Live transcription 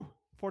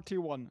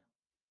41.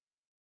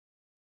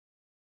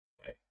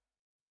 Okay.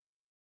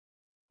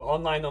 We're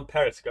online on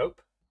Periscope.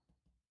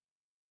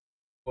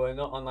 We're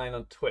not online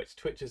on Twitch.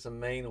 Twitch is the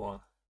main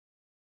one.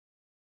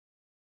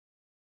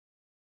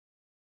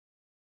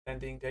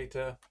 Ending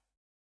data.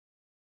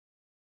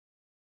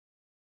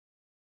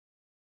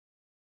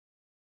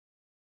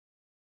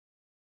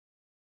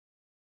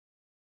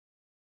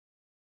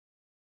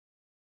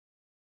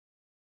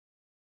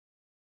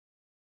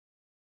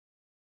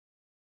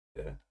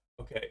 Yeah.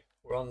 Okay,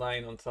 we're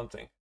online on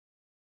something.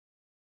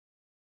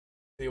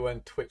 See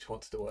when Twitch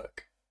wants to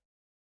work.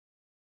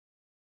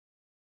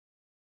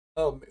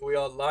 Oh, we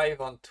are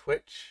live on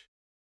Twitch.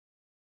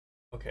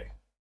 Okay.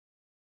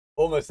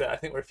 Almost there. I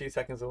think we're a few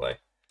seconds away.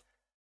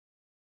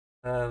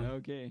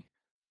 Okay.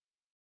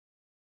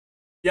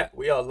 Yeah,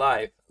 we are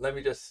live. Let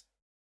me just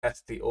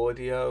test the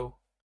audio.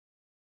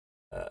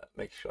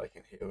 Make sure I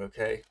can hear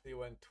okay. See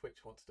when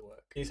Twitch wants to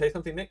work. Can you say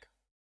something, Nick?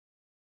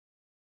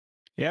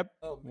 Yep.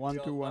 Oh, 1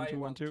 2 1 2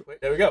 1 2.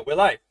 There we go. We're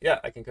live. Yeah,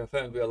 I can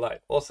confirm we are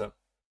live. Awesome.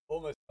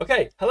 Almost.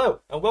 Okay.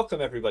 Hello and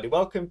welcome everybody.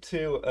 Welcome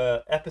to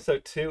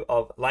episode 2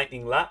 of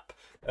Lightning Lap,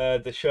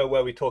 the show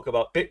where we talk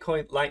about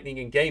Bitcoin, Lightning,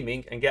 and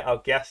gaming, and get our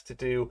guests to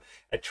do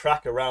a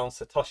track around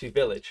Satoshi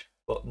Village.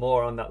 But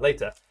more on that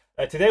later.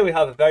 Today we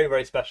have a very,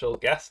 very special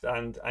guest,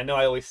 and I know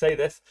I always say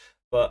this,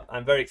 but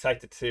I'm very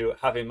excited to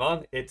have him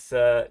on. It's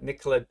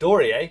Nicolas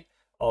Dorier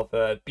of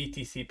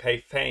BTC Pay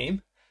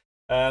fame.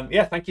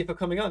 Yeah, thank you for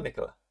coming on,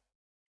 Nicolas.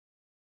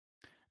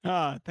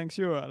 Thanks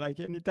you. Like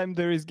anytime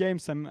there is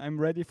games, I'm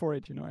ready for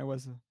it. You know,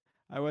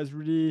 I was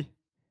really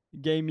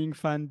gaming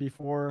fan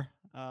before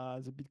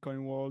the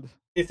Bitcoin world.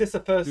 Is this the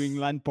first doing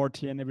LAN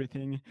party and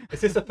everything?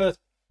 Is this the first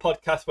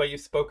podcast where you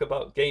spoke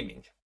about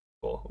gaming?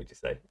 Or would you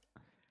say?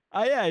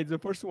 Yeah, it's the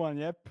first one.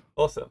 Yep.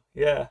 Awesome.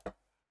 Yeah.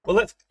 Well,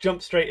 let's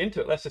jump straight into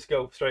it. Let's just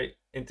go straight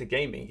into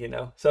gaming. You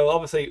know, so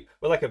obviously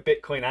we're like a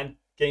Bitcoin and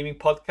gaming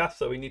podcast,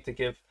 so we need to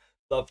give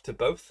love to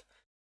both.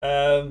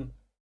 So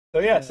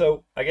yeah.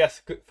 So I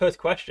guess first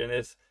question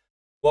is,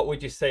 what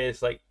would you say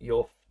is like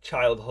your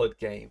childhood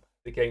game,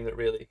 the game that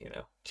really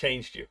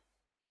changed you?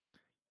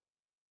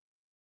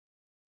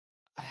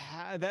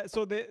 It's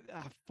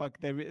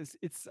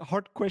a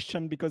hard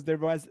question because there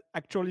was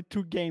actually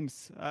 2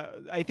 games.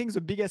 I think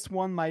the biggest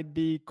one might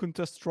be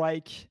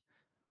Counter-Strike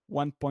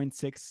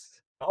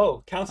 1.6.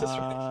 Oh,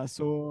 Counter-Strike.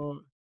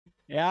 So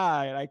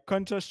yeah, like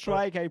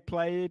Counter-Strike, I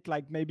play it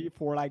like maybe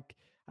for like,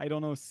 I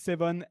don't know,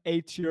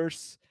 7-8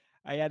 years.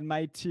 I had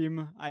my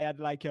team. I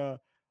had like a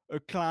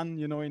clan,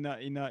 you know,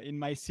 in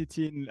my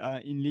city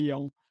in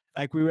Lyon.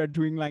 Like we were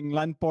doing like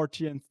LAN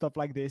party and stuff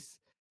like this.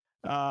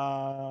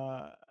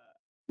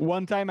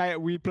 One time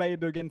we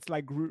played against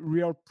like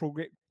real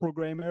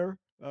programmer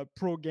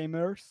pro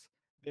gamers.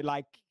 They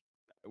like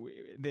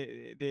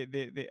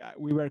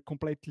we were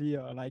completely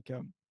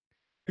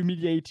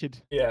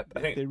humiliated. Yeah, I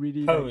think They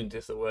really pwned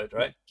is the word,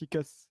 right? kick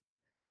us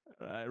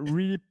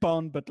really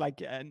pound, but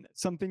like and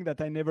something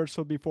that I never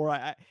saw before.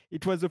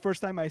 It was the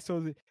first time I saw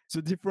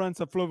the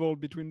difference of level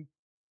between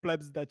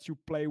plebs that you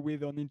play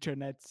with on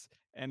internet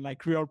and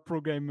like real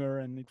programmer,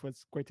 and it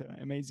was quite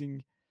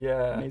amazing.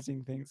 Yeah,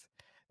 amazing things.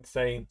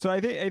 insane. So I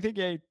think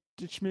it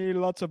teach me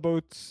lots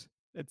about,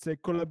 let's say,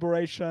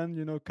 collaboration,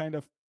 you know, kind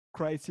of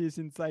crisis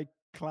inside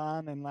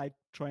clan, and like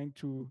trying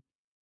to,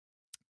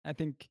 I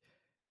think,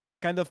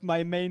 kind of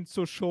my main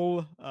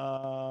social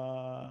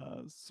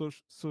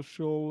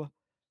social,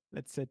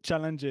 let's say,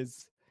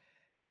 challenges.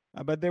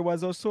 But there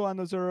was also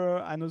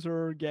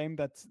another game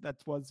that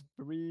was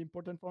very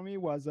important for me,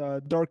 was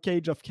Dark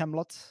Age of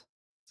Camelot.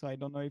 So I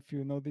don't know if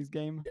you know this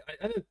game.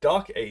 I know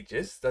Dark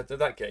Ages.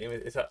 That game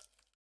is that.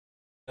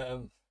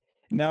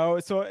 No,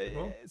 so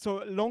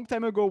a long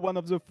time ago, one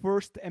of the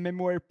first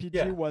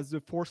MMORPG was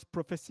the Force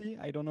Prophecy.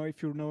 I don't know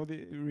if you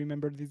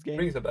remember this game.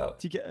 Rings a bell.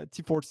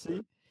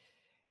 T4C,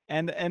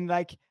 and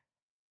like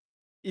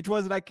it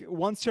was like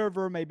one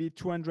server, maybe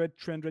 200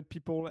 300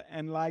 people,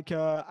 and like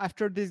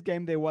after this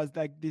game there was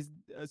like this.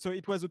 So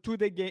it was a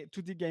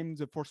 2D game,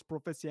 the Force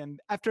Prophecy, and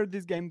after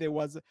this game there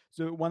was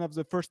one of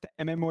the first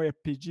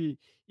MMORPG.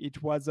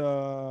 It was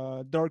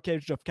Dark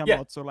Age of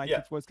Camelot. So like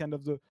it was kind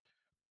of the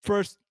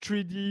first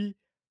 3D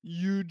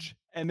huge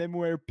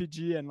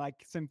MMORPG, and like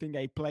something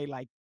I play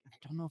like, I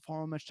don't know for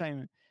how much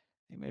time,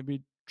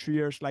 maybe 3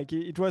 years. Like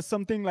it was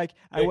something like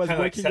I was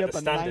waking up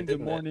at 9 in the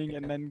morning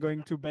and then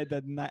going to bed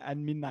at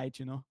midnight,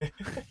 you know.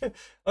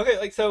 Okay,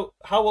 like, so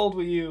how old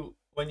were you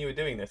when you were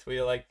doing this? Were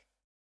you like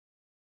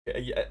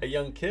a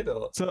young kid,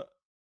 or? So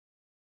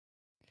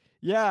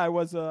yeah, I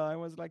was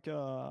like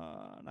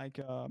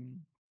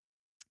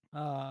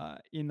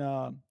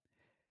in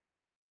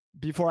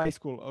before high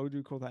school. How do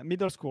you call that?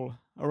 Middle school,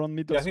 around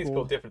middle school. I think it's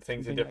called different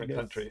things in different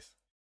countries.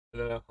 I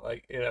don't know,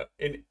 like,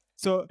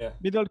 So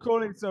middle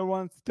school is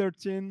around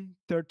 13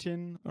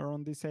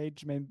 around this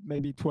age,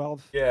 maybe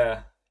 12.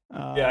 Yeah.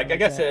 I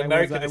guess in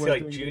America they say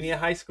like junior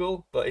high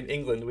school, but in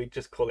England we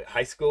just call it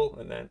high school,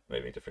 and then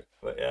maybe different.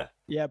 But yeah.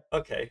 Yep.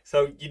 Okay,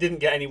 so you didn't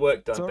get any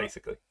work done,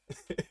 basically.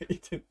 You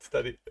didn't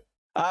study.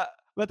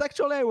 But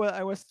actually,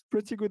 I was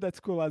pretty good at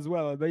school as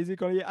well.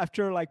 Basically,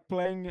 after like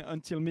playing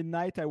until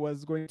midnight, I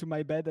was going to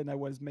my bed and I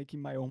was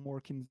making my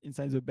homework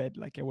inside the bed.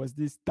 Like I was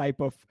this type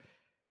of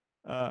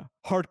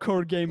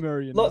hardcore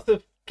gamer, you know. Lots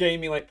of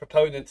gaming like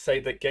proponents say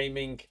that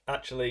gaming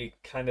actually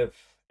kind of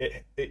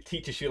it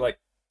teaches you like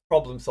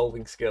problem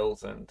solving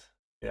skills and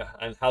yeah,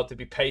 and how to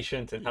be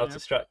patient and how to Yeah.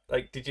 strat.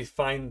 Like, did you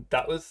find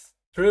that was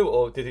true,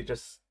 or did it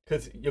just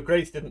because your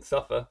grades didn't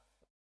suffer?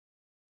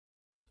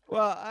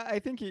 Well, I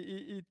think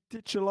it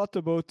teach a lot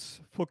about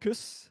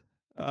focus,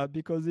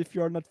 because if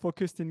you are not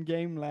focused in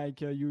game, like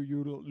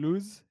you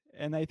lose.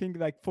 And I think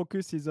like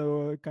focus is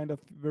a kind of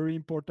very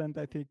important,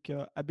 I think,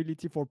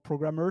 ability for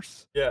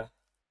programmers. Yeah,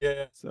 yeah,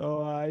 yeah.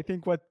 So I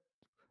think what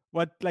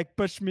like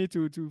pushed me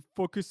to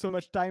focus so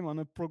much time on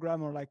a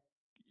program, or like,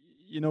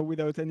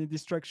 without any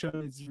distraction,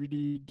 is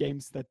really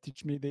games that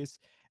teach me this.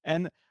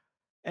 And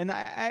and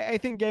I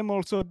think game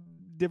also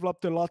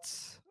developed a lot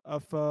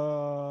of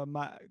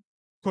my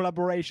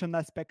collaboration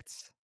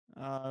aspects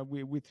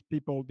with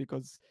people,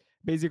 because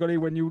basically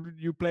when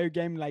you play a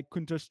game like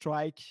Counter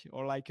Strike,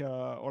 or like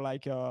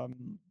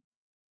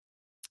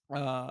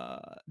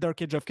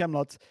Dark Age of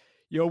Camelot,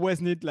 you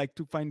always need like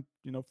to find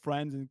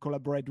friends and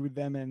collaborate with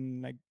them,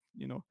 and like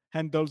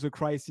handle the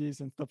crisis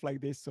and stuff like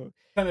this. So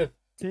Kind of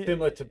thi-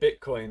 similar to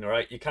Bitcoin,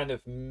 right? You kind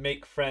of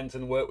make friends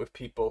and work with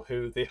people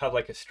who they have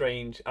like a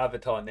strange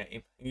avatar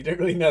name, and you don't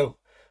really know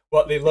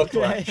what they look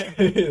yeah, like.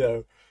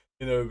 yeah.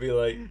 It'd be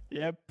like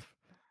Yep.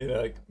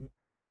 like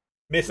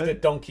but Mr.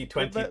 Donkey but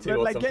Twenty but, Two but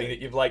or like something ga- that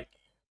you've like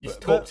you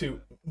talk but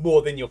to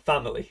more than your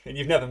family, and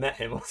you've never met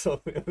him or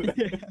something.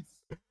 yes.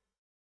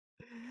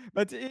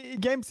 But in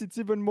games it's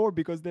even more,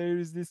 because there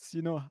is this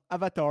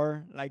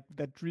avatar like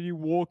that really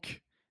walk,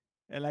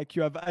 and like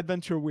you have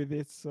adventure with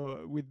it,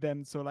 so with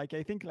them. So like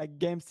I think like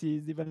games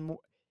is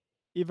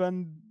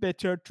even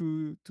better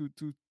to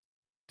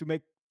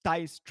make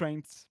tie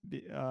strengths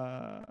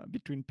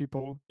between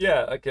people.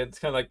 Yeah, okay, it's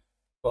kind of like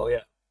well,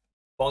 yeah,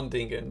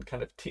 bonding and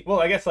kind of team.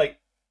 Well, I guess like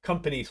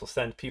companies will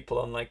send people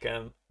on like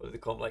what do they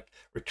call them, like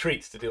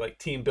retreats to do like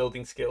team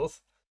building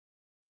skills.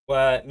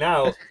 Where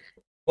now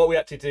what we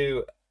actually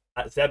do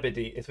at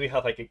Zebedee is we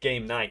have like a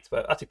game night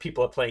where actually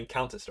people are playing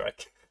Counter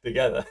Strike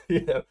together.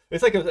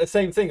 It's like a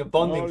same thing, a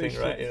bonding Holy thing,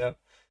 right? shit.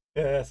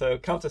 Yeah. So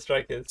Counter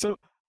Strike is So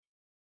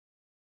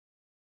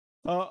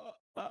uh,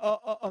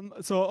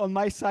 so on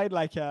my side,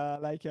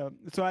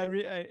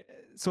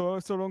 so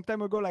so long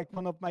time ago, like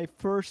one of my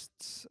first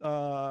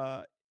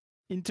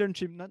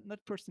internship, not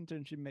first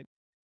internship, maybe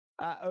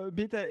a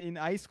bit in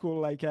high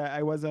school. Like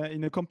I was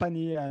in a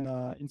company and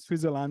in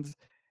Switzerland,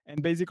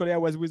 and basically I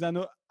was with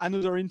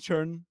another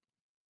intern,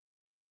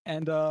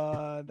 and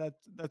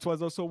that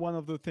was also one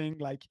of the thing.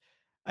 Like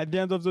at the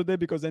end of the day,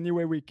 because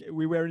anyway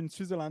we were in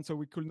Switzerland, so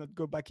we could not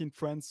go back in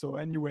France. So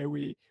anyway,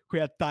 we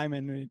had time,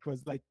 and it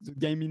was like the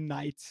gaming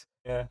night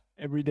yeah.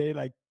 every day,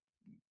 like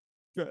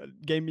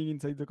gaming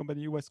inside the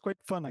company. It was quite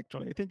fun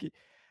actually.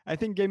 I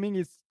think gaming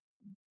is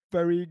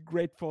very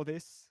great for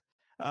this.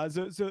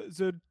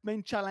 The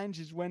main challenge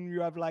is when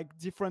you have like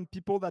different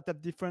people that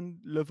have different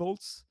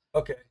levels.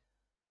 Okay.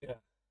 Yeah.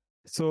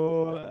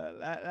 So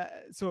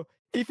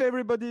if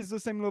everybody is the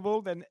same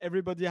level, then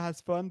everybody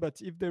has fun.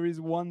 But if there is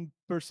one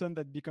person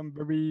that become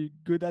very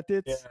good at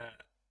it, Yeah.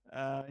 it's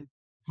I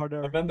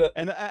harder. remember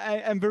And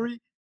I'm very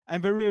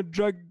I'm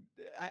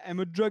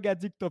a drug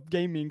addict of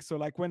gaming. So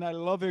like when I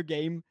love a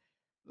game,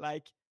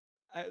 like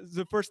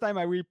the first time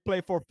I will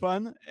play for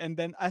fun, and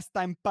then as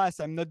time pass,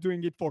 I'm not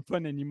doing it for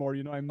fun anymore.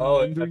 oh I'm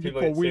yeah, doing it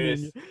people for get winning.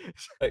 serious.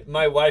 Like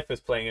my wife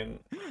was playing an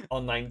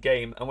online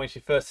game, and when she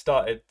first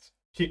started,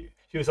 she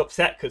was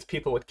upset because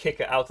people would kick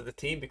her out of the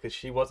team because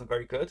she wasn't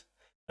very good.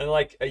 And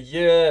like a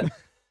year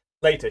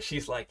later,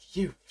 she's like,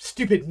 "You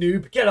stupid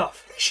noob, get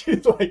off!"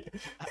 She's like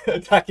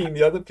attacking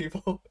the other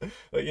people,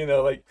 but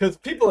like because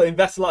people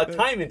invest a lot of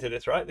Uh, time into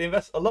this, right? They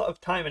invest a lot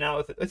of time and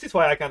hours. This is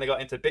why I kind of got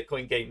into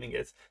Bitcoin gaming.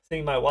 Is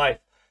seeing my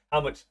wife how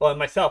much, well,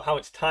 myself, how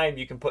much time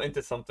you can put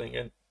into something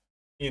and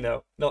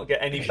not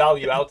get any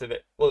value out of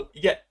it. Well,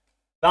 you get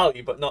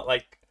value, but not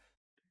like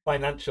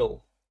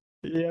financial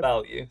yep,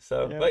 value.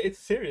 So, yep. but it's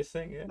a serious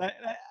thing, yeah. Like,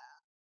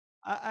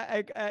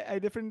 I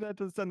definitely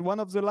understand. One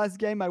of the last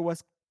game I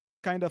was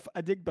kind of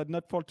addict, but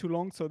not for too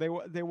long. So there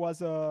was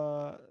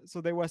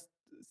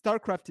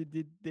StarCraft. It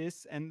did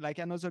this, and like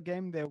another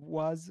game there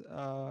was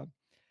the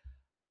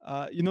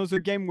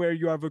game where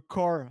you have a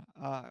car,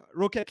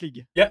 Rocket League.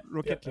 Yep, yep,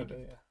 Rocket yep,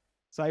 League. yeah.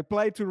 So I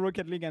played to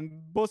Rocket League, and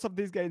both of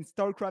these games,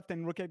 StarCraft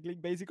and Rocket League,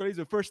 basically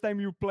the first time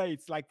you play,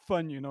 it's like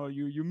fun.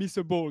 You miss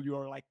a ball, you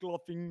are like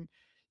laughing,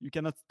 you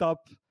cannot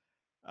stop.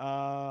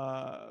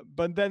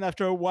 But then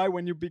after a while,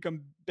 when you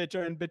become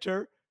better and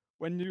better,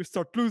 when you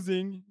start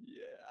losing,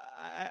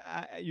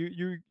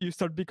 you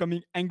start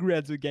becoming angry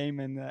at the game,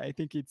 and I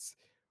think it's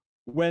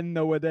when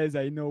nowadays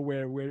I know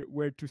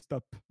where to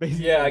stop,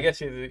 Yeah, I basically.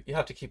 guess you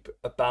have to keep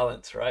a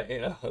balance, right?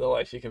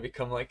 Otherwise you can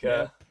become like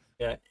Yep.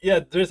 a yeah.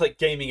 There's like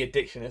gaming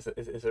addiction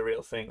is a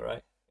real thing,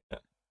 right? Yeah,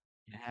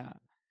 Yeah.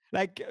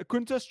 Like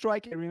Counter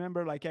Strike, I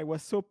remember like I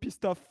was so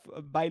pissed off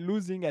by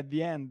losing at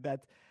the end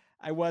that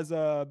I was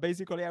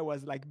basically I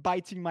was like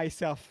biting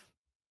myself.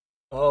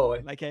 Oh,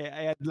 Like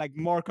I had like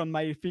mark on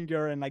my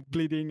finger and like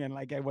bleeding, and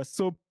like I was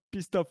so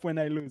pissed off when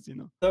I lose, you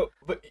know. so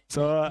but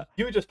So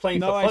you were just playing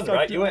for now I fun, start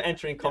right? to, You weren't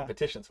entering yeah.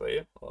 competitions, were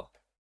you? Or...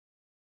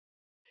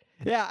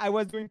 Yeah, I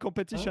was doing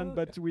competition, Oh,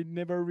 okay. but we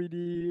never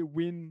really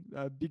win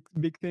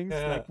big things.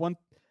 Yeah, Like one,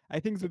 I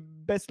think the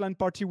best LAN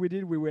party we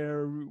did, we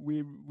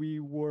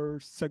were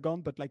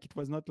second, but like it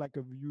was not like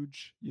a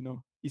huge, you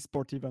know,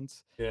 esport event.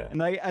 yeah.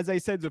 And as I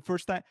said,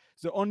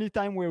 the only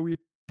time where we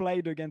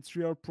played against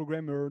real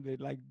programmer, they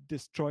like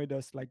destroyed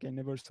us like I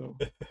never saw.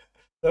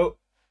 So,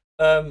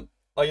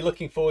 are you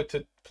looking forward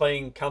to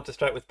playing Counter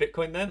Strike with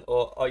Bitcoin then,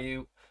 or are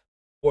you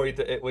worried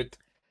that it would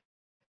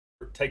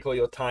take all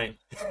your time?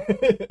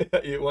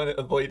 You want to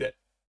avoid it?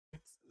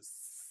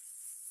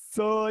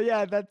 So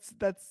yeah, that's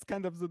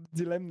kind of the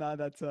dilemma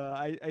that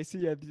I see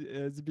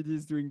ZBD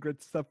is doing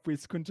great stuff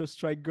with Counter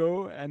Strike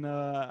Go, and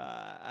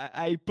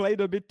I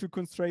played a bit to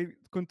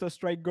Counter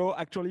Strike Go.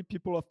 Actually,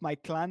 people of my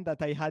clan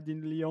that I had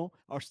in Lyon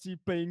are still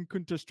playing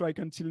Counter Strike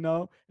until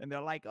now, and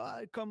they're like,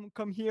 oh,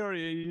 come here,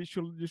 you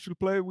should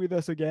play with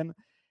us again,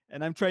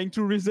 and I'm trying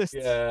to resist.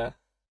 Yeah.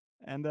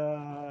 And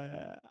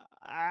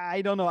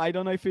I don't know. I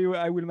don't know if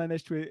I will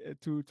manage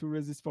to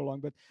resist for long.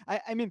 But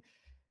I mean,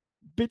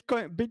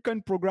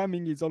 Bitcoin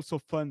programming is also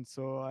fun.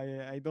 So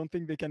I don't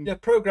think they can Yeah,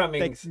 take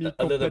programming's me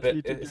a little bit,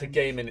 completely to it's a games.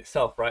 game in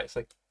itself, right? It's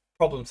like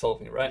problem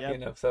solving, right?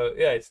 Yep. So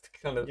yeah, it's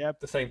kind of Yep.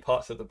 the same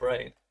parts of the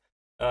brain.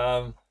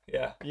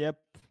 Yeah. Yep.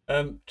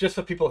 Just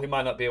for people who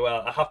might not be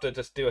aware, I have to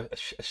just do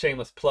a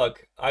shameless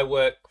plug. I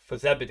work for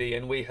Zebedee,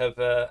 and we have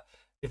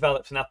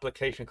developed an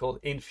application called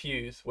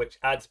Infuse, which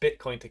adds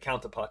Bitcoin to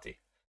Counterparty.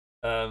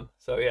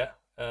 So yeah,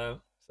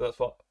 so that's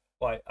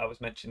why I was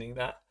mentioning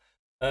that.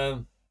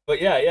 But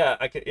yeah,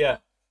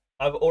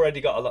 I've already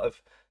got a lot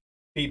of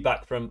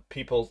feedback from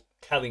people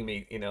telling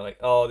me, like,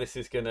 oh, this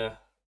is gonna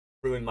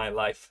ruin my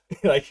life,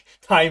 like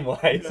time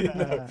wise,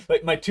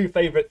 like my two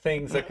favorite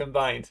things are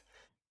combined,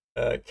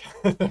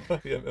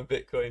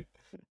 Bitcoin.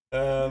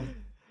 But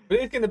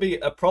it's going to be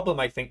a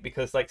problem, I think,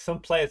 because like some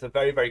players are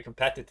very, very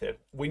competitive.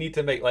 We need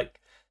to make like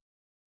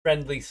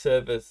friendly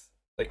servers,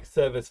 like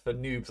servers for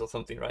noobs or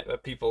something, right? Where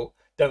people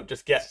don't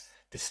just get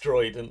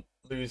destroyed and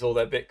lose all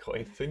their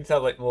Bitcoin. So we need to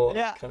have like more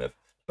Yeah. kind of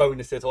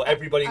bonuses or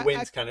everybody I,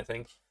 wins kind of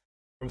thing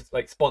from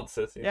like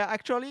sponsors. yeah,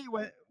 actually,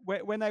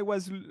 when I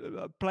was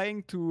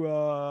playing to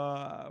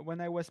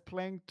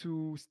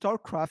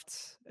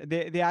StarCraft,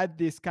 they had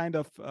this kind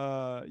of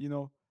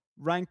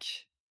rank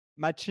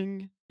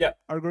matching Yeah,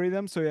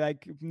 algorithm. So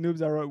like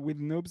noobs are with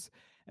noobs,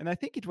 and I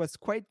think it was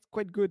quite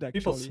good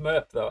people actually.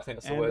 smurf though. I think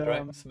that's the And word,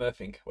 right?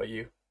 Smurfing, where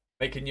you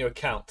make a new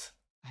account.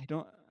 I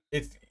don't.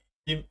 It's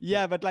you.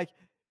 Yeah, but like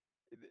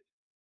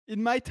it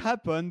might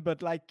happen,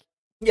 but like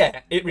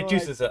Yeah, it like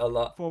reduces it a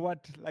lot. for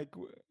what like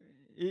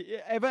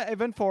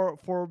even for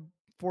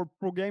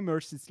pro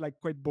gamers it's like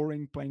quite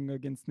boring playing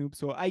against noobs,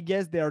 so I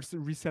guess they are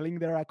reselling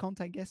their account,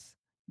 I guess,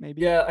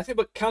 maybe. Yeah, I think,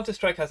 but Counter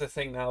Strike has a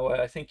thing now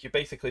where I think you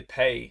basically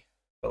pay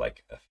for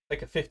like a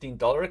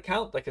 $15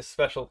 account, like a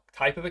special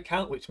type of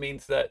account, which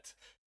means that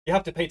you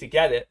have to pay to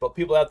get it. But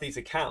people have these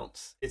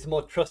accounts. It's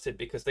more trusted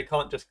because they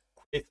can't just.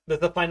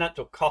 There's a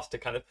financial cost to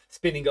kind of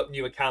spinning up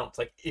new accounts.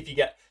 Like if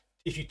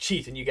you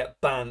cheat and you get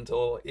banned,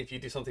 or if you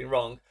do something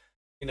wrong,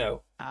 you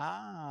know,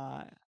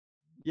 Ah,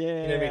 you know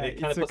what I mean. yeah, It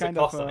kind it's of a puts a kind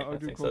of cost on it, how I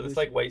do you think. call So there's this,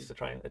 like ways to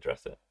try and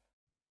address it.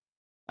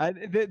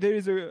 there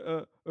is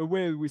a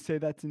way we say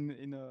that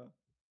in a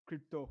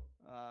crypto,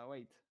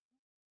 wait,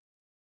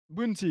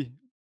 bounty.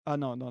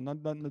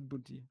 Not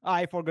bounty.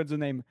 I forgot the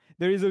name.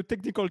 There is a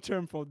technical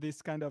term for this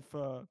kind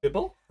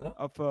Bibble? No,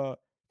 of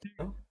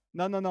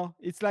no. no,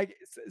 it's like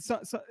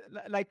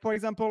like for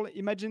example,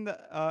 imagine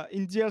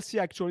in DLC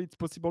actually it's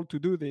possible to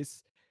do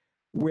this,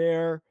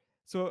 where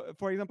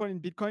for example in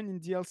Bitcoin in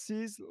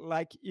DLCs,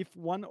 like if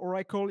one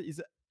oracle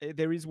is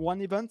there is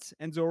one event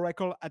and the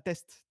oracle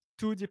attests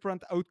two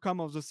different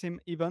outcome of the same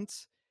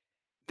event,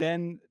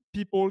 then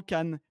people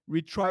can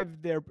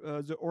retrieve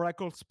the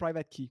oracle's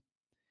private key.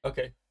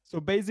 Okay. So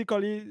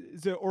basically,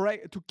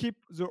 to keep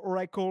the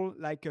oracle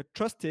like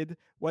trusted,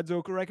 what the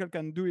oracle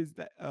can do is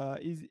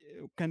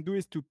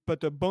to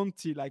put a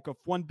bounty like of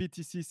one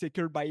BTC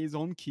secured by his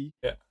own key.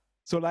 Yeah.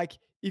 So like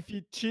if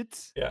he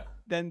cheats, Yeah.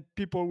 then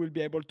people will be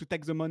able to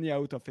take the money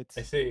out of it.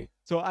 I see.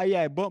 So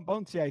yeah,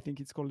 bounty. I think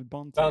it's called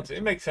bounty. Bounty.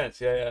 It makes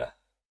sense. Yeah.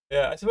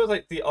 I suppose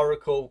like the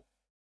Oracle.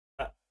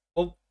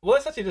 Well,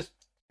 let's actually just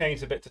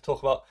change a bit to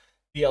talk about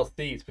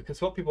DLCs,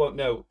 because what people don't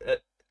know,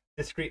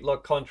 discrete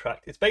log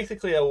contract, it's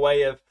basically a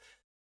way of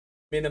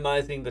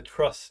minimizing the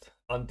trust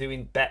on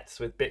doing bets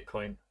with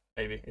Bitcoin.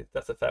 Maybe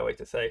that's a fair way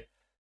to say.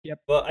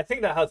 Yep. But I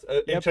think that has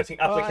an interesting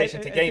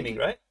application to gaming,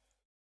 right?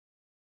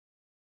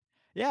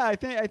 Yeah, I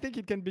think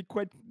it can be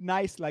quite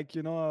nice, like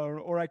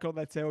Oracle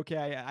that say,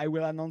 okay, I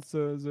will announce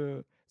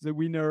the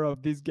winner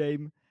of this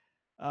game.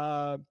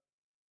 I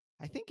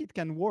think it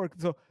can work.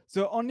 So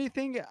the only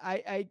thing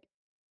I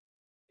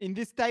in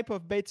this type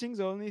of betting,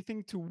 the only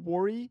thing to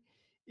worry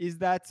is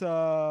that,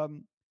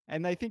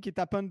 and I think it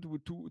happened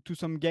to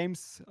some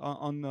games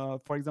on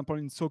for example,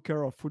 in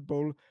soccer or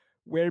football,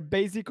 where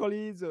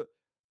basically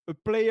a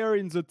player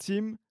in the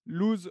team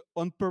lose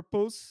on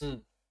purpose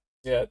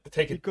Yeah,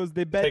 because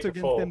they they bet take a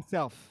against fall.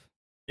 themselves.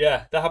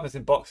 Yeah, that happens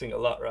in boxing a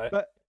lot, right?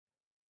 But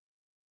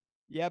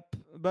yep,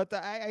 but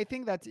I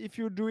think that if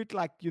you do it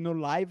like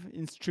live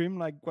in stream,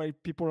 like while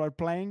people are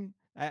playing,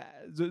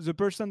 the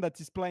person that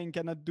is playing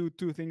cannot do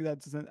two things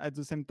at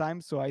the same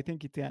time. So I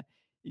think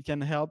it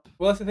can help.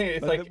 Well, that's the thing.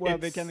 It's But like well,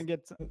 they can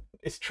get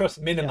it's trust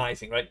yeah,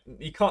 minimizing, right?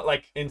 You can't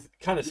like in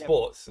kind of yep,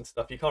 sports and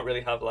stuff. You can't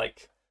really have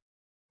like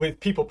with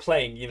people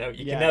playing. You know,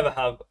 you can yeah, never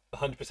have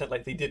 100%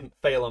 like they didn't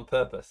fail on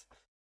purpose.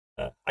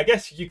 I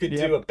guess you could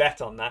do yep, a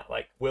bet on that.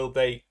 Like, will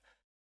they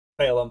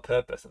fail on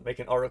purpose and make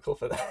an oracle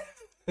for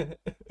that?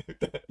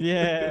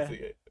 yeah,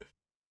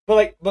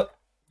 But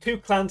two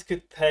clans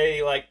could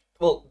pay like,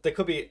 well, there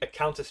could be a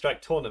Counter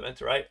Strike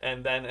tournament, right?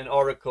 And then an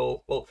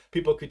oracle. Well,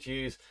 people could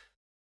use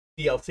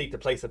DLC to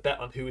place a bet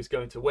on who is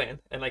going to win,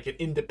 and like an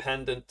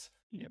independent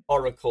yep,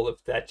 oracle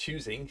of their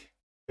choosing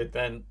would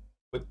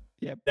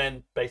yep,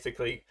 then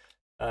basically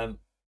um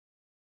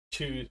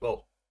choose,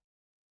 well,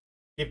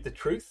 give the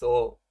truth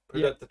or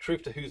yep, present the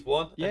truth to who's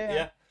won, and yeah,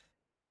 yeah.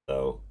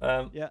 So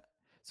yeah.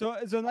 So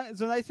the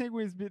nice thing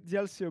with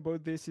DLC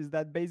about this is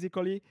that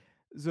basically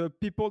the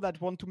people that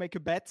want to make a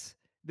bet,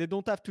 they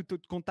don't have to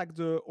contact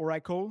the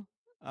oracle.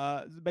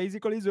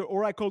 Basically, the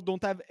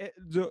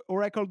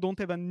oracle don't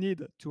even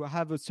need to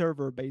have a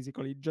server.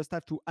 Basically, just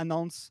have to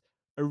announce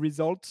a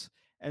result,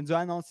 and the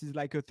announce is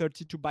like a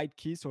 32-byte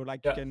key. So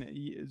like you yeah, can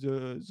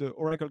the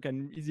oracle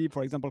can easily,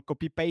 for example,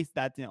 copy paste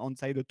that on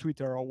side of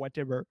Twitter or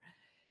whatever.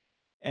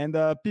 And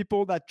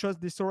people that trust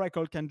this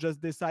oracle can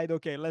just decide,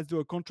 okay, let's do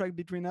a contract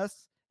between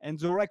us. And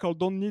the oracle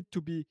don't need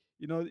to be,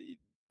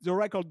 the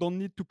oracle don't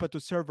need to put a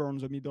server on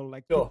the middle.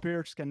 Like two sure,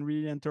 pairs can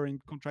really enter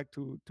in contract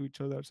to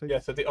each other. So yeah.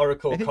 it's, So the I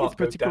oracle think it's can't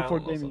go pretty cool for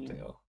down or gaming.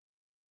 something, or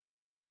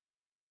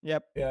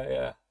Yep. yeah,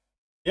 yeah.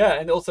 Yeah,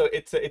 and also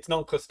it's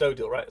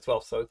non-custodial, right, as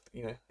well. So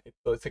you know,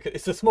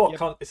 it's a smart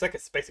Yep. it's like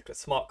it's basically a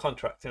smart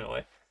contract in a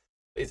way.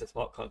 It is a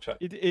smart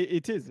contract. It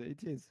is.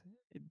 It is.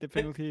 It And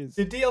definitely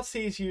do is.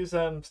 DLCs use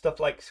stuff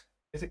like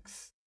is it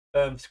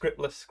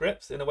scriptless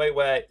scripts in a way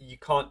where you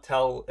can't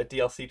tell a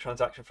DLC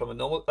transaction from a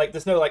normal, like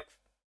there's no like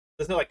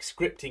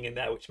scripting in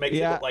there, which makes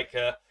it look Yeah. like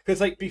because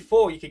like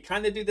before you could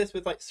kind of do this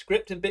with like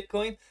script in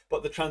Bitcoin,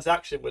 but the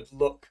transaction would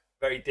look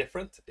very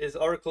different. Is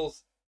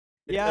Oracle's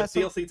Yeah.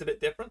 DLCs a bit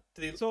different?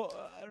 So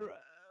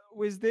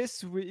with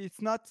this,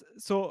 it's not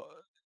so.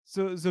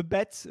 So the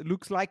bet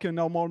looks like a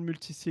normal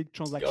multi-sig Okay,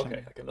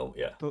 transaction. like a normal,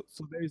 yeah. So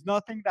there is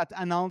nothing that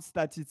announced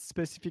that it's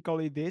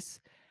specifically this.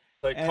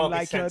 So it And can't be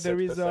like there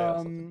censored per is se or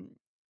something.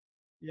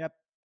 yep,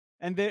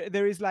 and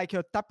there is like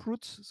a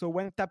taproot. So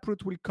when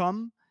taproot will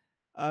come,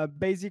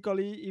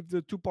 basically if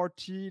the two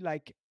party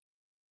like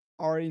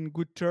are in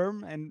good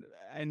term and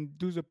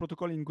do the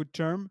protocol in good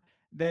term,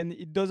 then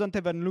it doesn't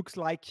even looks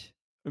like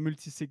a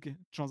multi-sig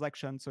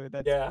transaction. So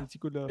that's Yeah, pretty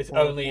good it's for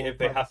only if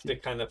they have to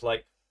privacy. kind of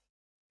like,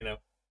 you know,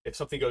 if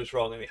something goes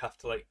wrong and they have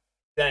to like,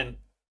 then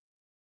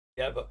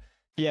yeah. But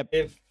Yep.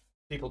 if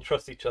people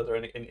trust each other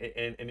and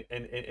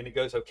it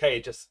goes okay,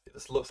 it just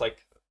looks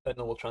like a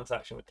normal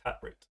transaction with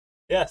Taproot.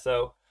 Yeah,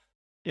 so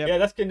Yep. yeah,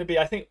 that's going to be,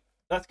 I think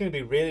that's going to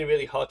be really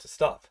really hard to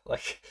stop.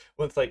 Like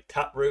once like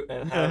Taproot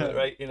and Hammer,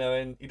 right? You know,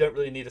 and you don't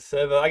really need a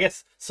server. I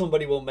guess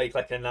somebody will make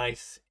like a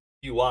nice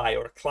UI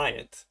or a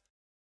client,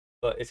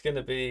 but it's going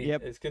to be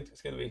Yep. it's going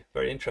to be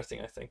very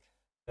interesting, I think.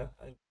 Yeah,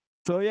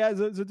 So yeah,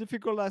 the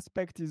difficult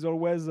aspect is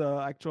always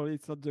actually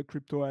it's not the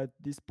crypto at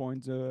this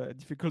point. The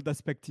difficult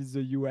aspect is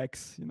the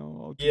UX.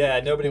 How to yeah,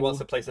 make nobody wants people.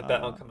 to place a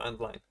bet on command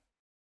line.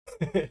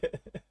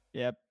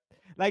 Yep.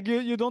 Like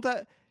you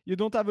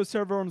don't have a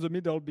server on the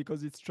middle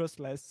because it's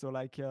trustless. So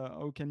like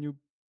how can you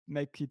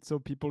make it so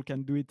people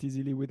can do it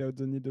easily without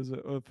the need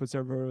of a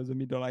server in the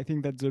middle? I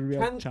think that's the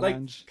real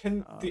challenge.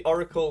 Can the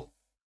Oracle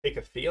take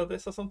a fee of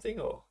this or something,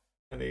 or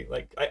can they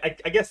like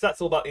I guess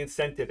that's all about the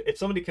incentive. If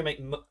somebody can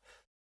make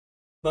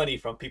money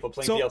from people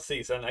playing So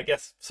DLCs, then I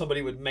guess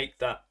somebody would make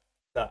that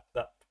so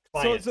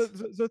client.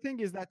 the thing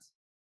is that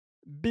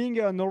being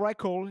an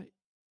oracle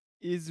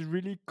is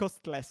really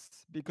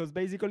costless because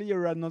basically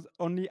you're not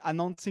only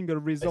announcing a I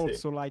result. see.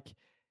 So like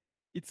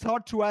it's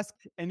hard to ask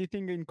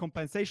anything in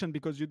compensation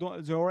because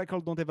the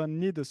oracle don't even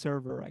need a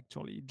server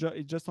actually.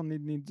 It just only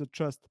needs the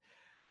trust.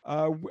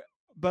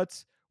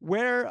 But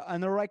where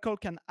an oracle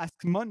can ask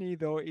money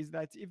though is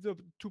that if the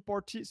two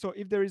party, so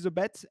if there is a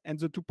bet and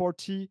the two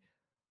party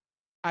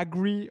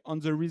agree on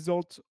the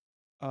result.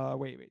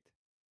 Wait.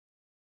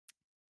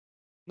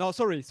 No,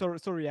 sorry.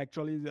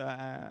 Actually,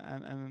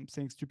 I'm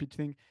saying stupid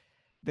thing.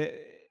 The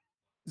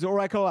the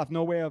oracle have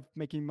no way of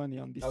making money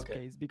on this Okay,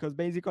 case because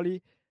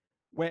basically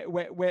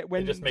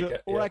they just when make the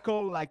it. Yeah,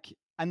 oracle like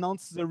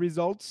announce the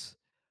results,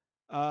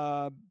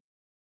 uh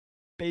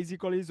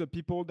basically the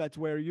people that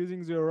were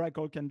using the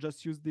oracle can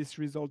just use this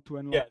result to yeah.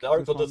 unlock The the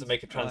Oracle doesn't funds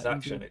make a in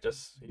transaction. the It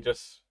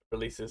just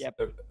releases yep,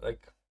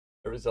 like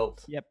a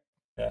result. yep.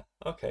 Yeah.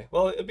 Okay.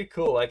 Well, it'd be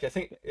cool. Like, I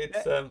think Uh,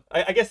 it's.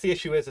 I guess the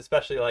issue is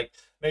especially like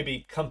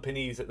maybe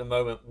companies at the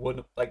moment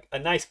wouldn't like a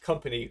nice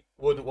company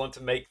wouldn't want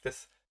to make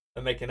this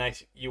and make a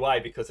nice UI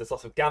because there's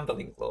lots of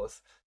gambling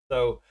laws.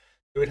 So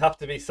it would have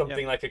to be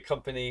Yep. something like a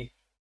company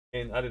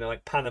in, I don't know,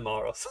 like Panama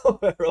or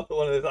somewhere, or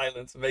one of those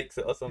islands makes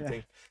it or Yeah.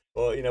 something,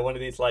 or one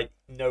of these like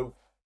no,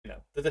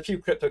 there's a few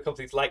crypto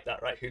companies like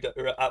that, right? Who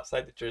are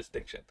outside the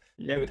jurisdiction.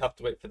 We Yep. would have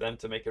to wait for them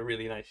to make a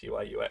really nice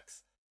UI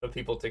UX for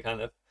people to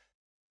kind of,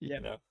 you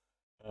Yep. know,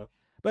 uh,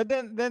 But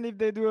then if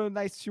they do a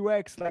nice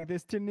UX, like they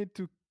still need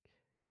to,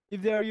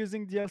 if they are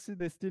using DLC,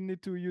 they still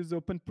need to use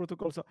open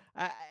protocol. So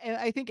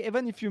I think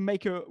even if you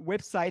make a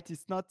website,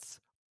 it's not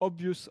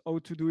obvious how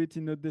to do it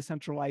in a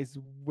decentralized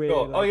way,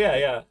 sure. Oh like yeah, that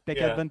yeah,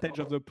 take yeah. advantage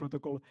of the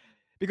protocol,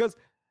 because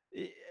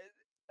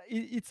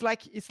it's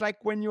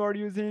like when you are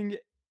using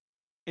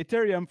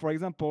Ethereum, for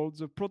example,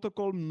 the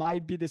protocol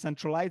might be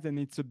decentralized, and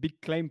it's a big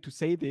claim to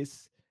say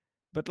this.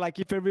 But like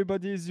if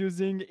everybody is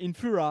using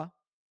Infura,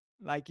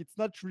 like it's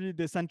not really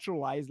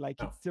decentralized,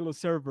 like No, it's still a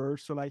server.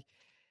 So like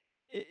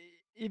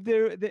if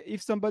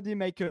if somebody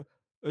make a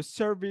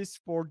service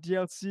for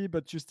DLC,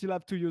 but you still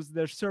have to use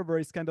their server,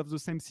 it's kind of the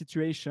same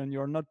situation.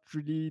 You're not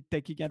really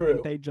taking true.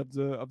 advantage of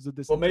the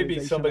Well, maybe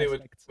decentralization somebody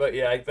would, aspect. but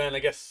yeah, then I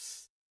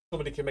guess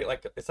somebody can make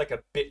like it's like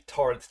a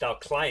BitTorrent style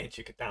client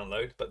you could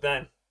download, but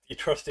then you're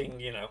trusting,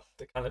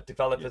 the kind of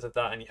Yeah, developers of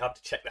that, and you have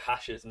to check the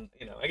hashes, and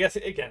I guess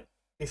again,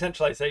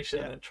 decentralization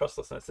yeah. and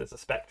trustlessness is a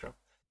spectrum.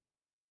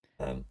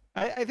 Um,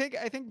 I think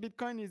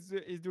Bitcoin is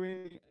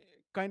doing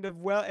kind of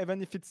well,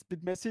 even if it's a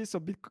bit messy. So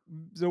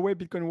the way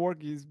Bitcoin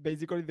works is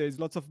basically there's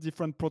lots of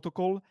different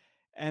protocol,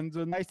 and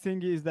the nice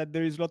thing is that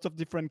there is lots of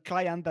different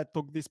clients that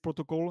talk this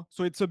protocol.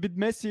 So it's a bit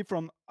messy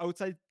from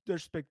outside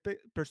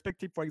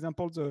perspective. For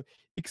example, the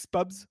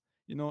Xpubs,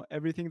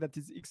 everything that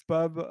is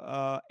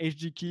Xpub,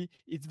 HGKey,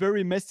 it's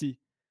very messy.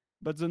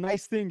 But the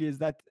nice thing is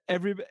that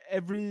every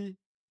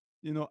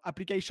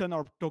application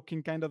are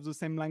talking kind of the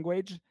same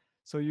language,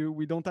 so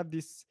we don't have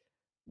this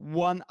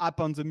one app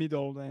on the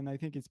middle, and I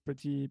think it's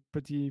pretty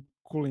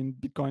cool in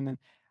Bitcoin. And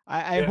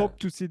I yeah, hope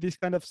to see this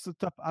kind of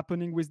stuff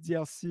happening with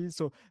DLC.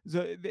 So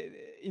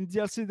in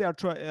DLC they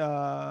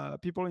are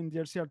people in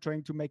DLC are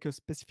trying to make a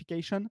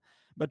specification,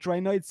 but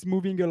right now it's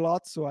moving a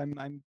lot, so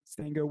I'm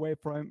staying away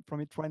from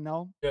it right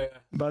now. yeah.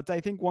 But I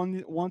think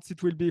once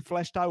it will be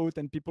fleshed out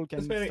and people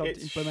Just can mainly, start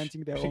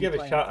implementing we their should own give a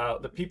client, shout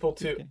out the people it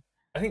to. can.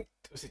 I think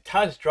was it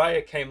Taj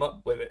Dreyer came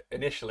up with it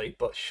initially,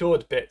 but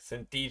Short Bits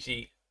and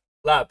DG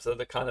Labs are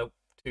the kind of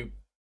two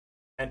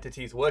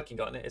entities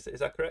working on it. Is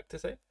that correct to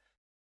say?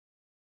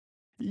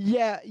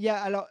 Yeah,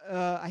 yeah.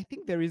 I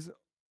think there is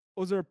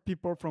other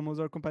people from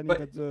other company, But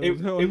but the,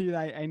 it the it only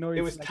I know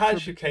it it's was like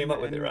Taj who Sherbit came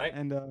up with it, right?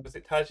 and Was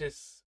it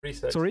Taj's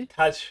research? sorry,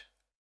 Taj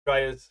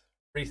Dreyer's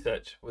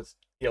research was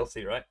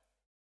DLC, right?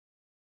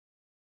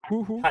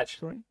 who? Taj.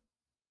 Sorry,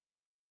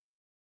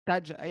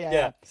 Taj. Yeah, Yeah.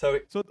 yeah. So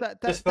So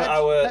just for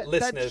our Taj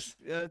listeners,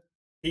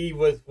 he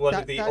was one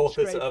of the Taj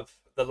authors Ray. of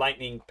the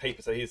Lightning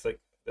paper. So he's like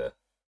the.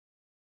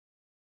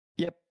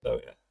 Yep. So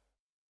yeah.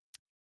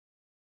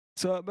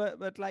 So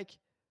but like,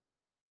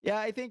 yeah,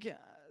 I think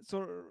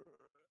so.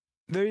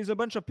 There is a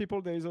bunch of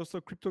people. There is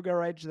also Crypto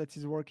Garage that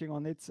is working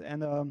on it,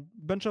 and a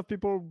bunch of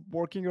people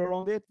working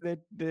around it.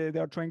 They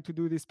are trying to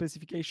do this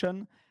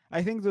specification.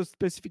 I think the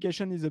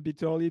specification is a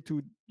bit early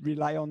to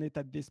rely on it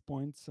at this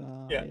point.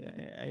 Yeah.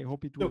 I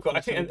hope it So will cool.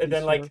 I flesh think, out and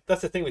then this year. like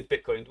that's the thing with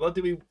Bitcoin. Well,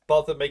 do we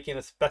bother making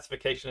a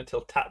specification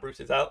until Taproot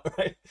is out,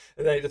 right?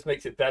 And then it just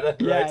makes it better,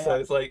 right? Yeah, So yeah,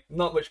 it's like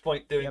not much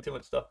point doing yep. too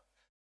much stuff.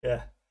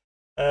 Yeah.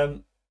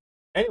 Um.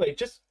 Anyway,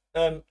 just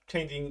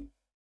changing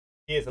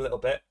gears a little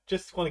bit.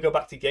 Just want to go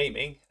back to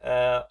gaming.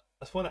 I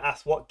just want to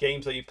ask, what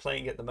games are you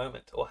playing at the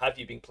moment, or have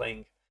you been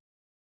playing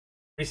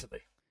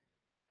recently?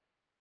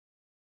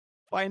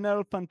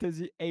 Final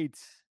Fantasy VIII.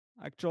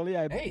 Actually,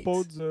 I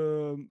bought 8.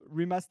 the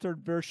remastered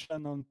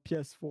version on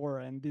PS4,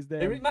 and this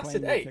day They I'm remastered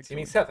playing it 8. You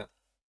mean actually. 7?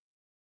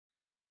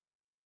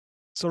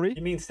 Sorry,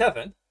 You mean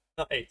 7?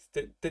 Not 8.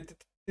 Did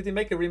they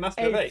make a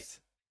remaster of 8. 8?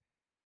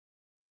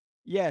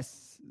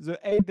 Yes, the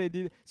 8 they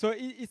did. So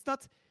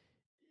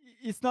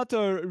it's not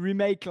a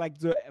remake like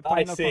the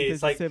I Final see.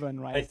 It's Fantasy like, 7,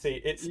 I right? see.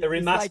 It's a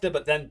It's like, remaster,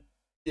 but then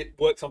it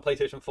works on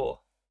PlayStation 4.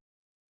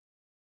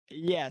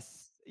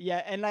 yes,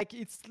 yeah, and like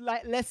it's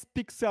like less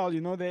pixel.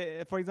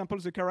 For example,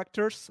 the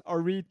characters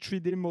are really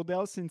 3D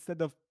models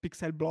instead of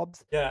pixel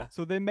blobs. Yeah.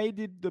 So they made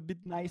it a bit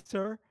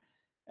nicer,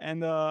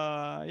 and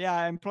yeah,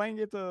 I'm playing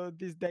it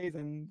these days,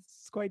 and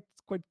it's quite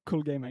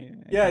cool game. I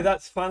Yeah, think.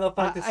 that's Final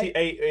Fantasy I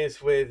 8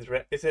 is with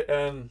is it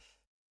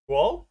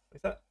Squall?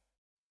 Is that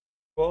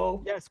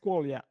Squall? Yeah,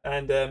 Squall. Yeah,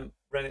 And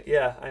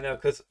yeah, I know,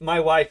 because my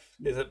wife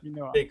is a you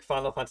know. big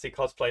Final Fantasy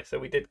cosplay, so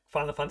we did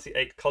Final Fantasy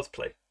 8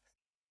 cosplay.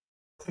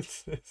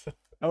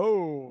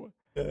 Oh,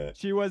 uh,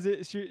 she was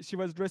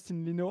dressed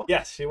in Linoa,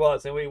 yes, she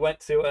was, and we went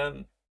to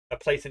a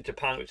place in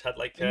Japan which had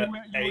like and you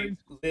were a in.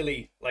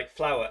 lily like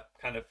flower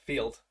kind of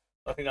field.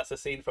 I think that's a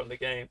scene from the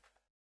game.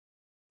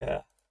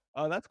 Yeah.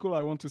 Oh, that's cool.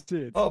 I want to see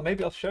it. Oh,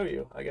 maybe I'll show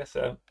you. I guess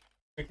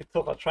we could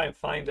talk. I'll try and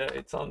find it.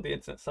 It's on the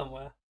internet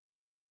somewhere.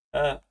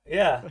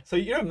 Yeah. So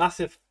you're a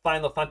massive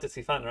Final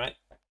Fantasy fan, right?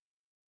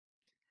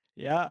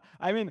 Yeah,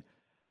 I mean,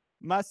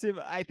 massive.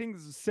 I think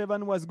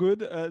 7 was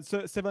good.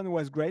 7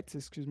 was great.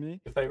 Excuse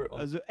me. Your favorite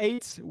one? The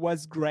 8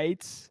 was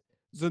great.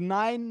 The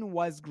 9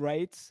 was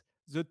great.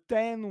 The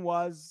 10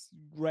 was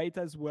great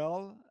as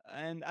well.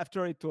 And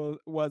after it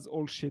was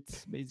all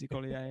shit.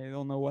 Basically, I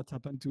don't know what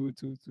happened to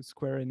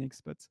Square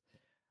Enix, but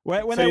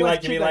when So I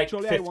was you mean kid, like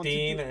actually, I wanted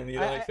 15 to. and you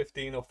don't like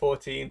 15 or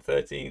 14,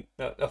 13?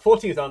 No,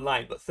 14 is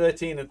online, but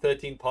 13 and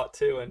 13 part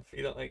 2, and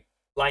you don't like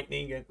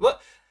lightning and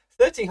what?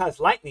 13 has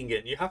lightning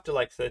in. You have to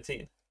like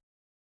 13.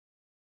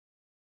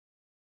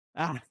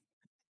 Ah,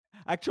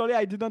 actually,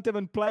 I didn't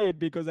even play it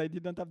because I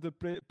didn't have the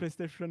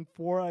PlayStation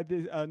 4. I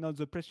did not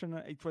the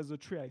PlayStation. It was the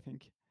 3, I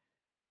think.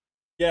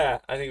 Yeah,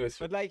 I think it was.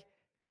 But like,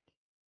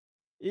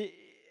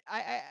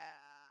 I,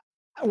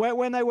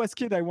 when I was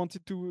kid, I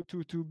wanted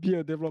to be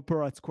a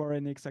developer at Square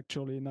Enix.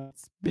 Actually, not.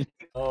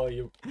 Oh,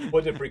 you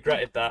would have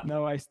regretted that.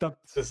 No, I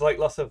stopped. There's like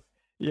lots of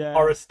Yeah.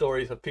 horror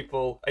stories of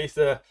people. I used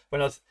to,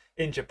 when I was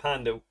in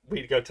Japan,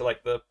 we'd go to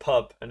like the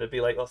pub and there'd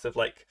be like lots of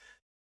like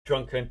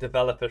drunken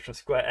developers from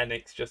Square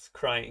Enix just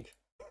crying.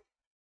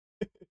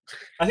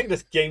 I think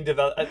this game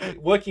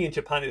working in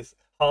Japan is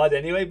hard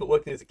anyway, but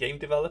working as a game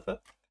developer,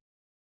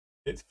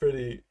 it's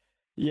pretty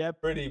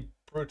Yep. pretty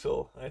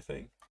brutal, I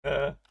think.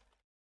 I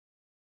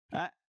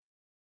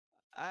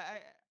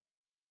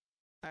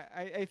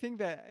I I think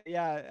that,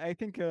 yeah, I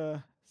think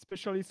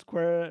especially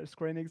Square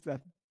Enix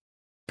that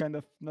kind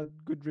of not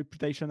good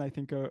reputation. I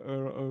think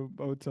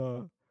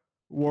about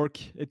work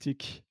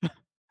ethic.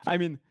 I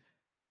mean,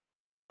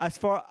 as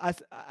far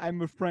as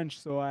I'm a French,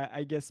 so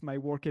I guess my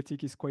work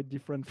ethic is quite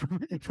different from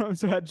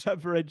the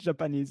average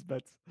Japanese,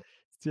 but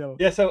still.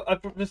 Yeah, so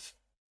just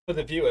for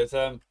the viewers,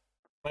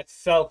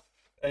 myself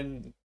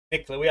and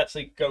Nicola, we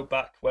actually go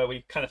back where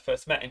we kind of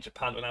first met in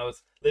Japan when I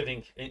was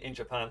living in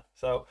Japan.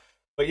 So,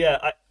 but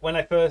yeah, when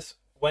I first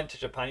went to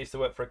Japan, I used to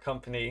work for a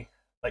company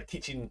like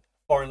teaching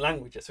foreign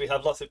languages. So we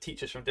have lots of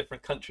teachers from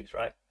different countries,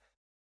 right?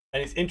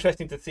 And it's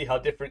interesting to see how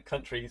different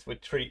countries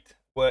would treat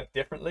work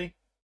differently.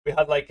 We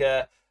had like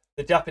the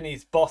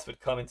Japanese boss would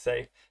come and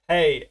say,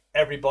 "Hey,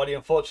 everybody,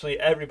 unfortunately,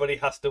 everybody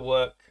has to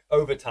work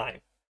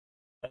overtime."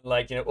 And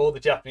like, all the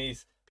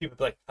Japanese people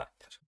be like,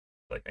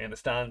 like I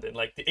understand, and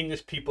like the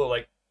English people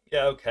like,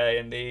 yeah, okay,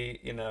 and the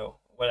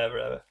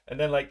whatever, and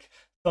then like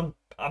I'm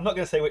not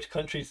gonna say which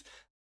countries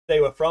they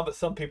were from, but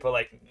some people are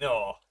like,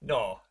 no,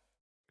 no,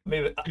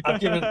 maybe I've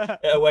given it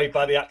away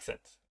by the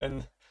accent,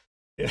 and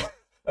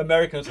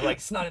Americans are like,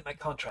 it's not in my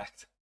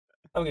contract,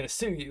 I'm gonna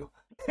sue you.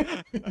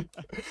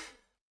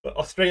 But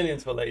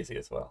Australians were lazy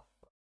as well.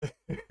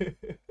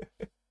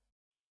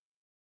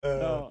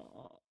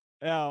 No,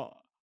 yeah,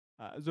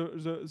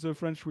 the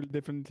French will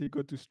definitely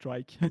go to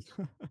strike.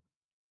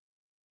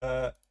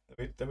 Let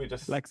me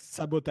just like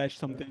sabotage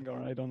something, or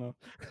I don't know.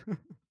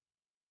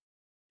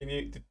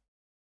 did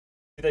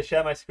I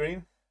share my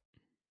screen?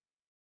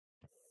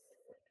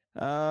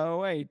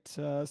 Wait.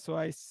 So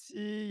I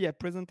see. Yeah,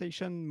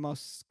 presentation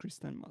Moss,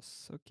 Kristen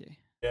Moss. Okay.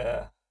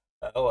 Yeah.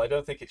 Oh, I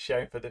don't think it's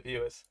sharing for the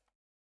viewers.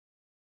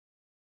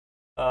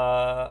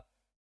 I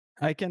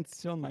can't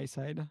see on my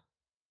side.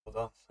 Hold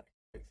on.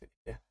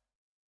 Yeah.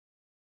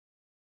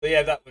 But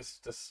yeah, that was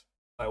just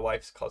my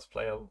wife's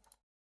cosplay of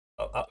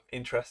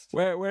interest.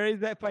 Where is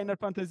that Final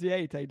Fantasy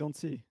VIII? I don't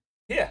see.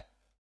 Yeah.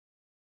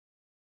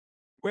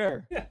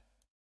 Where? Yeah.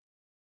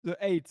 The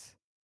 8.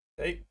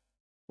 8.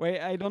 Wait,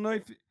 I don't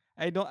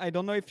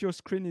know if your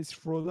screen is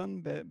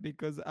frozen,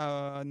 because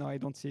no, I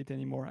don't see it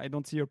anymore. I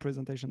don't see your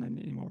presentation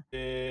anymore.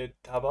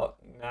 How about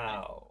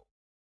now?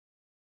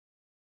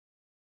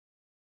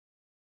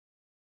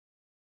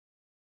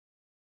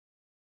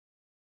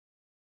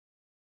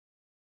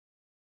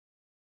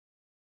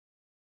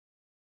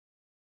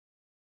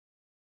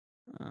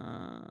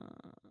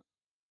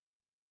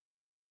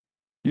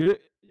 You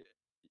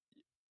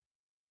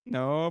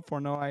No,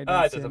 for now I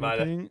don't It see doesn't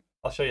anything. matter.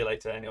 I'll show you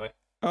later anyway.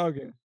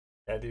 Okay.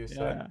 Yeah, do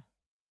so. Yeah.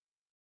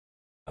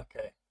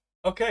 Okay.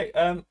 Okay.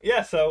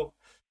 Yeah. So.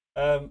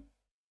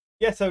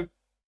 Yeah. So,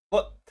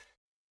 what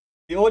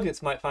the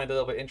audience might find a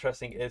little bit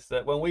interesting is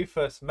that when we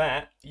first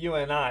met, you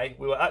and I,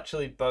 we were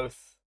actually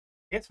both.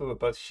 I guess we were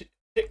both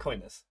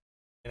shitcoiners,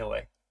 in a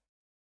way.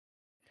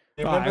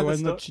 You I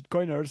was not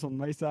shitcoiners on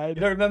my side.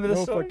 You don't remember the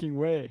story? No fucking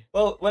way.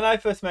 Well, when I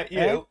first met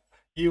you,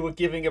 you were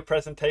giving a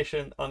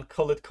presentation on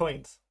colored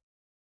coins.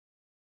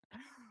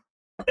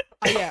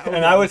 Yeah,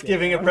 and I was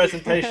giving a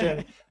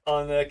presentation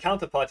on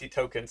counterparty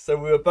tokens. So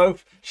we were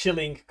both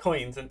shilling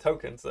coins and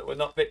tokens that were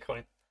not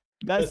Bitcoin.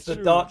 That's the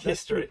dark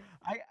history.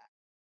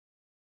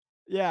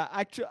 Yeah,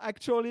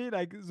 actually,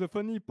 like the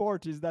funny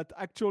part is that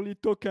actually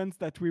tokens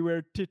that we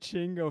were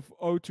teaching of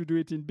how to do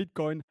it in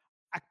Bitcoin,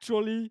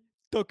 actually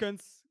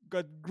tokens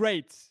got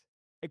great,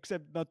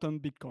 except not on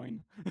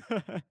Bitcoin.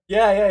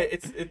 yeah,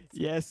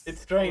 yes,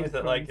 it's strange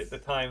that like at the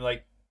time,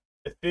 like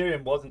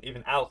Ethereum wasn't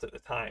even out at the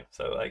time.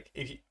 So like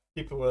if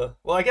people were,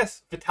 well, I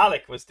guess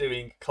Vitalik was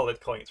doing colored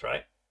coins,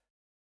 right?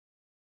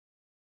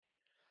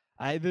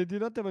 They did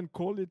not even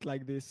call it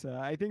like this.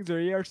 I think the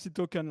ERC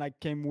token like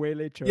came way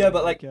later. Yeah,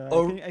 but like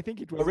I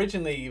think it was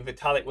originally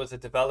Vitalik was a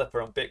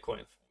developer on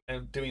Bitcoin,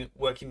 and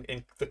working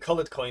in the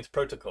colored coins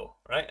protocol,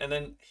 right? And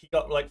then he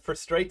got like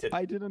frustrated.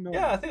 I didn't know.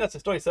 Yeah, I think that's the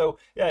story. So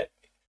yeah,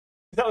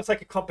 that was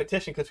like a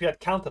competition because we had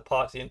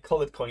Counterparty and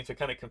colored coins were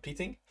kind of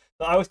competing.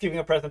 So I was giving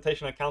a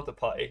presentation on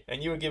Counterparty,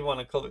 and you were giving one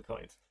on colored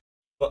coins.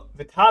 But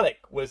Vitalik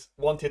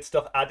wanted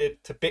stuff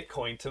added to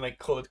Bitcoin to make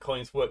colored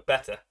coins work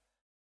better.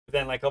 But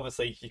then, like,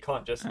 obviously, you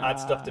can't just add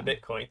stuff to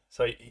Bitcoin.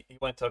 So he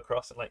went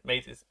across and like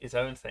made his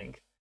own thing.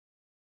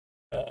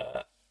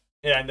 Yeah,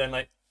 and then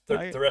like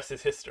the rest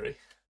is history.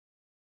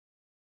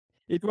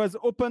 It was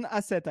Open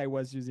Asset I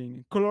was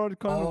using. Colored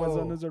Coin was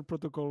another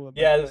protocol.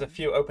 Yeah, there's a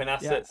few Open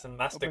Assets and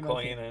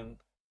Mastercoin and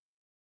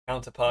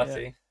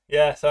Counterparty.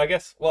 Yeah, so I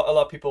guess what a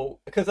lot of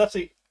people, because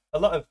actually a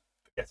lot of,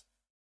 I guess,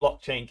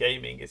 blockchain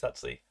gaming is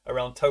actually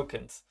around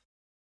tokens.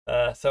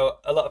 So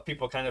a lot of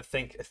people kind of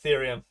think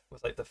Ethereum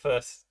was like the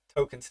first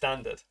token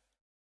standard.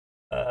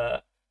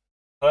 However,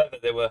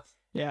 it was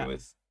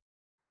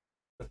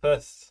the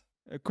first.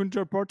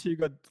 Counterparty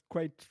got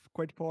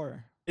quite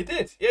far. It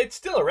did. Yeah, it's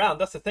still around.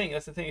 That's the thing.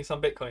 That's the thing. It's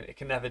on Bitcoin. It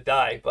can never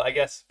die. But I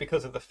guess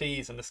because of the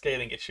fees and the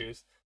scaling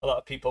issues, a lot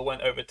of people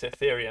went over to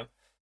Ethereum,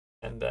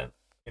 and then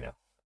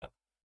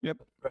Yep.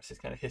 The rest is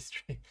kind of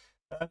history.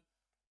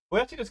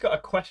 We actually just got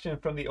a question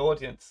from the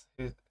audience,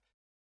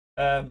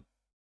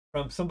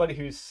 from somebody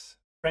who's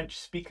French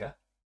speaker.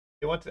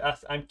 They wanted to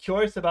ask, I'm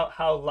curious about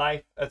how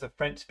life as a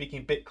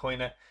French-speaking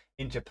Bitcoiner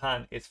in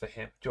Japan is for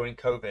him during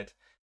COVID.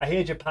 I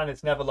hear Japan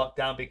is never locked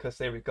down because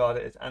they regard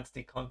it as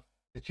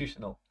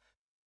anti-constitutional.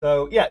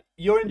 So yeah,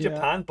 you're in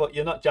Japan, but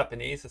you're not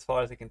Japanese as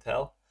far as I can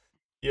tell.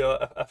 You're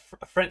a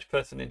French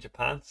person in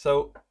Japan.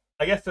 So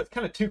I guess that's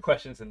kind of two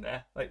questions in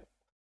there. Like,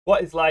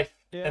 what is life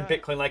and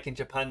Bitcoin like in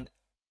Japan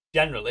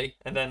generally?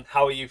 And then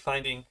how are you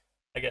finding,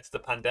 I guess, the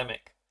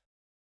pandemic?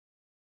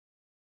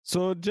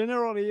 So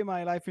generally,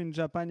 my life in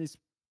Japan is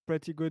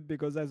pretty good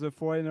because as a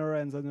foreigner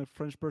and as a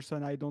French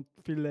person, I don't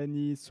feel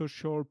any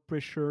social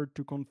pressure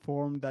to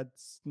conform that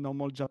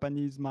normal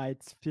Japanese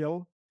might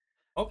feel.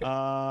 Okay.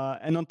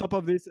 And on top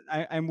of this,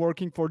 I'm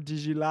working for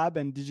DigiLab,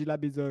 and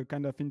DigiLab is a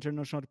kind of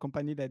international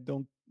company that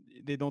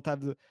they don't have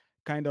the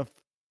kind of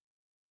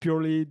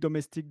purely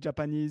domestic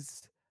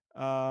Japanese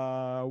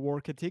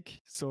work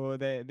ethic. So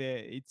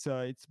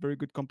it's very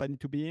good company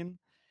to be in.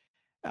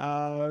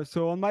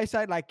 So on my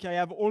side, like I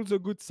have all the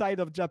good side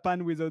of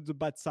Japan without the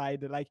bad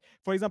side. Like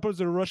for example,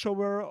 the rush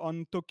hour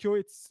on Tokyo,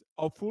 it's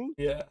awful.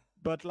 Yeah.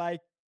 But like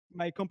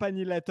my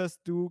company let us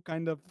do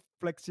kind of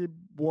flexible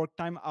work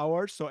time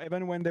hours. So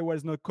even when there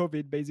was no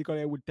COVID,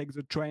 basically I would take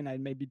the train at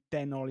maybe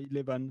 10 or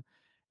 11,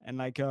 and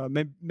like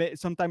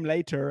sometime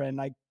later, and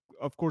like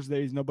of course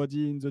there is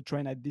nobody in the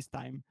train at this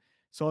time.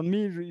 So on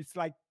me, it's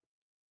like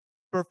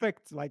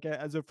perfect. Like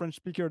as a French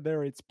speaker,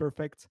 there it's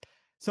perfect.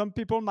 Some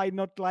people might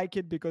not like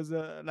it because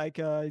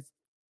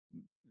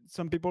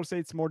some people say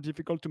it's more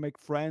difficult to make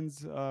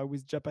friends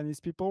with Japanese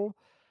people.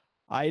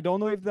 I don't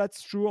know if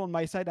that's true. On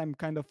my side, I'm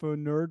kind of a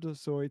nerd,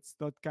 so it's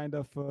not kind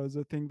of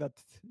the thing that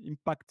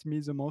impact me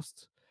the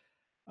most.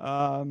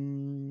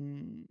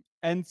 And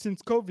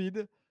since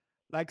COVID,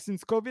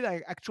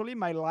 actually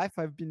my life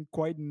have been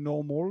quite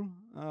normal,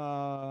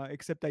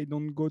 except I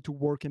don't go to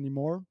work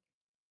anymore.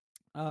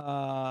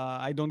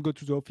 I don't go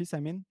to the office. I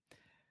mean,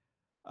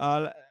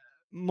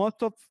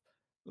 most of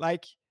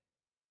like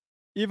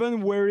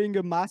even wearing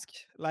a mask,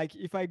 like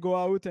if I go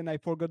out and I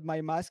forgot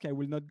my mask, I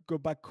will not go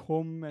back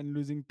home and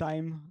losing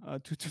time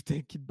to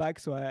take it back.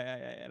 So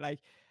I like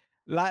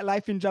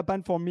life in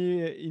Japan for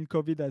me in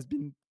COVID has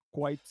been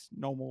quite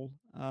normal.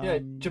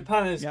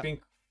 Japan has been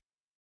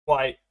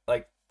quite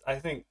like I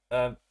think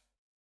the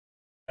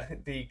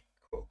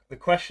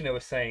questioner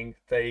was saying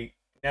they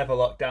never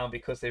lock down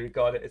because they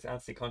regard it as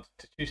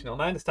anti-constitutional.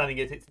 My understanding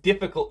is it's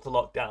difficult to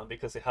lock down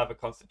because they have a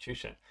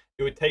constitution.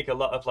 It would take a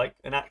lot of like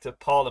an act of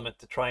parliament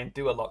to try and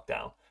do a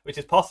lockdown, which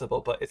is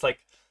possible, but it's like,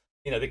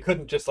 they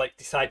couldn't just like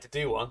decide to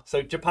do one.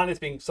 So Japan is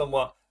being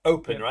somewhat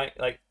open, right?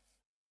 Like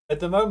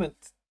at the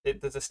moment,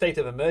 there's a state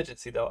of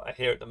emergency though, I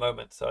hear at the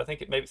moment. So I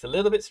think maybe it's a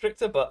little bit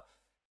stricter, but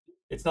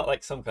it's not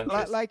like some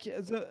countries.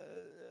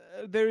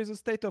 There is a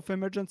state of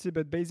emergency,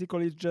 but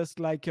basically it's just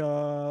like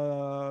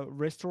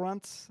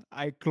restaurants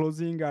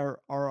closing are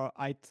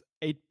at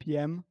 8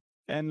 p.m.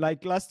 And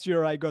like last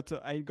year I got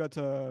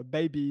a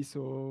baby,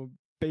 so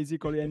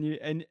basically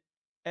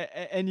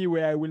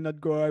anyway I will not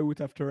go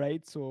out after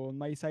 8. So on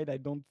my side I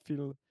don't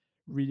feel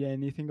really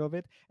anything of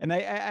it. And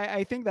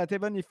I think that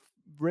even if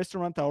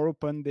restaurants are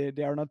open,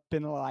 they are not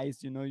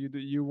penalized.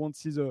 You won't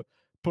see the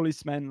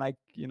policeman like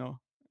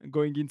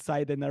going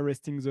inside and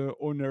arresting the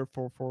owner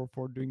for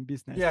doing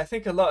business. Yeah, I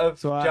think a lot of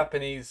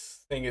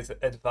Japanese thing is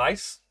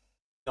advice,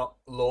 not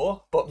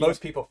law. But most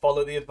people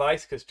follow the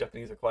advice because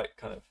Japanese are quite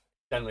kind of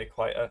generally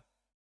quite a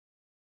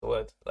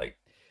word like.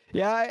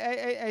 Yeah,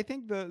 I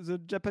think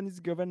the Japanese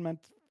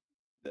government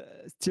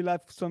still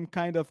have some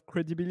kind of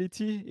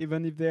credibility,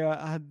 even if they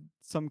had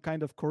some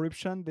kind of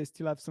corruption. They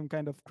still have some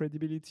kind of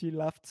credibility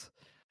left.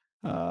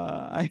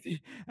 I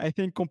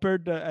think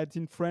compared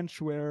in French,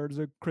 where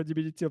the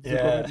credibility of the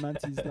government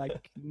is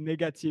like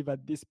negative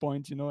at this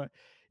point,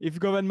 if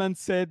government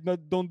said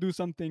not don't do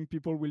something,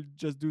 people will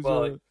just do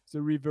Well,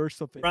 the reverse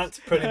of it. France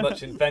pretty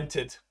much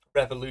invented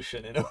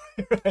revolution in a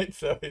way, right?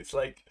 So it's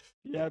like,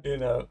 Yeah,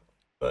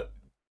 but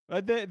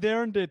but they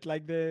earned it.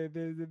 Like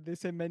they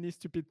say many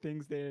stupid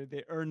things.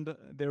 They earned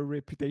their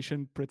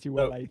reputation pretty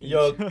well, so I think.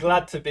 you're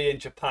glad to be in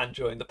Japan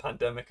during the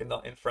pandemic and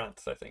not in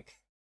France, I think.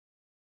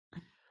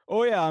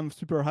 Oh yeah, I'm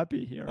super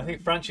happy here. I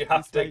think France, you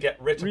have It's to like get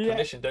written really,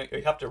 permission, don't you?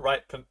 You have to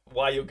write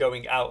why you're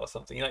going out or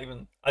something. You're not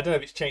even. I don't know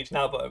if it's changed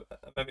now, but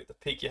maybe at the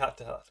peak you had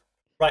to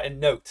write a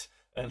note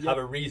and have yep,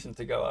 a reason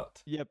to go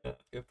out. yep, Yeah,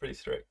 you're pretty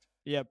strict.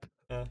 yep.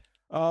 Yeah.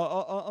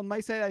 On my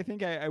side, I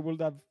think I would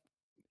have,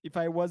 if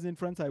I was in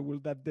France, I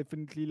would have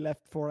definitely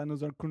left for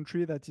another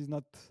country that is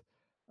not,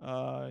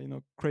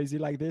 crazy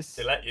like They this.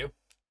 let you.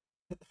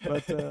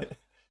 But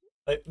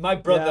Like my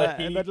brother,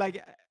 yeah, but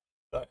like,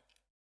 sorry.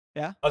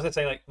 yeah. I was just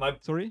saying, like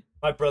Sorry.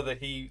 my brother,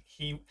 he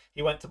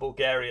went to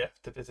Bulgaria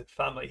to visit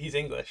family. He's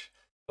English,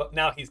 but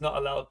now he's not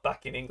allowed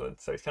back in England,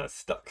 so he's kind of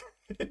stuck.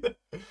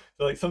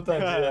 So like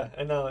sometimes, yeah,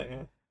 and now, like,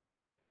 yeah.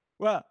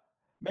 Well,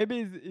 maybe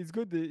it's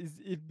good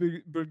if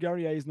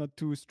Bulgaria is not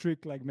too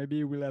strict. Like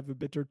maybe we'll have a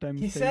better time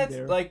He staying said,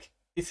 there. like,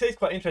 he says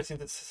quite interesting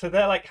that so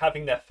they're like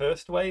having their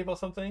first wave or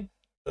something.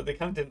 So they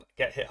kind of didn't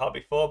get hit hard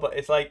before, but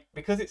it's like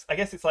because it's I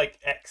guess it's like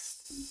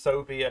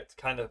ex-Soviet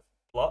kind of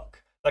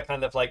bloc, that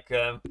kind of like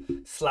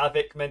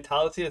Slavic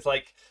mentality. It's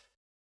like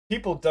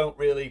people don't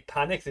really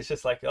panic. It's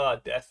just like, oh,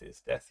 death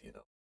is death,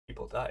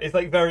 people die. It's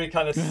like very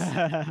kind of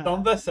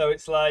somber. So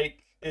it's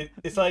like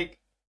it's like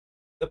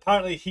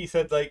apparently he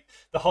said like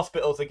the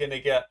hospitals are going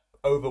to get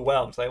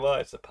overwhelmed. It's like, well,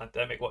 it's a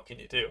pandemic. What can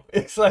you do?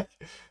 It's like,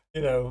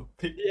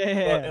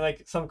 Yeah. in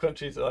like some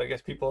countries, I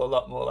guess people are a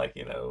lot more like,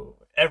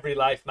 every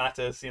life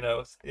matters,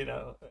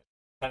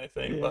 kind of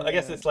thing. But I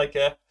guess Yeah. it's like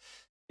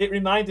it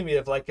reminded me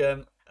of like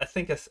I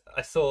think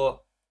I saw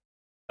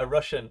a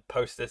Russian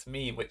post this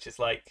meme, which is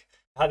like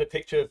had a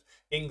picture of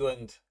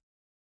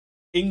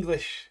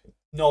English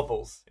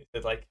novels. It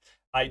said like,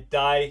 I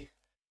die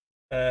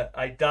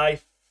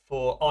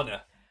for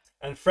honor.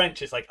 And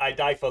French is like, I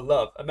die for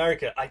love.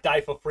 America, I die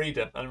for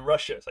freedom. And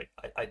Russia, it's like,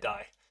 I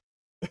die.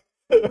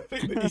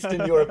 The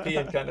Eastern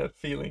European kind of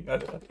feeling. I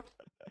don't know.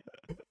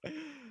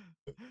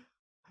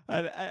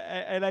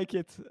 I like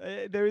it.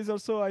 There is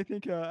also, I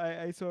think,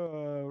 I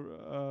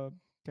saw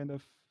kind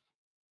of,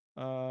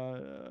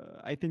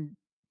 I think,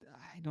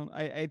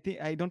 I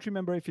think I don't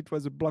remember if it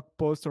was a blog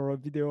post or a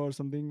video or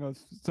something of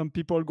some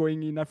people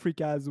going in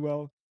Africa as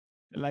well.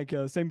 Like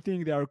same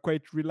thing, they are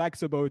quite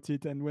relaxed about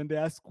it, and when they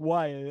ask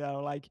why, they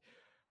are like,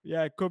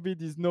 "Yeah,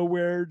 COVID is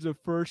nowhere the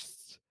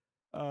first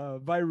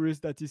virus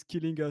that is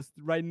killing us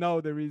right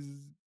now. There is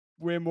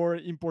way more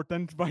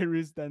important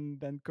virus than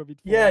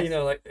COVID for Yeah,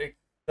 us." like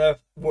they're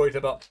worried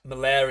about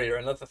malaria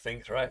and other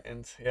things, right?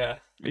 And yeah,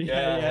 Yeah,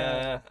 yeah.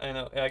 yeah, I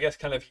know. I guess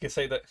kind of you could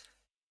say that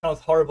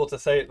sounds horrible to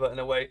say it, but in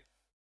a way,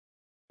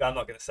 I'm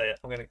not going to say it.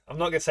 I'm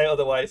not going to say it,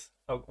 otherwise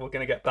we're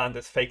going to get banned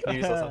as fake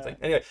news or something.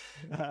 Anyway,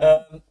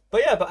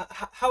 but yeah, but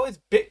how is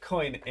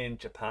Bitcoin in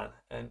Japan?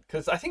 And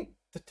because I think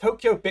the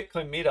Tokyo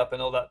Bitcoin meetup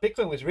and all that,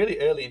 Bitcoin was really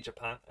early in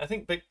Japan. I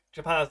think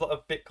Japan has a lot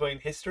of Bitcoin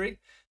history,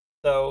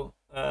 so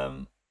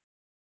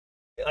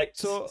like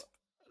So,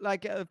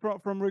 like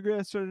from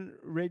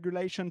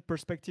regulation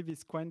perspective,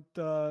 it's quite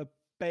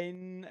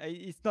pain.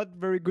 It's not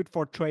very good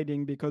for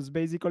trading because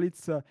basically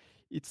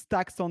it's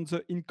taxed on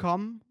the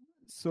income.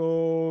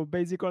 So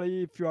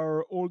basically, if you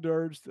are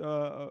older,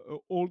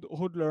 old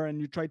hodler,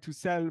 and you try to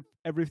sell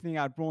everything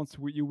at once,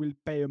 you will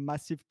pay a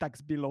massive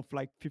tax bill of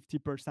like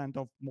 50%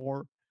 of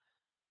more.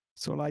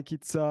 So like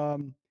it's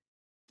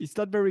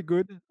not very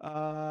good.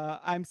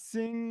 I'm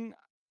seeing.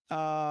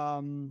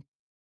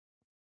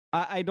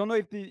 I don't know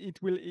if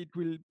it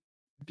will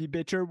be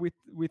better with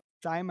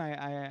time. I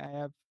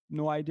have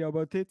no idea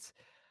about it.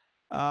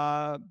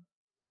 Uh,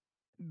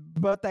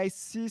 but I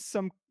see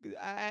some.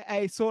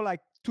 I saw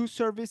like two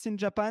services in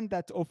Japan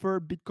that offer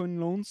Bitcoin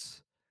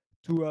loans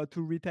to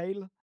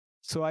retail.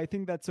 So I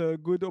think that's a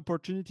good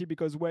opportunity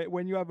because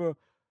when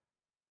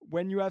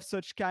you have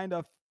such kind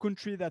of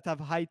country that have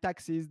high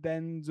taxes,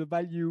 then the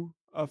value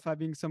of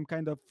having some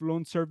kind of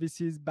loan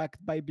services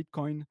backed by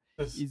Bitcoin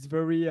there's is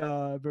very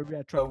a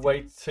attractive.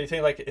 way. So you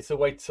think like it's a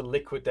way to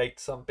liquidate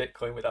some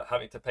Bitcoin without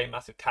having to pay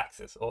massive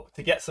taxes or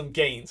to get some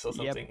gains or Yep.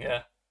 something.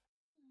 Yeah.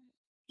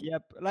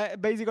 Yep.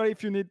 Like basically,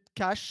 if you need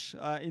cash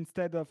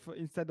instead of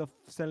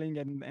selling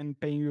and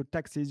paying your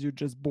taxes, you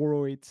just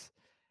borrow it.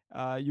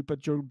 You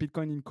put your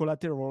Bitcoin in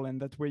collateral,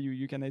 and that way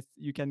you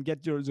can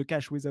get the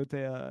cash without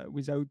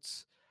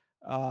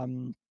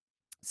um,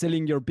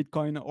 selling your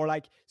Bitcoin or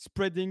like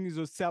spreading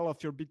the sale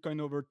of your Bitcoin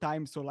over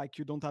time. So like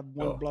you don't have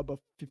one Sure. blob of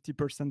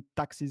 50%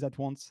 taxes at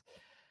once.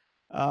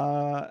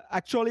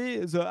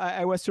 Actually,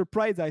 I was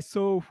surprised. I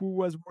saw who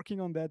was working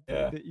on that.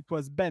 Yeah. It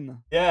was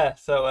Ben. Yeah.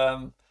 So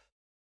I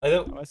I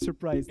don't. was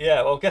surprised.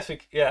 Yeah. Well, guess we.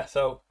 Yeah.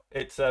 So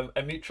it's a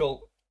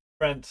mutual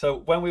friend. So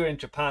when we were in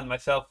Japan,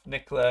 myself,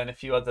 Nicola, and a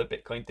few other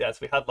Bitcoin devs,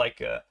 we had like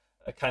a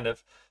kind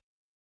of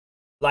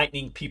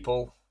Lightning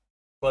people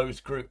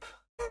closed group,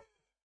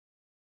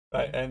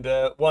 right? And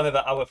one of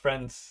our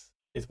friends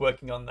is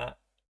working on that.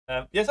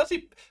 Yes,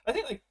 actually, I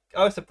think like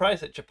I was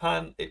surprised that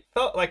Japan. It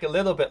felt like a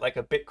little bit like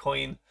a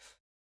Bitcoin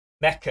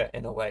mecca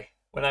in a way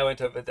when I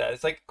went over there.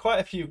 It's like quite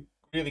a few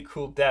really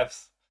cool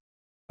devs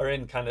are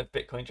in kind of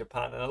Bitcoin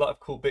Japan and a lot of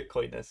cool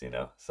Bitcoiners,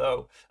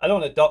 So I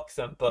don't want to dox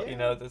them, but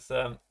Yeah. there's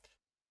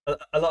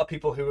a lot of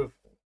people who have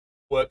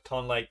worked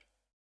on like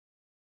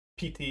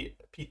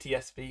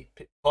PTSV,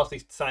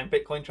 partially signed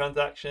Bitcoin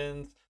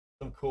transactions,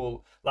 some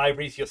cool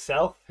libraries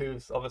yourself,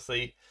 who's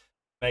obviously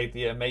made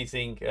the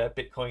amazing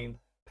Bitcoin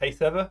pay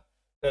server,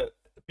 uh,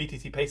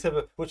 BTC pay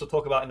server, which we'll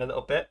talk about in a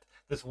little bit.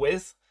 There's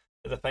Wiz,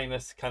 the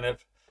famous kind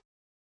of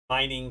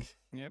mining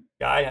Yep.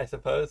 guy, I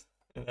suppose.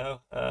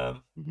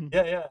 Mhm.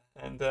 Yeah,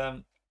 and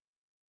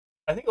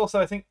I think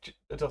obviously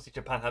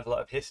Japan has a lot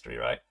of history,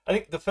 right? I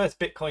think the first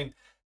Bitcoin,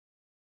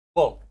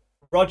 well,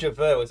 Roger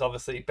Ver was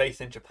obviously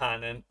based in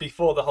Japan, and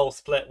before the whole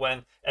split,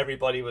 when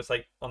everybody was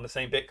like on the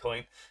same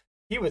Bitcoin,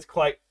 he was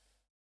quite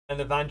an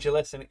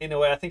evangelist, and in a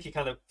way, I think he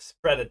kind of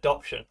spread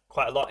adoption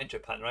quite a lot in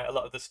Japan, right? A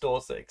lot of the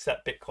stores that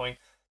accept Bitcoin,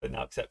 that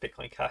now accept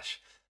Bitcoin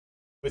Cash,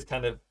 was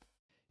kind of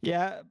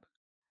Yeah,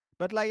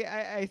 but like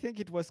I think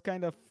it was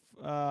kind of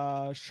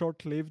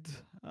short-lived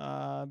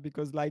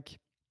because like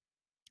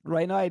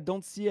right now I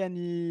don't see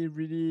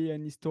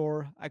any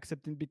store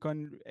accepting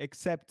Bitcoin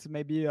except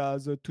maybe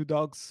the Two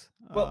Dogs.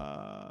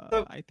 well.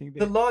 So I think the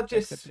they accept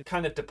largest it.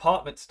 kind of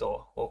department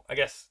store, or I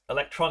guess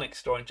electronics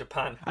store in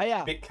Japan, Ah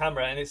yeah, Big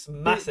Camera, and it's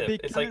massive.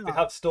 big It's like they camera.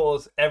 have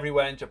stores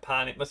everywhere in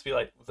Japan. It must be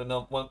like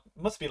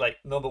must be like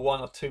number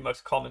one or two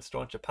most common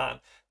store in Japan.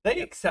 They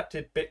Yep.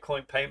 accepted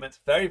Bitcoin payments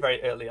very,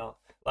 very early on,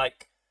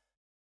 like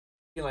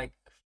like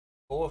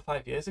 4 or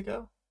 5 years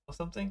ago or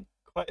something,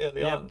 quite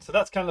early Yep. on. So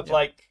that's kind of Yep.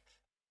 like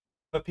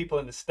for people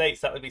in the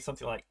States, that would be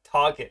something like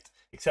Target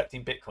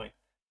accepting Bitcoin.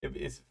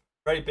 It's a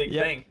very big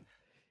Yep. thing.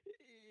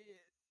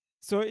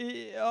 So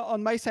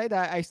on my side,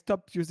 I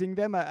stopped using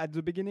them. At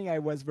the beginning, I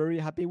was very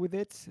happy with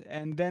it,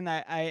 and then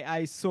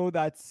I saw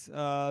that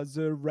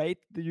the rate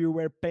that you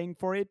were paying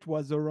for it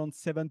was around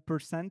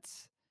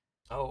 7%.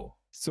 Oh,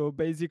 So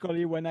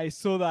basically, when I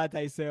saw that,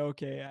 I say,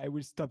 okay, I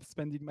will stop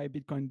spending my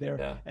Bitcoin there.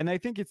 yeah, And I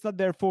think it's not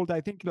their fault.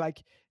 I think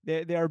like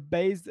they are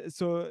based.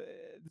 So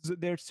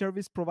their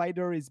service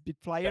provider is yeah,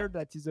 Bitflyer,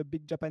 that is a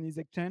big Japanese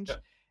yeah. exchange.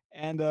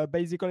 And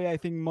basically, I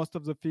think most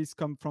of the fees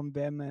come from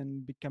them,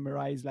 and Big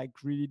Camera is like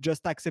really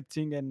just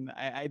accepting. And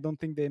I don't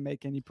think they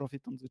make any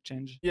profit on the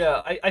change.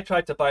 Yeah, I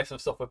tried to buy some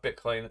stuff with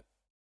Bitcoin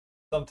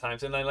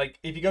sometimes, and then like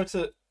if you go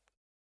to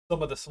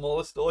some of the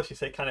smaller stores, you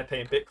say, "Can I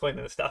pay in Bitcoin?"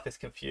 and the staff is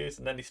confused,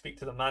 and then they speak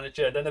to the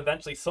manager, and then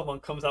eventually someone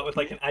comes out with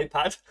like an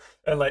iPad,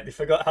 and like they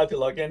forgot how to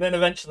log in. Then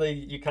eventually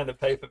you kind of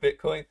pay for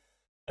Bitcoin,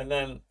 and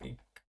then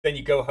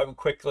you go home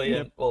quickly,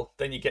 Yep. and well,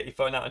 then you get your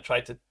phone out and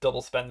try to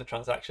double spend the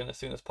transaction as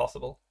soon as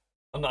possible.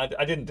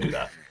 I didn't do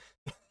that.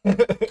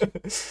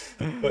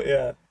 But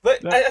yeah,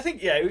 but That- I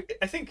think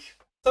I think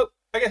so.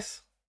 I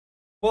guess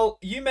well,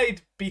 you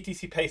made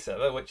BTC Pay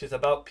Server, which is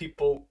about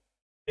people.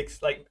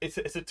 It's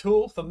a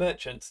tool for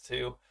merchants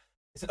to.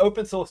 It's an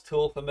open source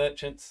tool for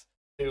merchants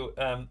to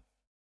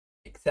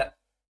accept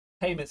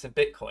payments in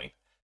Bitcoin.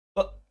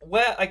 But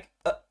where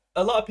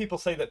a lot of people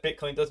say that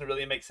Bitcoin doesn't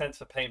really make sense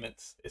for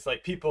payments. It's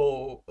like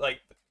people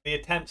like the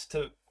attempts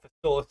for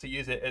stores to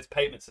use it as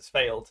payments has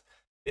failed.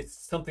 It's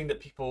something that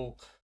people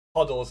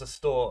hodl as a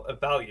store of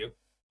value.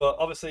 But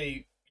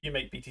obviously, you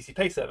make BTC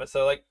Pay Server,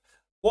 so like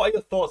what are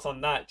your thoughts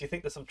on that? Do you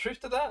think there's some truth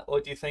to that,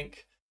 or do you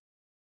think,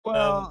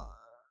 um,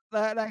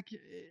 well, like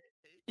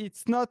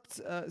it's not.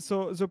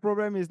 So the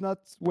problem is not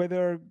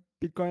whether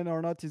Bitcoin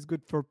or not is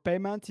good for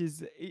payment.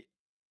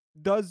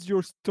 Does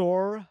your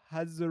store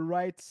has the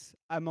right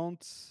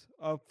amount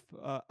of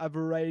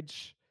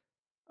average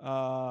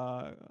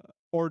uh,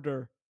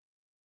 order?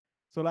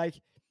 So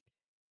like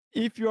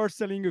if you are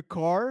selling a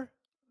car,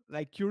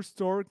 like your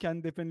store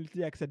can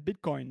definitely accept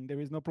Bitcoin. There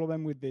is no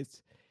problem with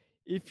this.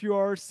 If you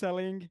are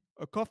selling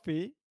a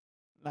coffee,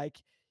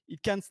 like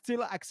it can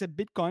still accept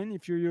Bitcoin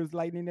if you use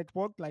Lightning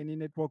Network. Lightning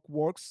Network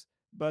works,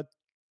 but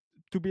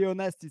to be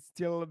honest, it's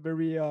still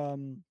very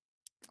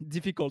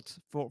difficult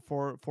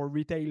for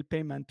retail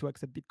payment to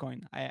accept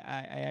Bitcoin.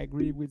 I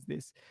agree with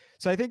this.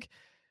 So I think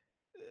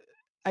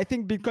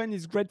Bitcoin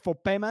is great for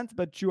payment,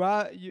 but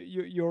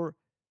your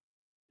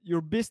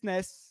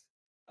business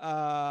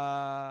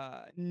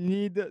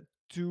need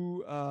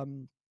to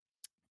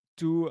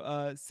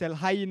sell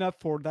high enough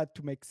for that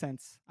to make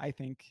sense. I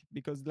think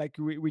because like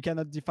we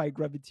cannot defy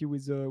gravity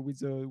with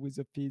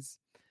the fees.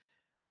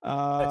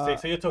 I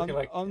see. So you're talking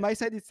like, On my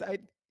side,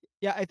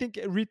 yeah, I think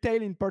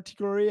retail in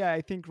particular.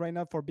 I think right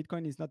now for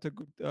Bitcoin is not a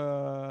good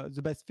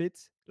the best fit.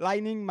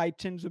 Lightning might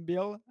change the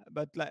bill,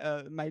 but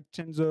might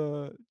change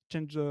the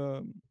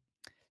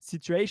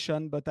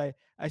situation. But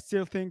I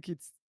still think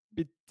it's a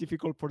bit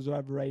difficult for the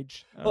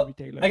average well, I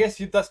retailer. guess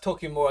that's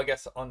talking more, I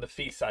guess, on the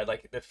fee side.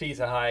 Like the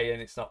fees are high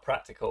and it's not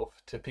practical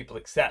to people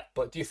accept.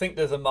 But do you think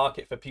there's a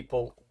market for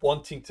people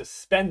wanting to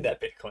spend their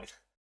Bitcoin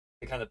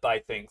to kind of buy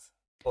things?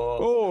 Or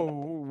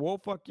Oh,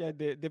 fuck yeah,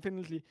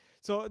 definitely.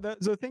 So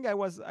the thing I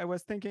was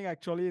thinking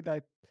actually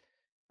that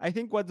I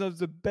think one of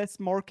the best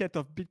market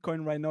of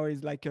Bitcoin right now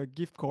is like a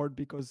gift card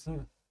because hmm,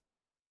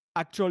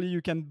 actually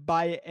you can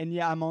buy any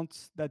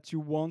amount that you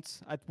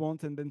want at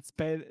once and then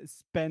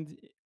spend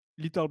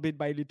little bit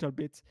by little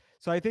bit.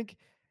 So I think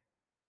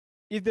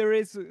if there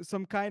is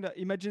some kind of,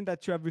 imagine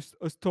that you have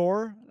a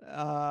store,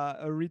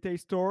 a retail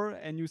store,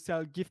 and you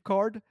sell gift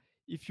card.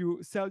 If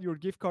you sell your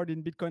gift card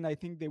in Bitcoin, I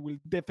think they will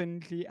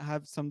definitely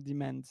have some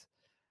demand.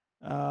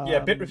 Yeah,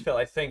 Um,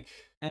 Bitrefill,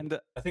 and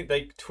I think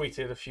they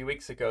tweeted a few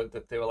weeks ago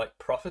that they were like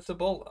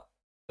profitable.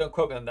 Don't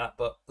quote me on that,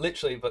 but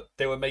literally, but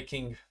they were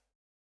making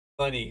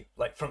money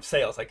like from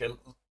sales, like a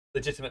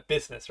legitimate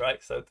business,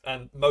 right? So,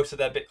 and most of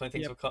their Bitcoin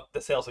things yep, were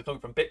the sales are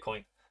coming from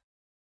Bitcoin.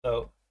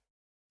 So,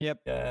 yep.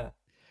 yeah,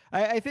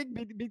 I think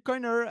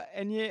Bitcoiner,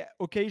 any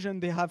occasion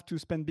they have to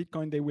spend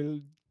Bitcoin, they will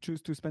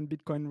choose to spend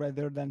Bitcoin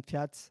rather than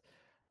fiat.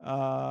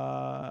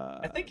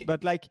 I think.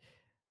 But like,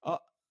 uh,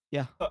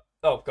 yeah,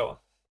 Oh, go on.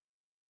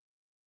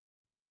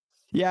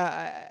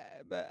 yeah.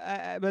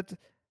 But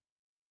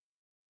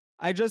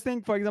I just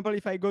think, for example,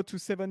 if I go to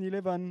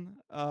 7-Eleven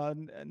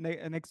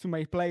next to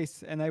my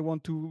place and I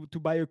want to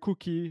buy a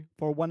cookie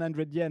for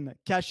 100 yen,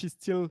 cash is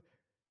still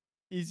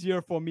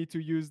easier for me to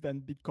use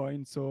than Bitcoin.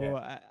 Yeah,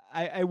 So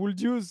I would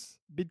use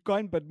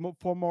Bitcoin, but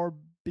for more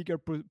bigger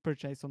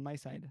purchase on my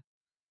side.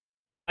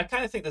 I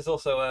kind of think there's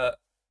also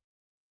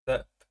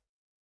that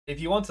if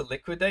you want to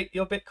liquidate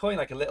your Bitcoin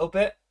like a little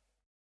bit,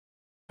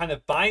 kind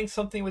of buying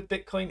something with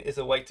Bitcoin is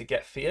a way to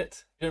get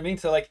fiat. You know what I mean?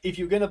 So like if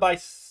you're gonna buy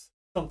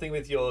something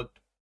with your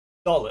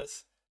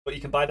dollars, but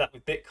you can buy that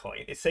with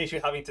Bitcoin, it saves you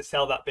having to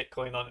sell that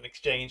Bitcoin on an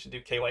exchange and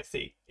do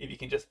KYC. If you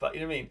can just buy, you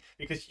know what I mean?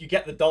 Because you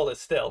get the dollars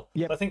still.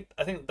 Yep. So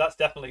I think that's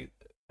definitely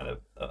kind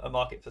of a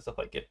market for stuff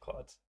like gift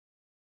cards.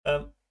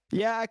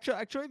 Yeah,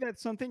 actually,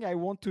 that's something I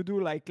want to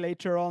do like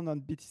later on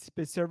BTC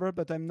Pay server,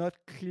 but I'm not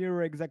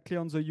clear exactly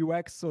on the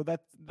UX. So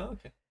that,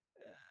 Okay.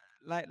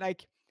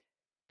 like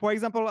for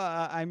example,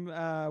 I'm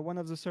one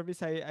of the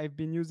service I've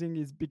been using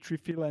is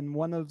Bitrefill, and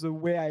one of the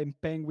way I'm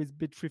paying with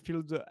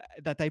Bitrefill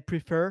that I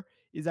prefer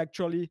is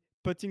actually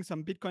putting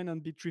some Bitcoin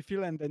on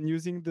Bitrefill and then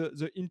using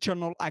the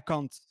internal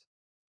accounts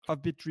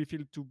of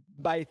Bitrefill to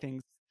buy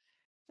things.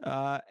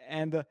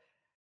 And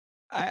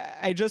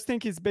I just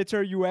think it's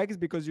better UX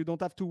because you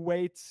don't have to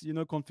wait,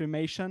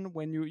 confirmation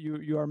when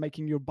you are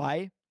making your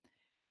buy.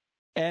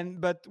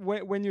 And but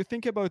when you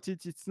think about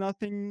it, it's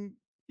nothing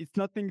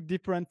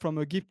different from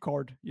a gift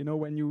card.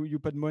 When you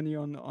put money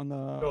Sure.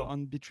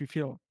 on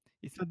Bitrefill,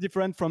 it's not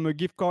different from a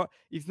gift card.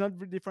 It's not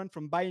different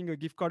from buying a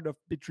gift card of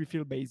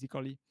Bitrefill,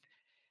 basically.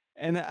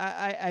 And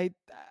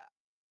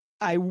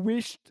I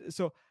wished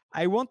so.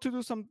 I want to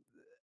do some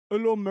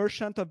allow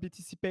merchant of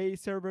BTC Pay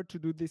server to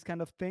do these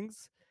kind of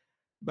things,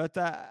 but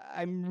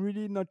I'm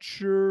really not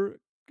sure.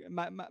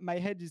 My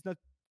head is not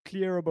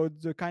clear about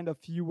the kind of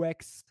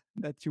UX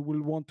that you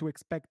will want to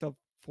expect of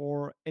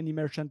for any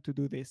merchant to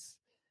do this.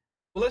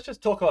 Well, let's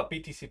just talk about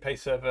BTC Pay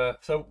Server.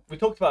 So we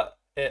talked about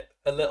it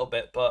a little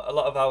bit, but a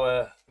lot of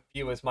our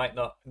viewers might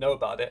not know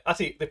about it.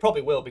 Actually, they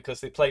probably will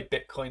because they play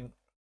Bitcoin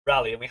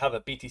Rally, and we have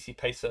a BTC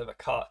Pay Server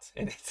cart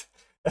in it.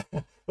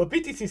 Well,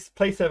 BTC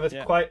Pay Server is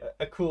Yeah. quite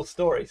a cool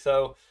story.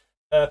 So,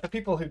 for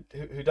people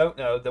who don't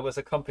know, there was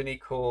a company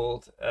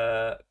called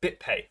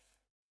BitPay,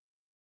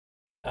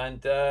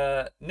 and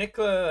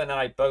Nicola and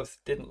I both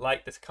didn't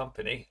like this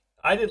company.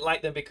 I didn't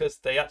like them because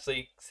they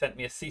actually sent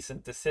me a cease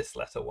and desist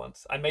letter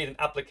once. I made an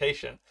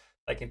application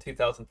like in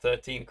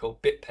 2013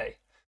 called BitPay,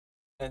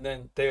 and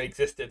then they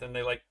existed and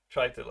they like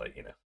tried to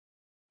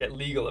get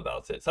legal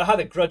about it. So I had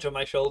a grudge on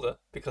my shoulder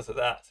because of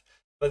that.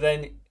 But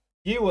then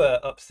you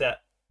were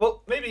upset.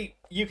 Well, maybe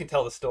you can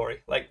tell the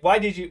story. Like, why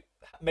did you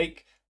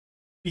make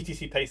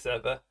BTC Pay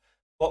Server?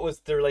 What was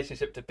the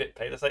relationship to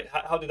BitPay? That's like,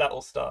 how did that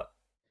all start?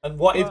 And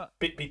what is Well,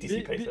 BTC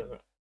be, Pay be, Server?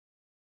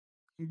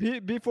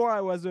 before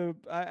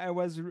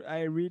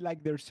I really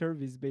like their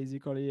service,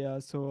 basically.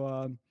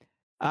 I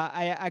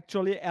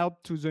actually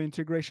helped to the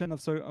integration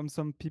of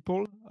some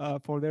people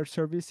for their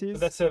So their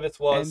services, service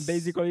and was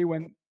basically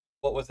when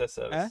what was their eh?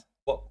 service?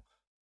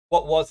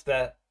 What was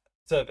their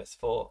service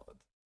for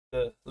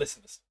the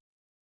listeners?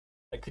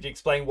 Like, could you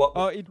explain what?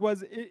 Oh,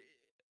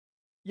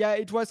 yeah,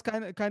 it was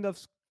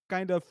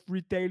kind of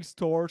retail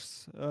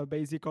stores,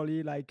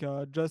 basically, like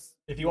just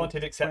If you wanted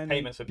to accept friend and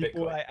payments with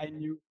people Bitcoin? I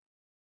knew.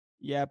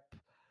 Yep.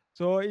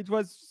 So it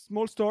was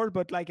small store,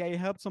 but like I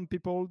helped some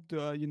people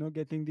to,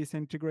 getting this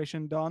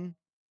integration done.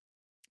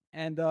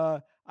 And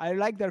I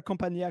like their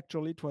company.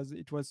 Actually,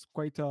 it was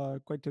quite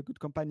a good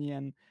company.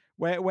 And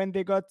when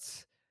they got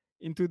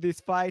into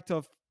this fight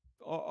of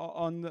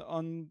on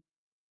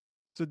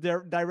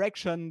the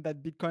direction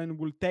that Bitcoin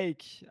will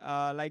take,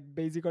 like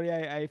basically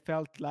I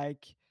felt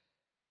like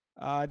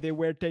they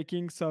were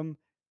taking some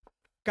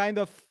kind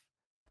of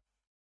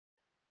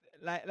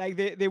like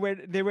they were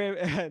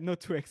not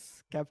to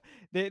cap.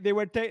 They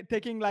were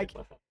taking like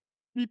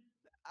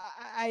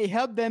I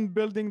helped them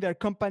building their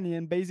company,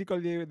 and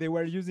basically they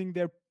were using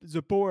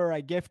the power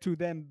I gave to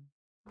them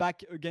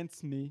back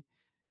against me.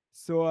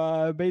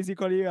 So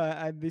basically,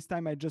 at this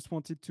time, I just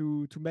wanted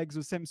to make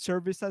the same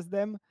service as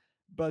them,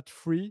 but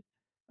free.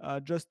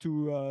 just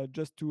to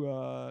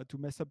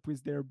mess up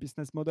with their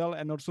business model,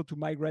 and also to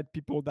migrate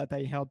people that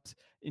I helped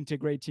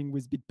integrating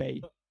with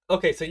BitPay.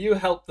 Okay, so you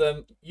helped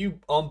them, you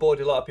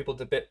onboarded a lot of people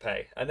to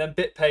BitPay, and then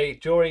BitPay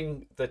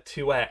during the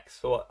 2x,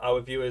 for what our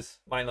viewers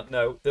might not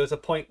know, there was a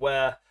point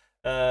where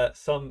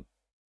some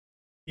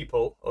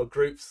people or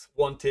groups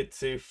wanted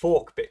to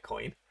fork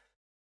Bitcoin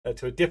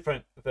to a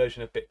different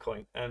version of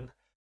Bitcoin, and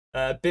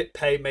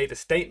BitPay made a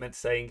statement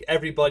saying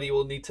everybody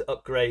will need to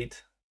upgrade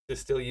to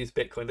still use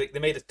Bitcoin. They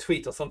made a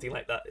tweet or something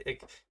like that.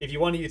 If you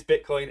want to use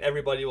Bitcoin,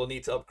 everybody will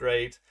need to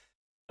upgrade,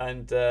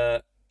 and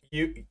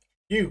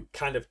you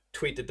kind of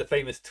tweeted the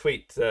famous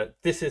tweet,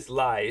 "This is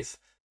lies.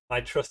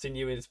 My trust in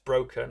you is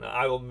broken.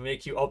 I will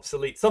make you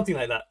obsolete." Something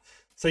like that.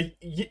 So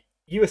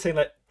you were saying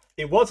that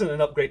it wasn't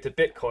an upgrade to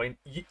Bitcoin.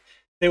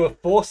 They were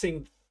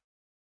forcing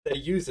their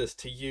users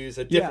to use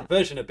a different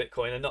version of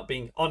Bitcoin and not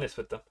being honest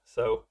with them.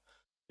 So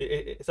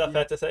is that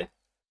fair to say?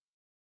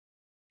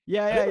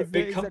 Yeah, They were a it's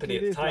big company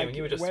at the time, and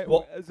you were just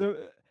what?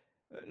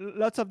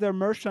 Lots of their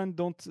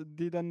merchants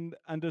didn't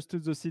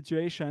understood the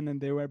situation,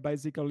 and they were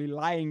basically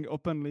lying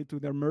openly to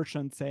their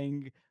merchants,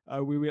 saying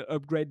we will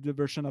upgrade the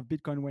version of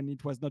Bitcoin when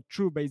it was not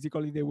true.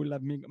 Basically, they will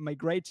have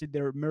migrated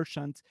their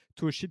merchant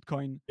to a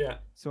shitcoin. Yeah.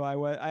 So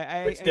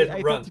I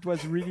didn't run. thought it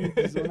was really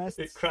dishonest.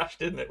 It crashed,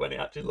 didn't it, when it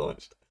actually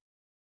launched?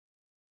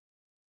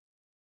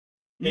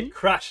 It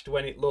crashed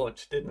when it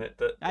launched, didn't it?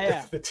 The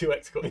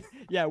 2x coin.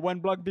 Yeah, 1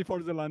 block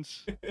before the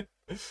launch.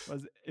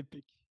 Was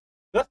epic.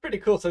 That's pretty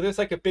cool. So there's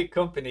like a big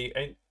company,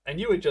 and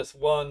you were just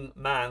one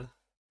man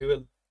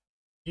who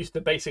used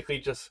to basically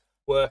just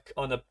work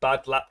on a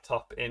bad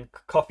laptop in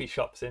coffee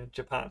shops in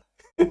Japan.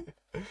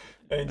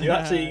 And you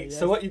actually, yes.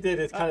 So what you did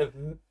is kind of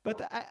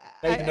made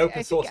an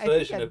open source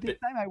version of it. At this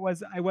time,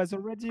 I was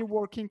already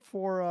working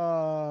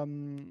for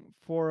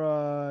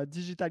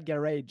Digital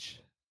Garage.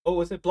 Oh,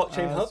 was it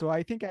Blockchain Hub? So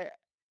I think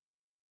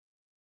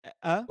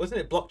wasn't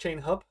it Blockchain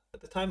Hub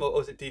at the time, or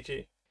was it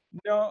DG?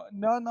 No.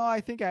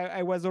 I think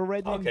I was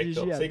already in DG.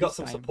 Cool. So you got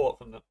some support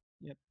from them.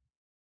 Yep.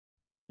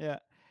 Yeah.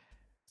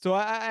 So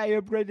I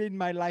upgraded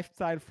my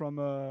lifestyle from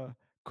a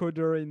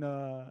coder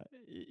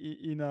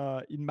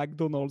in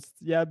McDonald's.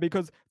 Yeah,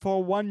 because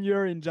for 1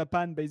 year in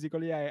Japan,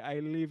 basically I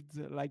lived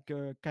like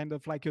a kind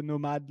of like a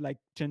nomad, like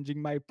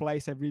changing my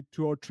place every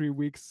 2 or 3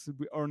 weeks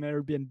on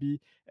Airbnb,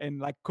 and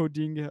like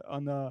coding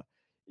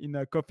in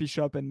a coffee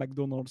shop and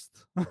McDonald's.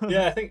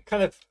 Yeah, I think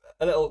kind of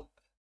a little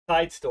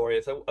side story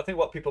is, I think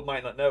what people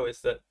might not know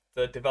is that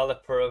the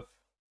developer of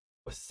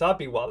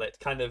Wasabi Wallet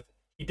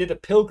he did a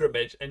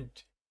pilgrimage and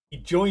he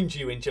joined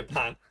you in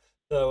Japan.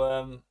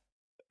 So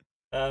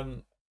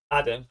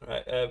Adam,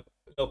 right,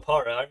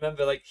 Nopara, I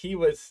remember like he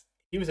was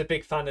a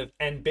big fan of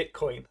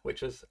NBitcoin,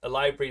 which was a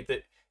library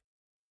that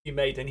you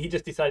made, and he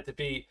just decided to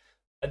be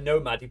a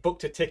nomad. He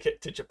booked a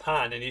ticket to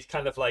Japan, and he's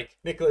kind of like,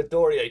 Nicolas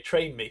Dorier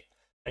trained me,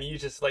 and you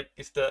just like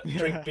used to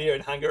drink beer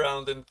and hang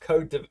around and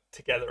code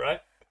together,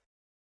 right?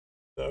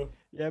 So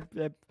yep.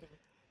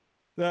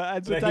 So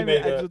at the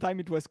time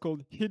it was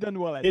called Hidden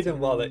Wallet. Hidden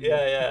Wallet,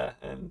 yeah,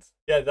 and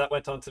that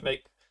went on to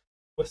make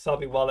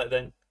Wasabi Wallet.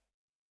 Then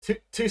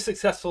two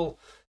successful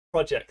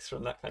projects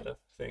from that kind of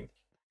thing.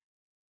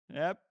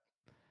 Yep.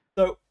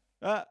 So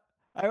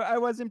I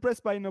was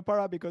impressed by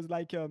Nopara because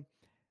like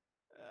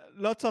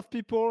lots of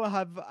people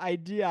have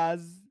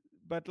ideas,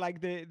 but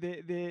like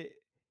they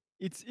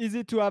it's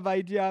easy to have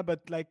idea,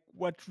 but like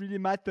what really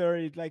matter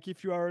is like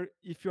if you are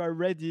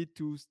ready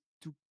to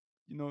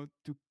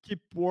to keep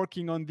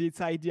working on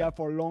this idea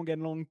for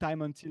long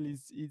time until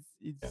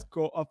it's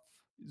go off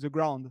the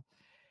ground.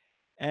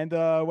 And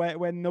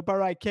when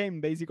Nopara came,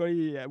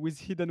 basically with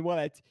Hidden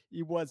Wallet,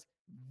 it was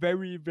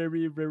very,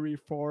 very, very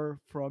far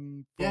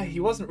from yeah, he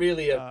wasn't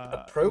really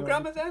a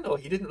programmer then, or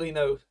he didn't really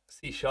know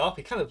C#.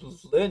 He kind of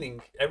was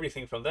learning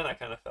everything from then, I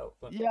kind of felt.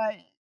 But...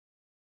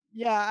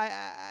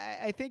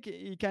 I think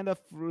he kind of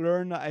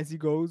learn as he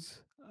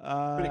goes.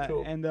 Pretty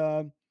cool.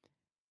 And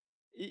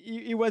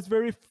he was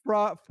very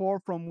far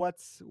from what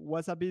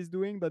Wasabi is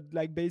doing, but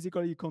like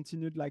basically he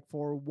continued like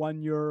for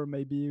 1 year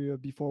maybe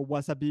before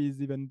Wasabi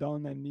is even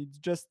done. And it's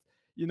just,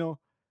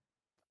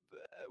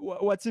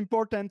 what's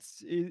important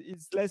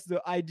is less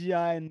the idea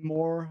and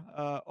more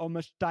how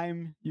much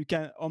time you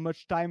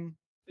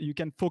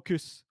can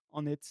focus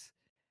on it.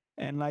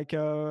 And like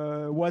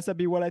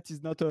Wasabi Wallet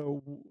is not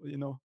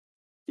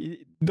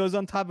it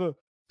doesn't have a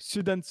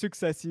sudden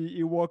success.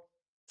 He worked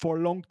for a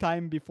long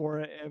time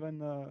before even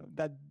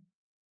that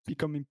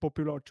becoming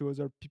popular to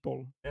other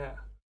people. Yeah,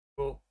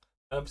 cool.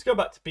 Let's go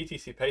back to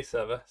BTC Pay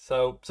Server.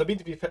 So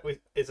BTC Pay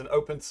is an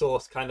open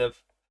source kind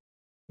of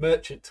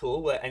merchant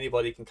tool where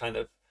anybody can kind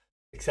of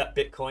accept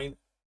Bitcoin.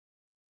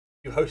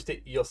 You host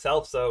it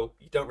yourself, so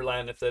you don't rely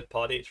on a third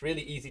party. It's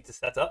really easy to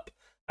set up.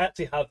 I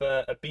actually have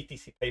a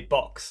BTC Pay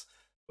box,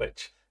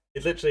 which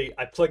is literally,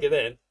 I plug it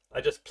in, I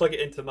just plug it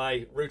into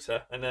my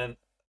router, and then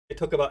it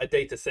took about a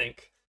day to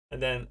sync,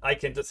 and then I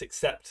can just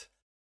accept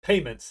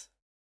payments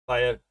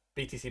via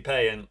BTC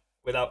Pay and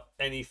without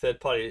any third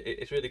party.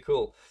 It's really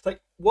cool. It's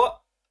like,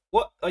 what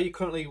are you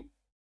currently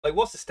like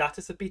what's the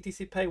status of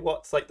BTC Pay?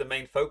 What's like the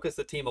main focus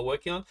the team are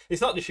working on?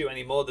 It's not just you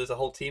anymore. There's a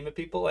whole team of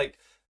people. Like,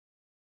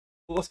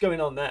 what's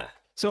going on there?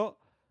 So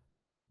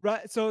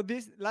right, so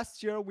this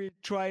last year we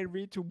tried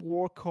really to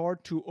work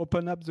hard to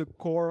open up the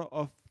core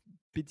of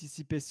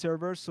BTC Pay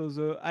server. So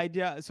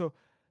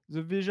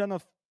the vision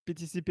of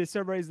BTC Pay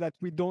server is that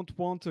we don't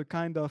want a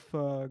kind of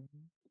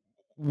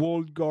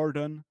walled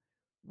garden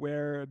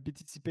where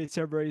BTC Pay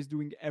server is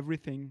doing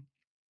everything.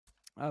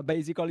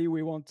 Basically,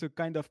 we want a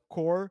kind of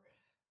core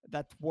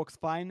that works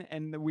fine,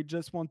 and we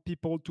just want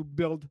people to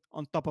build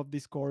on top of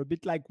this core, a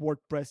bit like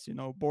WordPress.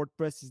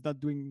 WordPress is not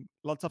doing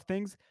lots of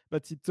things,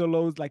 but it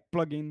allows like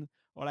plugin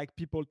or like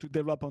people to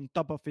develop on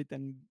top of it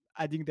and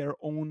adding their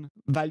own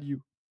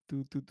value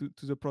to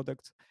the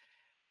product.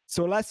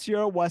 So last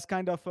year was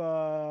kind of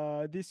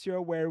this year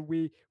where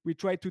we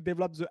tried to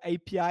develop the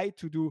API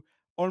to do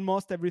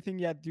almost everything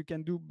that you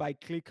can do by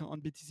click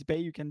on BTC Pay.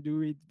 You can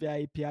do it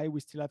via API. We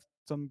still have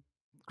some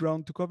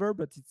ground to cover,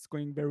 but it's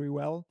going very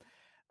well.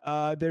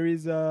 There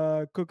is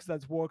a Cooks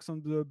that works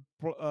on the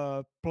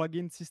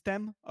plugin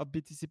system of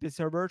BTC Pay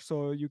server,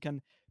 so you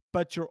can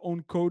put your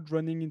own code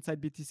running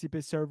inside BTC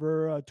Pay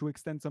server to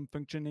extend some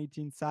functionality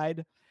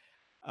inside.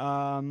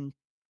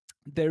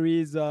 There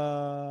is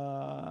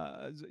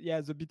the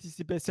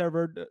BTC Pay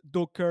server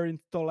Docker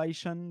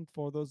installation.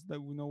 For those that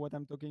know what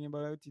I'm talking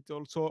about, it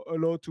also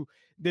allow to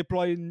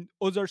deploy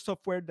other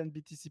software than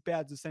BTC Pay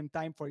at the same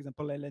time, for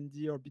example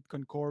LND or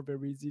Bitcoin Core,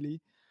 very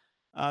easily.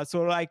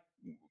 So like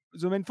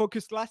the main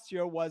focus last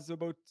year was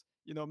about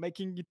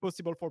making it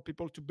possible for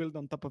people to build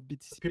on top of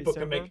BTC People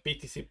Pay can server. make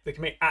BTC. They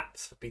can make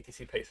apps for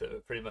BTC Pay server,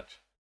 pretty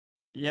much.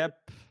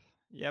 Yep.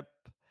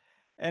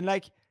 And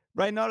like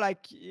right now,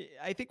 like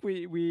I think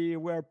we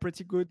were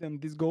pretty good in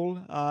this goal.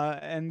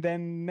 And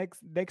then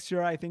next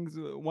year, I think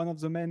one of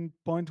the main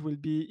point will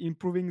be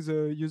improving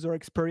the user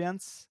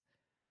experience.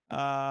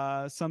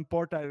 Some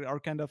part are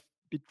kind of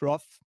bit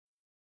rough.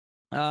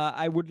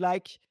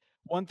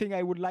 One thing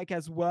I would like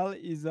as well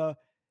is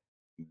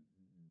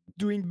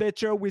doing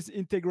better with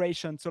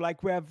integration. So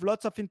like we have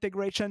lots of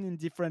integration in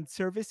different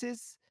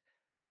services,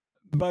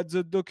 but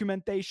the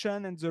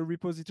documentation and the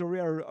repository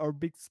are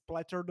big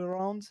splattered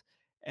around,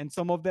 and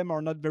some of them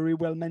are not very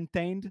well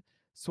maintained.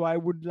 So I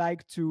would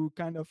like to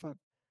kind of a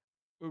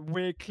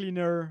way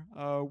cleaner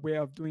way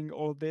of doing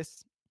all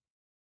this.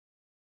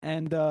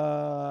 And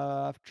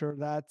after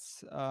that,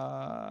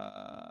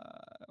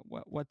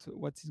 what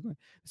is going?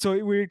 So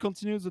we will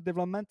continue the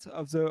development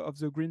of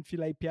the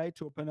Greenfield API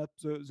to open up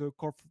the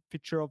core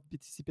feature of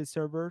BTC Pay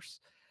servers.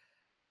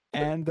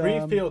 And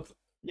Greenfield,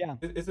 yeah,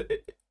 is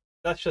it?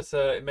 That's just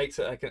it makes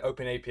it like an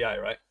open API,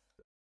 right?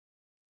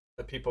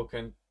 That people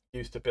can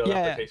use to build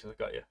applications.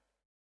 Got you.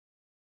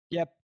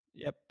 Yep.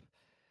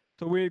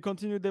 So we'll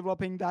continue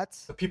developing that.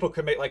 So people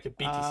can make like a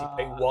BTC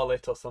Pay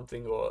wallet or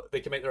something, or they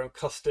can make their own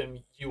custom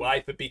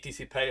UI for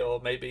BTC Pay, or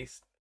maybe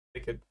they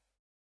could.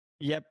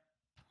 Yep.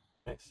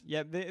 Nice.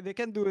 Yeah, they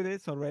can do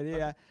this already.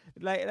 Yeah,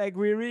 like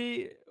we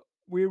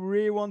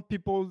really want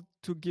people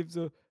to give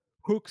the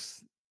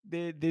hooks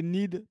they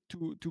need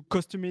to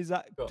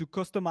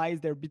customize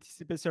their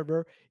BTC Pay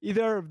server,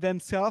 either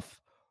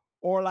themselves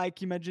or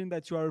like imagine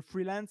that you are a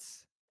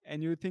freelance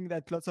and you think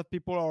that lots of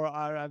people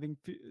are having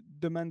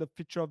demand a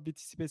feature of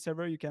BTC Pay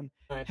server. You can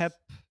help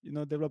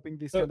developing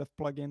this kind of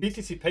plugins.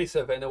 BTC Pay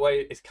server in a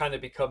way is kind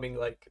of becoming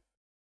like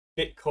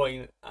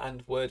Bitcoin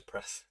and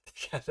WordPress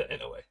together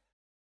in a way.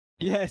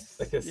 Yes,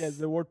 yes,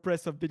 the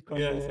WordPress of Bitcoin,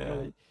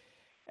 basically. Yeah.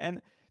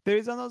 And there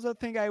is another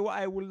thing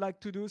I would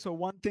like to do. So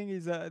one thing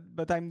is,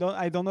 but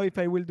I don't know if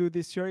I will do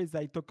this year. Is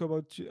I talk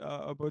about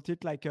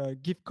it like a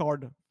gift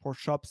card for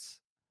shops,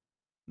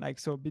 like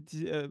so.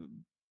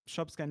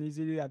 Shops can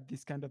easily have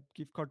this kind of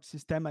gift card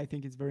system. I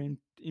think it's very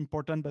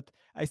important, but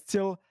I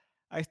still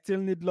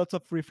need lots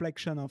of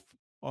reflection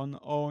on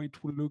how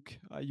it will look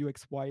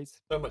UX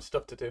wise. So much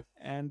stuff to do.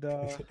 And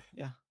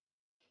yeah.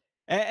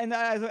 And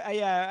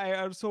I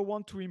also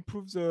want to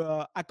improve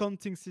the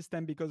accounting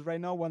system, because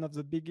right now one of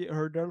the big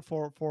hurdle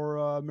for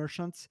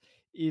merchants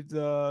is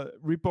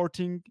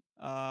reporting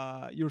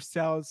your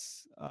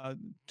sales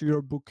to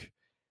your book.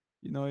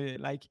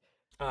 Like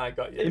I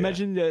got you.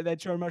 Imagine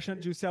that you're a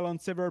merchant, you sell on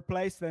several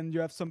places, then you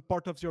have some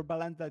part of your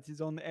balance that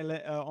is on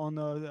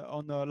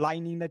a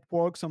Lightning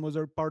Network, some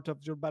other part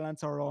of your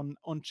balance are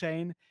on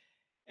chain,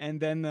 and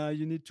then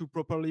you need to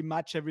properly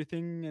match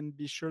everything and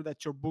be sure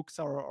that your books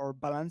are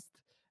balanced.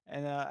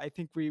 And I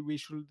think we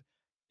should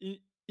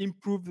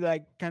improve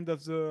like kind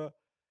of the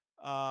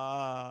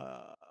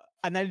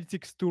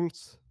analytics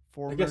tools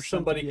for. I guess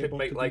somebody could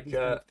make like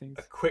a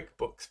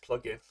QuickBooks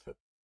plugin for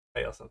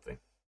Pay or something,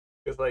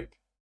 because like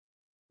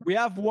we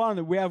have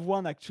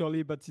one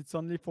actually, but it's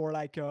only for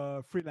like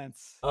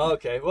freelance. Oh,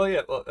 okay, well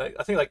yeah, well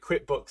I think like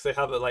QuickBooks they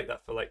have it like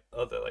that for like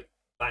other like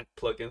bank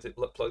plugins. It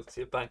plugs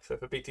into your bank. So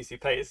for BTC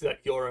Pay, it's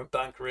like your own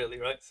bank, really,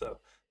 right? So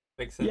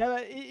makes sense. Yeah,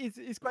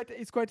 it's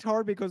quite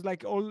hard because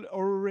like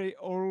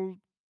all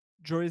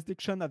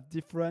jurisdiction have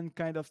different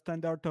kind of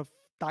standard of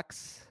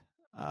tax,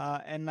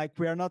 and like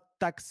we are not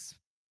tax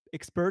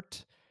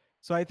expert.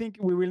 So I think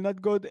we will not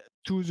go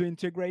to the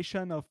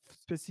integration of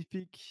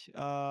specific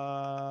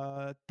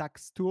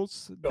tax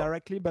tools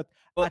directly, but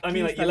well, at I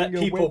mean, least like you let having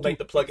a way people to make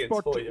the plugins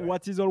export for you, right?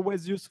 what is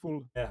always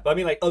useful. Yeah, but I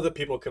mean, like other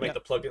people can make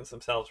the plugins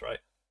themselves, right?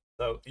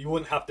 So you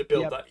wouldn't have to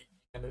build that. You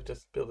kind of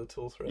just build the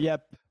tools for it.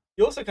 Yep.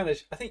 You also kind of,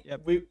 I think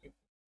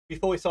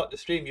before we start the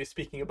stream, you're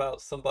speaking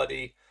about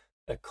somebody,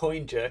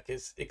 CoinJerk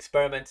is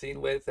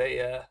experimenting with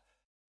a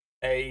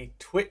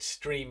Twitch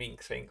streaming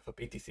thing for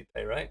BTC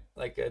Pay, right?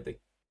 Like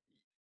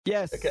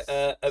yes.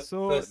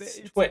 So for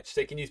Twitch,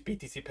 they can use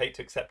BTC Pay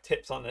to accept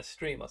tips on their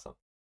stream or something.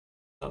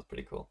 Sounds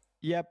pretty cool.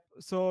 Yep.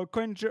 So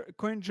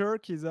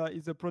CoinJerk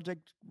is a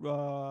project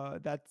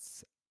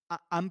that's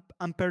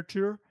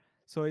Aperture.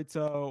 So it's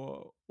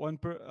one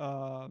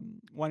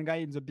guy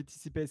in the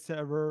BTC Pay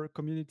server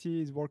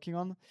community is working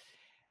on,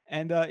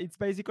 and it's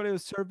basically a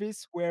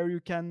service where you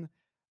can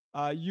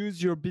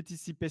use your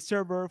BTC Pay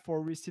server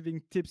for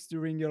receiving tips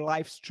during your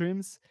live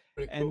streams,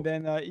 and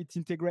then it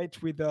integrates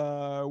with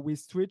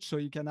Twitch, so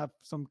you can have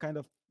some kind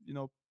of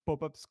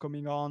pop-ups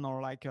coming on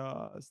or like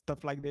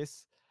stuff like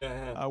this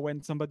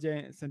when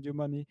somebody sends you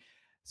money.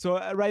 So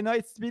right now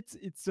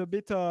it's a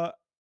bit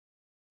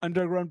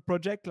underground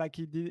project. Like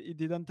he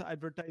didn't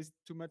advertise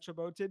too much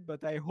about it,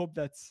 but I hope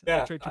that's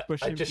I try to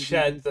push him. I just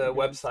shared the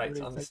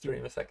website on the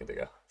stream a second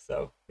ago.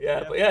 So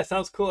but it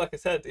sounds cool. Like I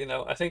said,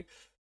 I think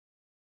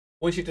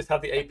once you just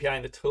have the API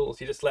and the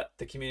tools, you just let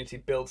the community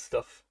build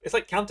stuff. It's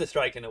like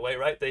Counter-Strike in a way,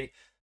 right? They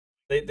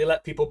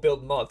let people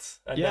build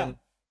mods, and then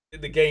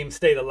the game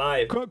stayed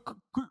alive.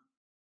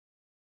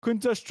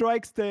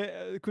 Counter-Strike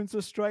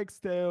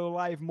stay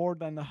alive more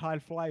than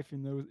Half-Life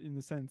in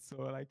a sense.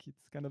 So like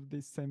it's kind of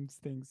these same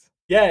things.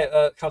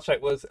 Yeah,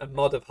 Counter-Strike was a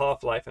mod of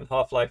Half-Life, and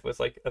Half-Life was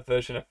like a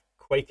version of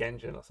Quake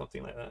engine or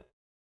something like that.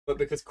 But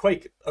because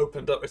Quake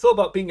opened up, it's all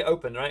about being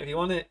open, right? If you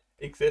want to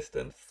exist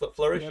and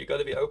flourish, you got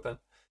to be open.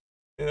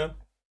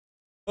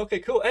 Okay,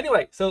 cool.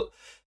 Anyway, so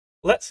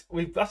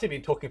we've actually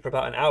been talking for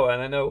about an hour,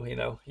 and I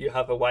know you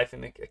have a wife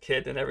and a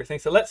kid and everything,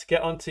 so let's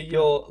get on to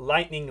your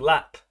lightning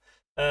lap.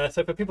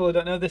 So for people who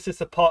don't know, this is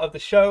a part of the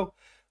show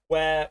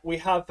where we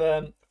have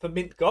for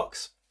Mint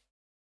Gox,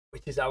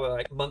 which is our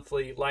like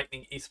monthly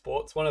lightning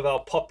esports, one of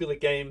our popular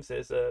games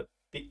is a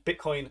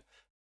Bitcoin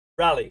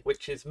Rally,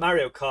 which is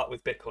Mario Kart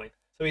with Bitcoin.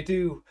 So we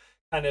do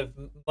kind of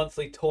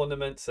monthly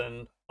tournaments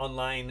and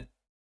online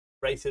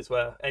races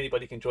where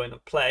anybody can join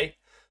and play.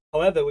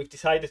 However, we've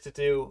decided to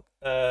do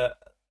a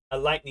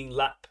lightning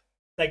lap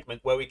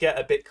segment where we get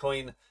a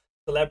Bitcoin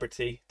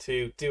celebrity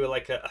to do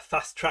a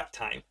fast track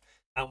time,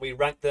 and we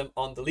rank them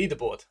on the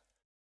leaderboard.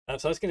 So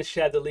I'm just going to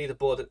share the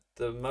leaderboard at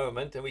the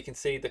moment, and we can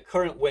see the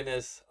current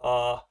winners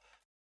are.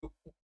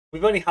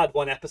 We've only had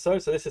one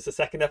episode, so this is the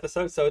second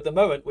episode. So at the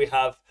moment, we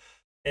have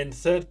in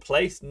third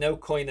place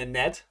NoCoiner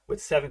Ned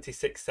with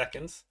 76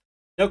 seconds.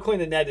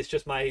 NoCoiner Ned is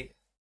just my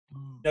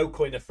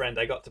NoCoiner friend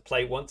I got to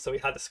play once, so we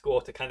had a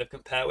score to kind of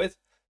compare with.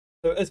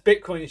 So as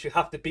Bitcoiners, you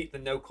have to beat the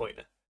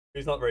NoCoiner,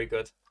 who's not very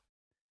good.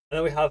 And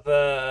then we have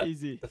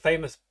the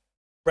famous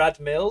Brad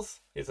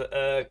Mills. He's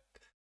a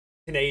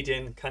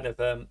Canadian kind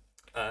of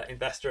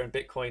investor and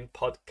Bitcoin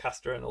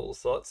podcaster and all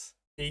sorts.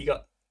 He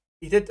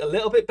did a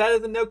little bit better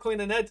than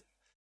NoCoiner Ned.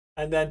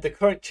 And then the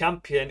current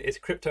champion is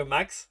Crypto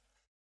Mags,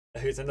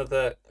 who's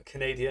another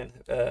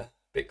Canadian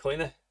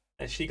Bitcoiner,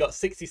 and she got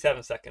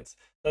 67 seconds.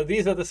 So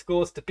these are the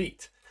scores to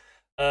beat.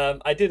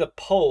 I did a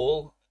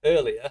poll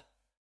earlier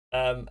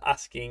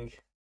asking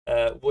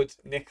would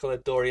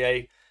Nicolas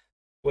Dorier,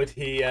 would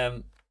he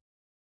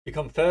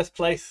become first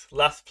place,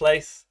 last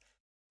place,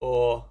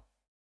 or...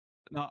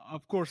 No,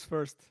 of course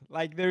first.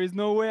 Like there is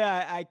no way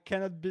I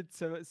cannot beat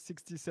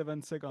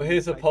 67 seconds. Well,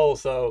 here's a poll.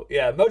 So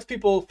yeah, most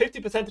people,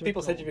 50% of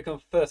people said you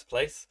become first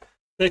place,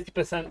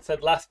 30%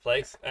 said last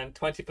place, and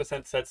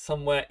 20% said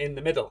somewhere in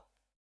the middle.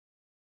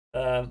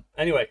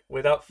 Anyway,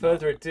 without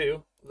further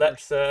ado,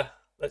 let's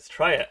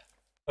try it.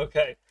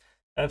 Okay.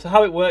 So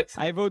how it works?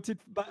 I voted,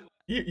 but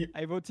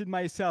I voted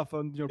myself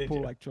on your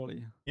poll.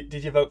 Actually,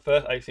 did you vote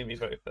first? I assume you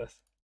voted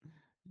first.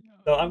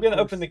 So I'm going to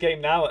open the game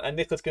now, and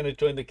Nicola's going to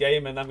join the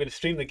game, and I'm going to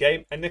stream the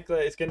game, and Nicola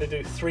is going to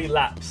do 3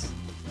 laps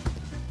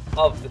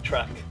of the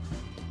track,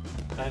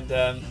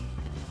 and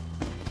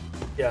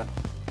yeah,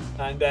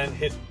 and then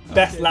his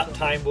best lap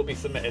time will be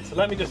submitted. So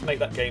let me just make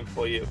that game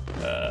for you.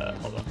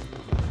 Hold on.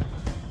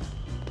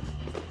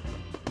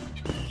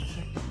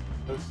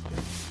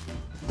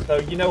 So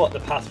you know what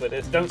the password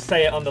is. Don't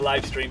say it on the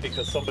live stream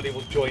because somebody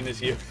will join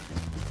as you.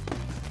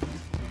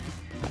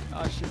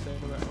 Oh shit,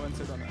 one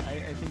second.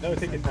 I think... No,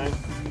 take your time.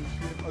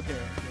 Okay,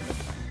 that's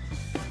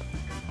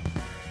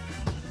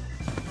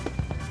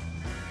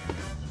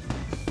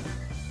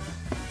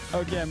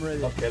fine. Okay, I'm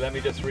ready. Okay, let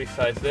me just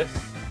resize this.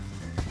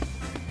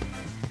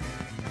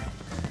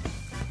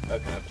 How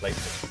can I place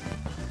this?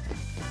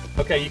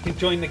 Okay, you can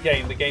join the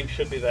game. The game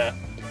should be there.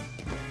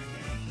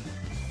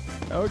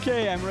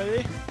 Okay, I'm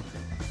ready.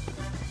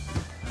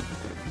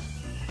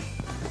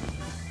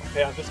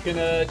 Okay, I'm just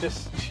gonna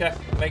check,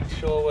 make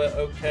sure we're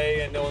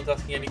okay and no one's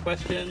asking any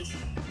questions.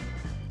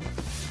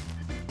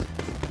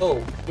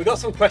 Oh, we got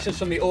some questions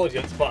from the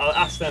audience, but I'll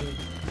ask them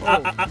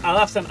I'll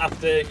have some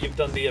after you've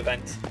done the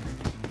event.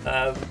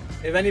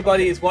 If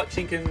anybody is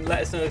watching, can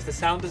let us know if the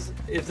sound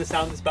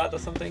is bad or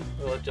something.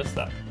 We'll adjust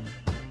that.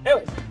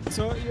 Anyway.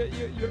 So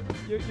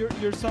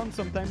your sound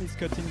sometimes is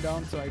cutting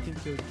down. So I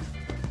think your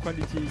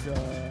quality is.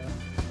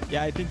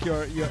 Yeah, I think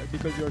you're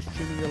because you're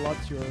streaming a lot.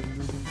 You're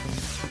losing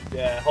some.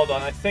 Yeah, hold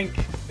on. I think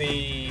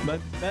the.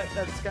 But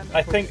that's kind of.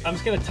 I think I'm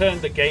just gonna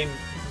turn the game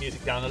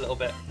music down a little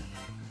bit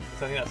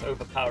because I think that's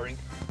overpowering.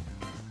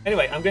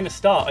 Anyway, I'm gonna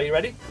start. Are you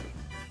ready?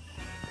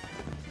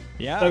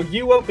 Yeah. So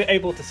you won't be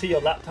able to see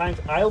your lap times.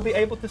 I'll be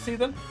able to see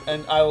them,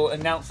 and I will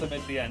announce them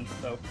at the end.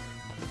 So,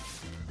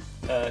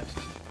 okay,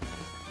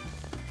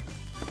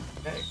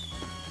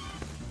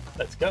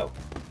 let's go.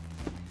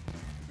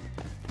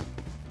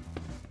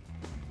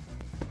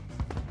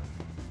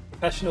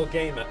 Professional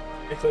gamer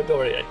Nicolas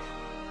Dorier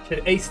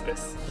should ace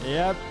this.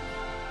 Yep.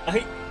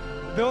 I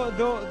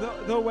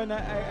Though when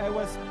I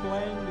was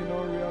playing,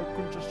 real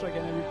Counter-Strike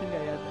and everything,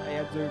 I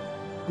had the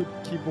good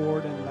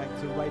keyboard and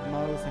like the right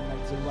mouse and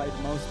like the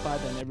right mouse pad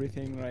and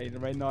everything.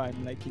 Right now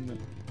I'm like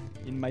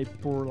in my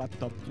poor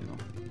laptop,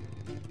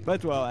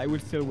 But well, I will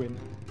still win.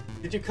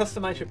 Did you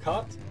customize your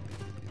cart?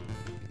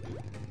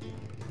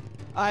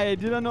 I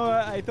didn't know.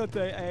 I thought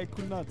I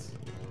could not.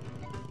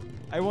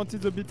 I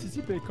wanted the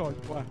BTC Pay card.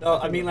 Wow. No,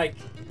 I mean like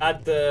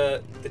add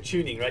the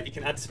tuning, right? You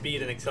can add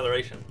speed and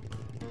acceleration.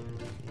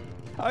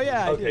 Oh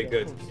yeah. Okay,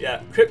 good.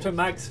 Yeah, Crypto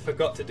Mags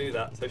forgot to do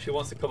that, so she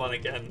wants to come on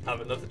again and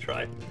have another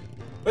try.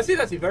 But see,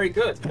 that's very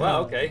good.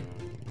 Wow. Okay.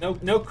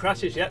 No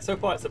crashes yet. So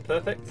far, it's a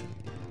perfect.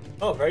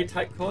 Oh, very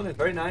tight corner.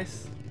 Very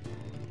nice.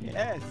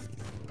 Yes.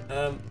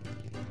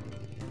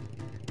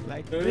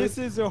 Like good. This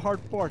is a hard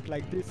part.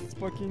 Like this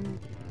fucking.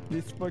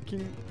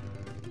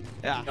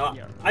 Yeah. No,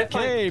 I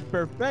find okay,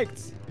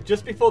 perfect.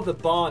 just before the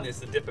barn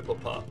is the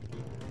difficult part.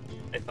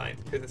 I find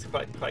because it's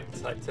quite a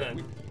tight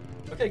turn.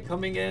 Okay,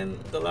 coming in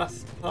the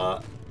last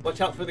part.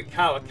 Watch out for the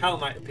cow. A cow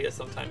might appear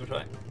sometimes,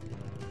 right?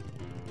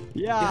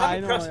 Yeah, you I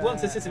haven't know. crashed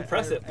once. This is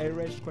impressive. I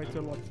raced quite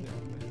a lot.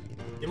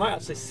 You might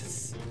actually.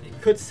 You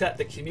could set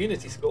the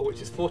community score,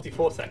 which is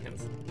 44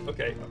 seconds.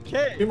 Okay.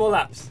 Okay. 2 more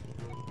laps.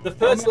 The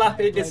first lap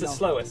is right the now.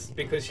 slowest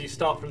because you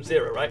start from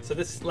 0, right? So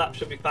this lap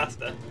should be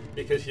faster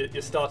because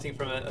you're starting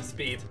from a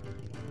speed.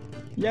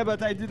 Yeah,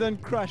 but I didn't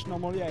crash.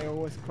 Normally, I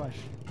always crash.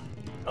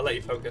 I'll let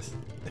you focus.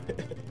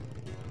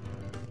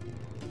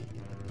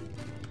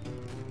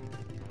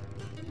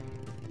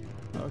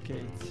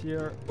 Okay, it's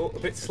here. Oh, a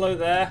bit slow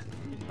there.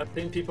 I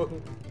think people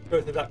can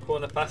go through that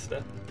corner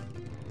faster.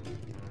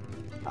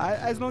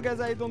 As long as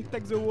I don't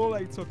take the wall,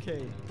 it's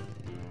okay.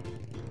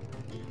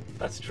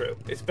 That's true.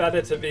 It's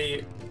better to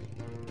be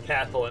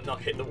careful and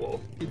not hit the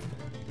wall.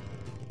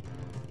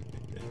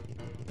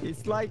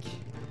 It's like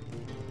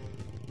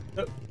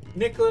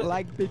Nicola,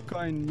 like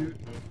Bitcoin.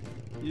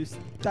 You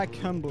stack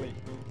humbly.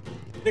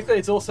 Nicola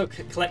is also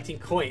collecting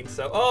coins.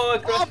 So I Oh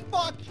crashed.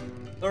 fuck!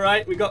 All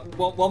right, we got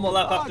one more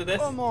lap Oh, after this.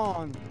 Come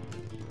on!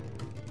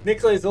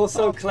 Nicola is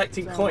also Oh,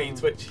 collecting damn.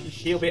 coins, which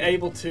he'll be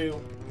able to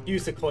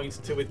use the coins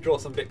to withdraw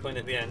some Bitcoin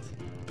at the end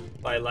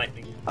by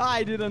lightning.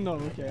 I didn't know.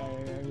 Okay,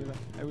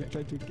 I will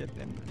try to get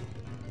them.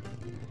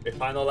 Okay,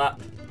 final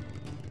lap.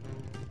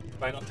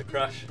 Try not to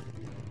crash.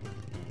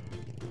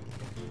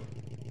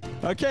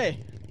 Okay.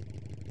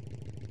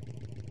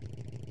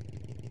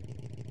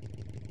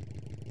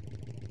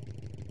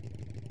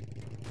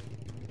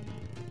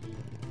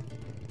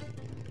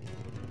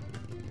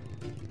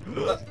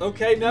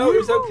 Okay, no, it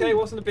was okay. It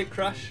wasn't a big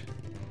crash,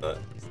 but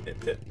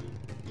it.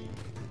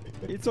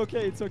 It's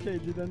okay. It's okay.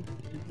 It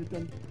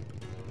didn't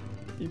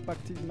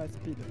impacted my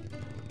speed.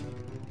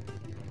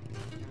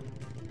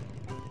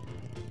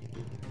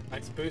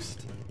 Nice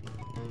boost.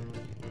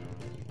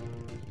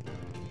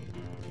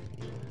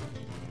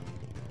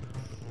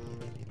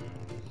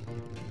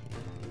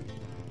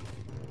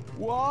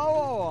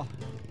 Whoa!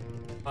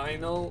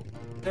 Final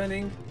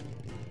turning.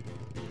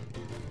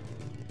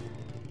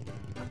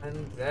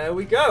 And there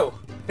we go.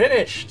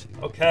 Finished.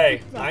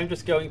 Okay, I'm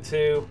just going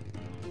to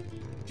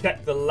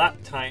check the lap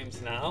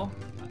times now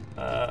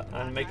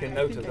and make a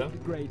note of them.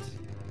 Great.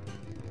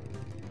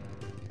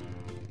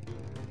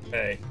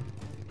 Okay.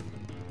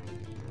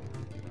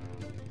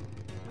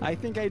 I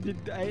think I did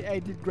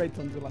great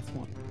on the last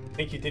one. I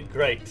think you did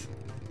great.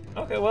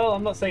 Okay, well,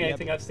 I'm not saying Yep.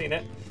 anything. I've seen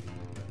it.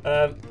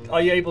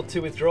 Are you able to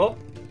withdraw?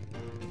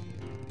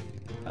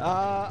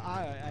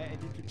 I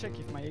need to check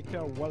if my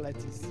Eclair wallet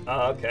is.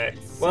 Okay.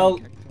 sync, Well,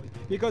 actually.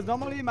 Because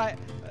normally my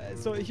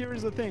so here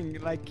is the thing,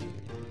 like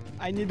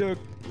I need to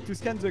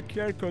scan the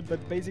QR code,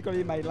 but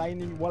basically my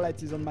Lightning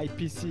wallet is on my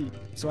PC,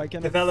 so I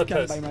cannot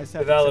developers, scan by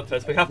myself.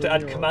 developers. We have to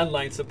add Your- command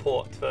line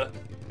support for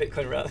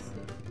Bitcoin Rally.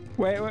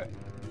 Wait,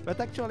 but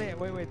actually,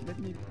 wait. Let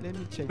me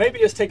check. Maybe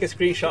just take a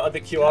screenshot of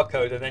the QR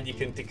code and then you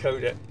can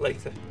decode it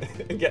later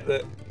and get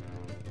the.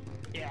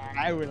 Yeah,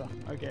 I will.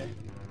 Okay.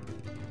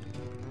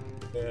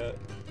 Uh,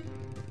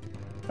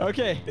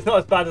 Okay. it's not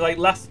as bad as like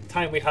last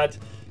time we had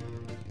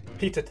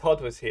Peter Todd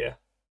was here,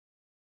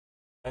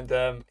 and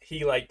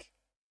he like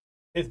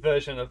his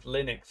version of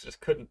Linux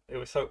just couldn't. It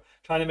was so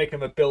trying to make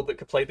him a build that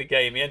could play the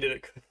game. He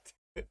ended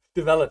up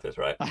developers,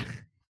 right?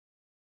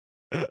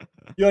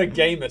 You're a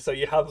gamer, so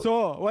you have.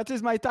 So what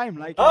is my time?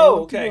 Like I Oh,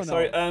 want to okay. know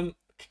Sorry. now.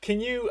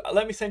 Can you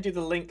let me send you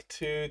the link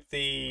to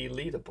the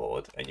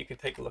leaderboard, and you can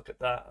take a look at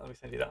that. Let me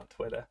send you that on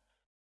Twitter.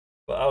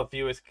 But our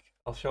viewers,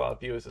 I'll show our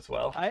viewers as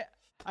well.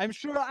 I'm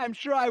sure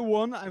I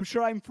won. I'm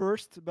sure I'm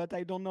first, but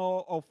I don't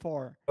know how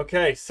far.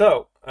 Okay,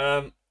 so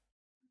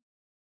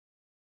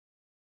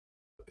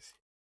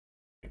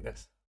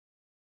this.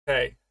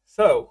 Okay,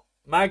 so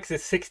Mags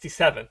is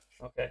 67.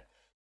 Okay,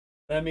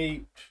 let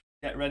me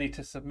get ready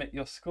to submit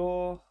your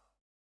score.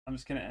 I'm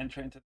just going to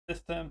enter it into the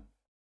system.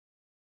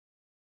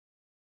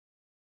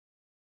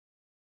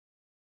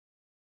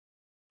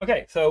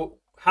 Okay, so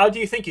how do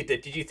you think you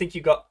did? Did you think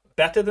you got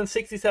better than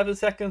 67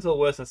 seconds or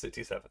worse than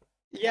 67?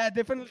 Yeah,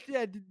 definitely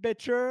I did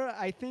better.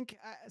 I think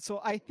so.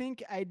 I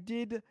think I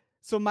did.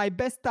 So my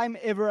best time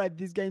ever at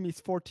this game is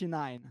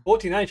 49.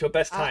 49 is your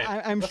best time.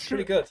 I'm That's sure.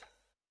 pretty good.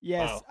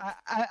 Yes, Wow.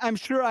 I'm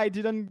sure I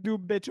didn't do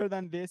better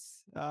than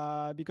this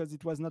because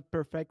it was not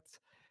perfect.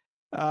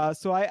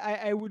 So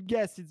I would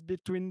guess it's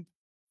between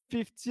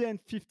 50 and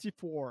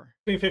 54.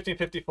 Between 50 and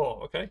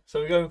 54. Okay,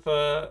 so we're going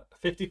for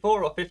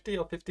 54 or 50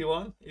 or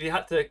 51? If you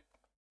had to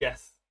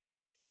guess.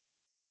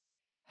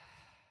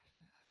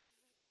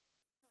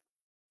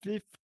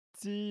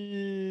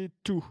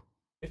 52.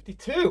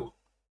 52.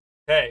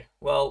 Okay,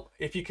 well,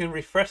 if you can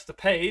refresh the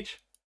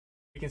page,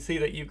 you can see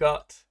that you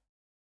got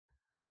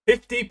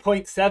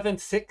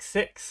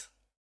 50.766.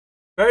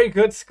 Very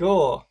good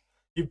score.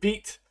 You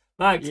beat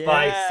Mags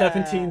by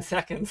 17 Yeah.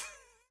 seconds.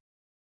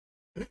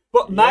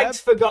 But Yep. Mags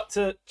forgot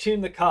to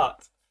tune the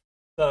cart.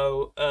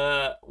 So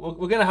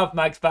we're going to have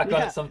Mags back on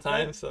Yeah. it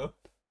sometime. So,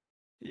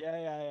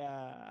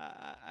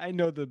 Yeah. I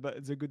know the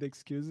good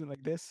excuse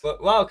like this.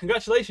 but wow,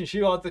 congratulations.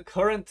 You are the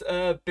current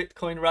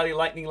Bitcoin Rally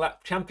Lightning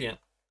Lap champion.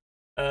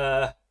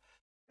 Uh,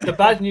 the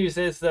bad news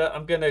is that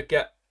I'm going to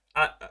get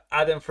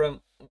Adam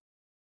from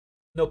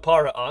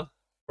Nopara on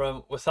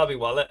from Wasabi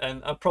Wallet,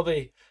 and I'm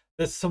probably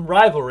there's some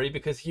rivalry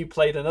because you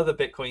played another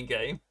Bitcoin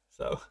game,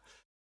 so I'm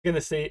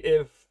gonna see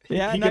if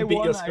Yeah, he and I can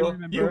beat your won. I score.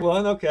 You remember.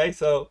 won, okay.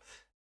 So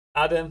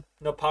Adam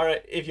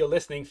Nopara, if you're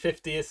listening,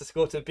 50 is the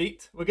score to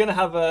beat. We're gonna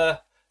have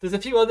there's a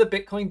few other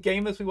Bitcoin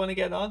gamers we want to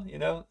get on,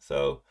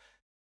 so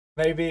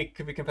maybe it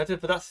could be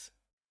competitive. But that's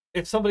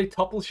if somebody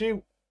topples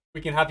you,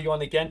 we can have you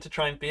on again to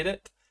try and beat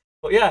it.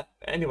 But yeah,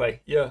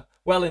 anyway, you're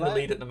well in the Like,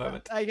 lead at the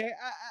moment.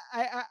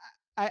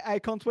 I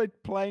can't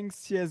wait playing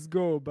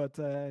CS:GO, but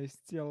I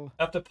still.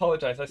 I have to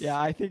apologize. Yeah,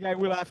 I think I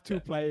will have to Yeah.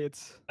 play it.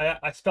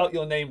 I spelt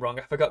your name wrong.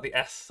 I forgot the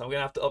S, so I'm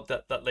gonna have to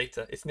update that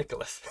later. It's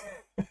Nicholas,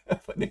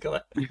 but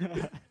Nicola.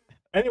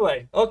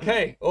 Anyway,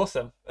 okay,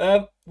 awesome.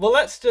 Well,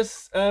 let's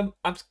just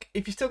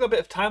if you still got a bit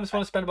of time, I just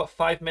want to spend about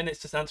 5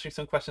 minutes just answering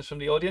some questions from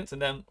the audience,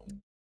 and then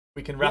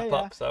we can wrap Yeah.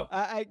 up. So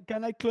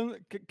Can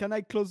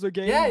I close the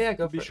game yeah, to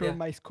go be for it. sure Yeah,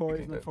 my you score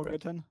can is go not for it.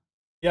 forgotten?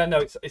 Yeah,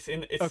 no,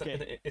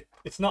 Okay.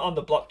 it's not on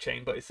the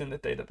blockchain, but it's in the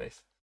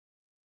database.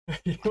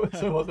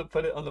 Someone wasn't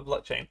put it on the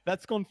blockchain.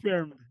 That's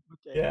confirmed.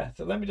 Okay. Yeah,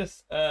 so let me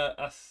just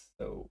ask.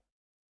 So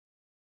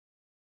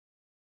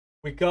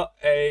we got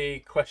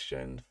a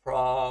question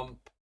from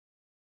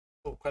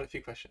quite a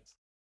few questions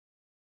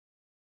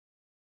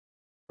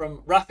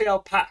from Raphael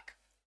Pack.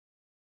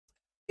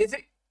 Is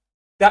it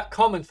that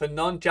common for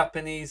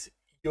non-Japanese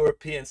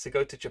Europeans to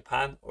go to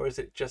Japan, or is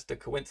it just a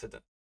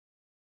coincidence?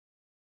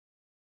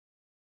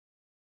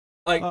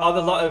 Like, are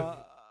there a lot of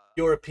Uh,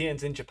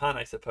 Europeans in Japan?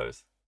 I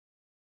suppose.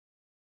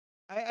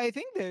 I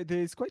think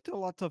there's quite a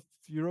lot of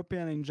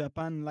European in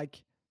Japan.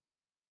 Like,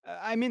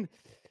 I mean,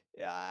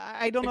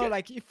 I don't know. Okay.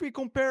 Like, if we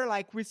compare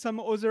like with some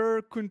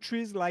other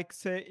countries, like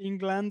say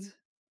England,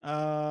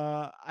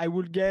 I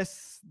would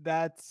guess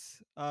that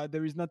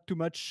there is not too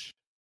much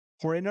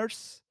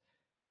foreigners.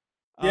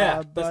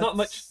 Yeah, there's But not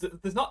much.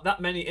 There's not that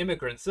many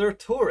immigrants. There are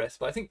tourists,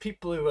 but I think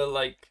people who are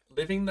like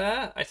living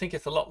there. I think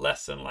it's a lot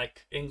less than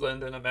like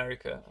England and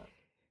America,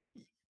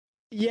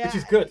 which yeah,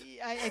 is good.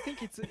 I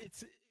think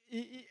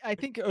I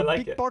think I a like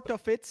big it. part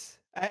of it,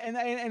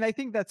 and I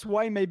think that's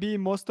why maybe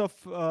most of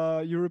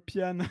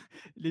European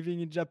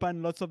living in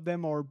Japan, lots of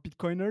them are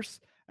Bitcoiners.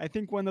 I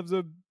think one of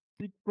the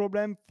big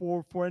problem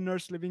for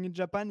foreigners living in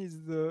Japan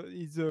is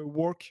the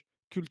work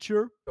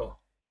culture Sure.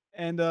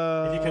 and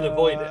If you can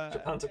avoid it,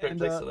 Japan's a great and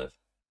place to live.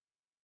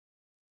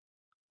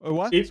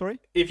 what? If Sorry.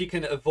 if you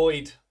can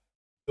avoid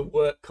the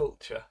work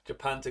culture,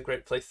 Japan's a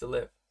great place to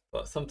live.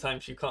 But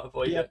sometimes you can't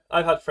avoid Yep. it.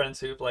 I've had friends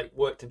who've like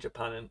worked in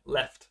Japan and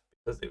left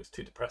because it was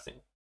too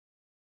depressing.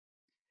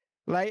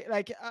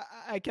 Like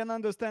I can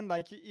understand,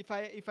 like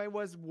if I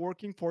was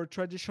working for a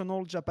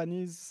traditional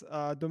Japanese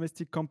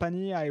domestic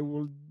company, I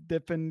will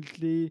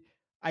definitely,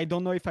 I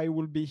don't know if I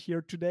will be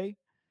here today,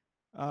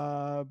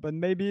 but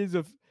maybe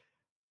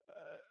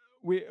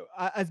we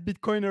as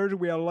Bitcoiners,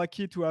 we are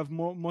lucky to have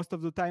most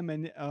of the time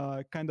and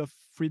kind of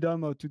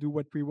freedom to do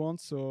what we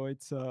want, so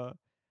it's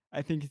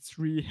I think it's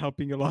really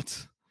helping a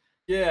lot.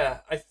 Yeah,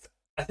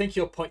 I think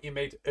your point you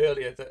made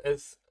earlier that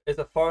as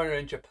a foreigner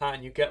in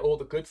Japan, you get all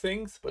the good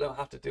things, but don't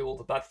have to do all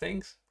the bad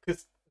things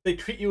because they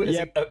treat you as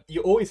Yep.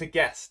 you're always a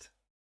guest,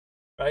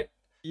 right?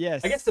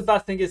 Yes. I guess the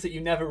bad thing is that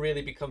you never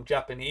really become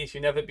Japanese.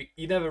 You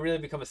never really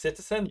become a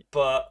citizen.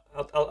 But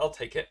I'll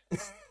take it.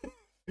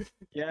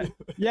 Yeah,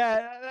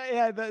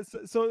 yeah.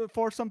 So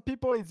for some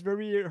people, it's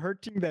very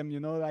hurting them.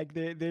 Like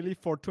they live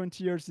for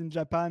 20 years in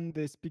Japan.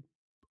 They speak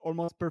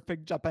almost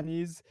perfect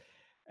Japanese,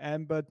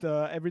 and but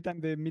every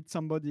time they meet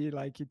somebody,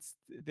 like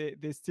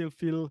they still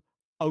feel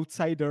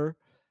outsider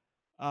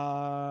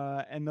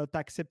and not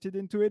accepted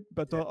into it.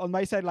 But Yeah. on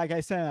my side, like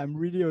I said, I'm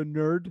really a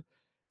nerd.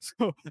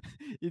 So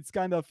it's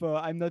kind of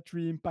I'm not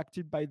really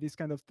impacted by these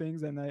kind of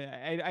things, and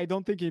I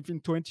don't think if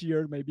in 20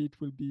 years maybe it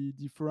will be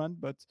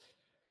different. But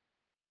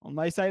on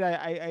my side,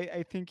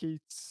 I think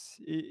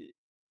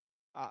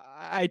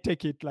I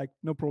take it like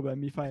no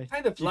problem if I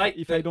Kind of like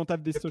if I that don't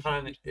have this social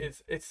Japan conditioning.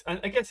 is it's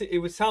and I guess it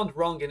would sound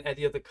wrong in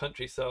any other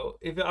country. So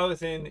if I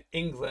was in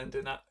England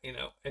and that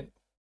and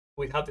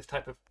we'd have this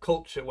type of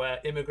culture where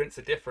immigrants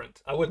are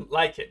different, I wouldn't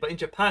like it. But in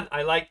Japan,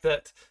 I like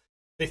that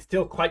they're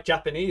still quite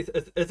Japanese.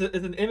 As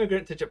an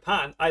immigrant to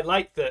Japan, I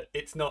like that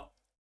it's not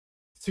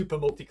super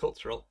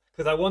multicultural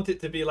because I want it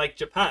to be like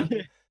Japan.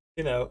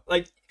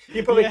 Like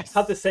you probably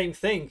have the Yes. same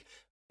thing.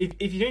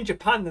 If you're in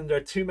Japan and there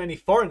are too many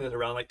foreigners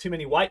around, like too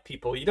many white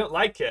people, you don't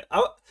like it.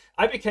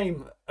 I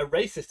became a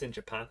racist in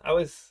Japan. I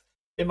was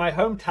in my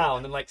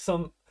hometown and like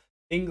some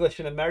English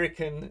and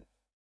American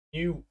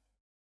new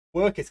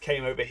workers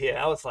came over here.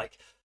 I was like,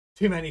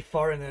 too many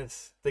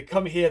foreigners. They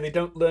come here, they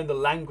don't learn the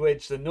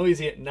language, they're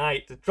noisy at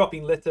night, they're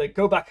dropping litter,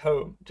 go back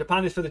home.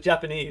 Japan is for the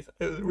Japanese.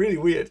 It was a really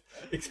weird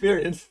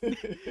experience.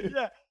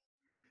 Yeah,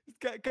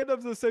 it's kind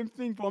of the same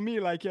thing for me.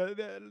 Like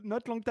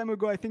not long time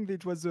ago, I think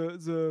it was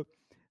the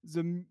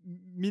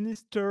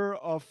minister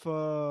of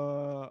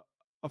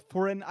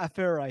foreign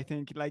affair. I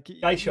think like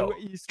Gaisho.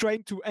 he's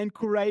trying to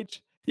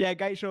encourage. Yeah,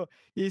 Gaisho.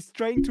 He's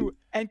trying to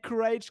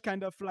encourage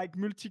kind of like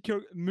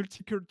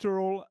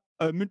multicultural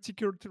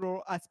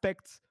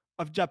aspects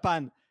of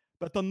Japan.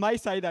 But on my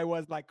side, I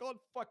was like, "Oh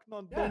fuck,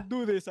 no! Yeah. Don't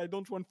do this! I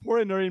don't want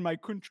foreigner in my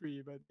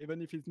country." But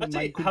even if it's not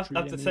my Actually, have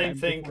country, the and same I'm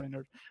the thing.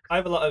 foreigner. I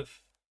have a lot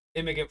of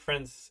immigrant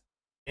friends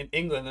in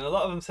England, and a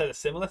lot of them said a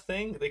similar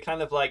thing. They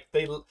kind of like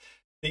they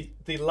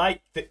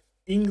like the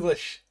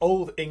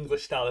old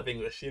English style of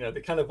English.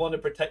 They kind of want to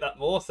protect that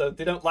more, so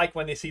they don't like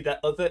when they see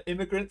that other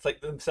immigrants like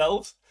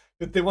themselves.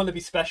 But they want to be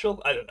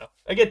special. I don't know.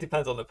 Again, it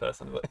depends on the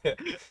person, but yeah.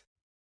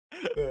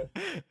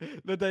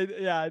 But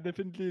I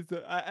definitely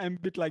I'm a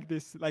bit like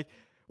this. Like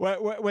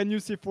when you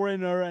see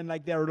foreigner and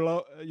like they're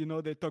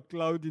they talk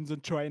loud in the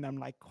train, I'm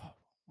like, oh,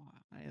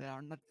 they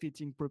are not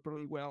fitting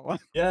properly well.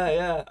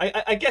 Yeah.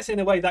 I guess in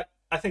a way that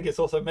I think it's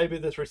also maybe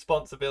this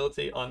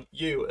responsibility on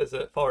you as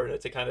a foreigner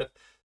to kind of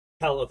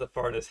tell other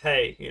foreigners,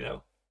 hey, you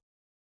know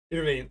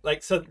what I mean?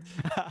 Like so,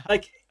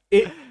 like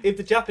if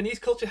the Japanese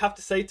culture have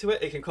to say to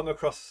it, it can come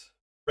across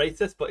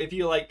racist. But if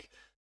you like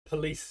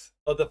police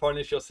other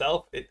foreigners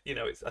yourself, I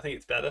think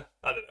it's better.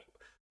 I don't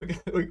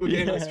know. We're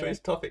getting on a Yeah.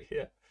 strange topic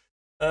here.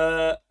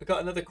 We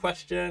got another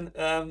question.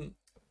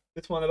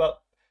 This one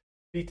about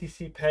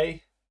BTC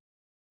Pay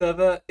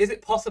server. Is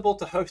it possible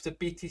to host a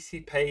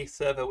BTC Pay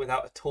server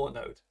without a Tor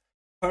node?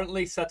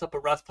 Currently set up a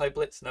Raspberry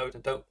Blitz node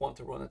and don't want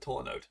to run a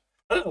Tor node.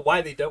 I don't know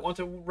why they don't want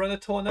to run a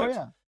Tor Oh node,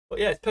 yeah. but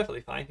yeah, it's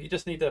perfectly fine. You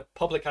just need a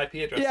public IP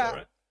address, Yeah. all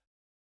right?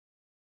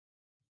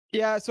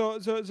 Yeah. So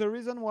the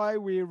reason why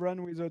we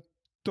run with a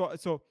Tor,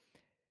 so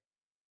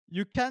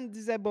you can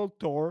disable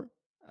Tor.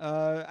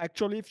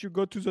 Actually, if you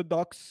go to the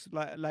docs,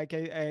 like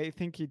I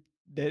think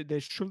they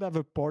should have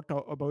a port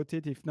about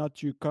it. If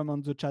not, you come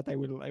on the chat. I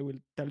will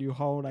tell you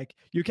how. Like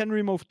you can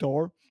remove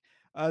Tor.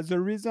 The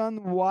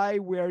reason why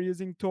we are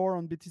using Tor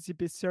on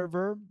BTCP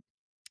server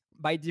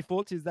by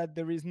default is that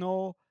there is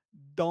no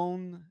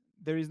down.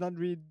 There is not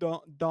really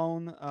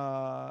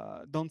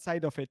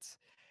downside of it,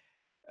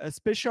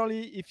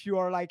 especially if you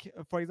are like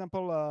for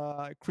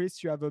example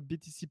Chris, you have a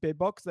BTC Pay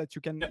box that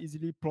you can Yeah,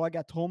 easily plug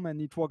at home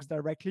and it works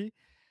directly.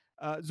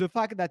 The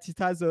fact that it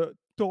has a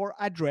Tor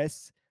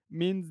address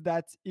means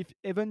that if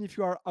even if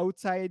you are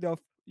outside of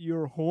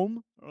your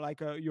home,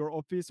 like your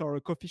office or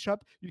a coffee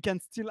shop, you can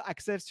still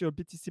access your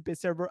BTC Pay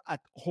server at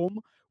home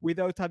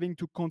without having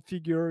to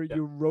configure yeah,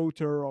 your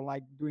router or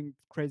like doing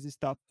crazy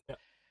stuff. yeah.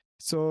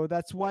 So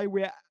that's why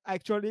we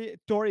actually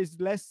Tor is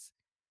less.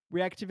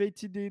 We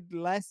activated it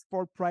less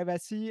for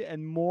privacy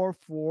and more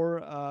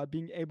for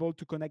being able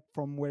to connect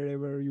from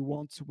wherever you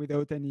want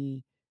without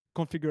any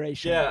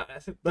configuration. Yeah, I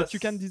think But you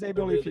can that's a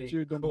disable if really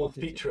you don't cool want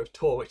it. feature of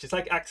Tor, which is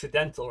like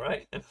accidental,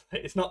 right? And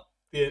it's not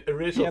the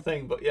original Yep.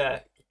 thing, but yeah,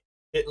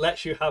 it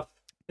lets you have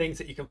things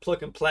that you can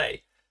plug and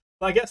play.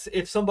 But I guess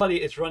if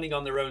somebody is running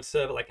on their own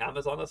server like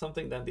Amazon or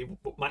something, then they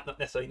might not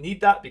necessarily need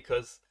that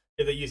because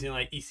if they're using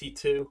like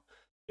EC2,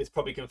 it's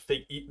probably they're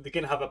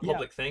going to have a Yeah.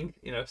 public thing,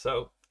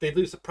 so they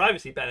lose the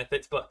privacy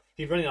benefits. But if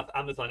you're running off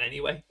Amazon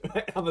anyway,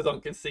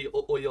 Amazon can see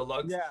all your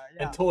logs, Yeah.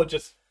 and Yeah. Tor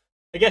just,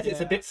 I guess it's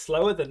a Yeah. bit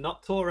slower than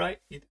not Tor, right?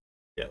 You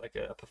get like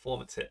a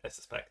performance hit, I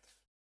suspect,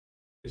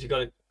 because you got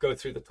to go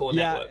through the Tor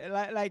Yeah.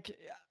 network. Like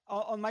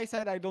on my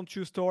side, I don't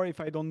choose Tor if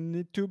I don't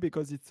need to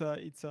because it's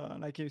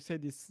like you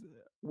said, it's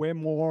way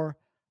more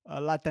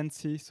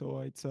latency,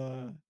 so it's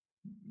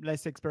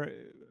less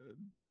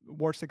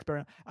worst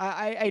experience.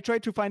 I try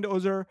to find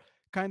other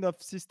kind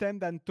of system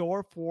than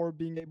Tor for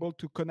being able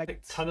to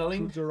connect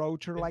tunneling through the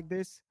router like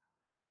this.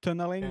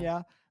 Tunneling, Yeah.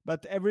 yeah.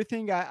 But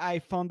everything I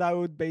found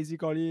out,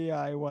 basically,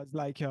 I was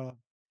like,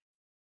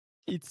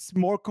 it's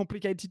more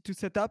complicated to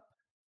set up,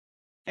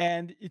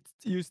 and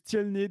you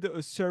still need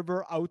a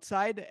server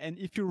outside. And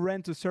if you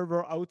rent a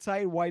server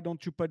outside, why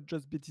don't you put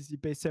just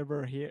BTC Pay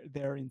server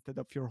there instead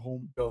of your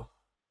home? Sure.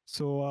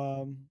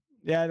 So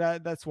yeah,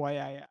 that's why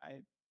I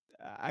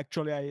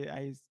actually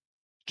I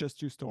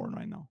just use Tor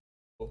right now.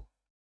 Cool.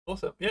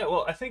 Awesome. Yeah.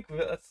 Well, I think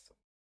that's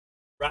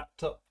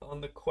wrapped up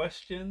on the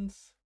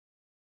questions.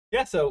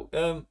 Yeah. So,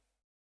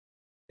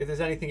 if there's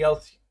anything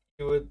else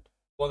you would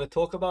want to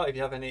talk about, if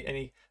you have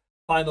any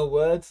final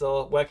words,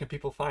 or where can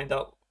people find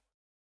out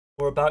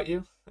more about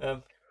you,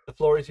 the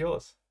floor is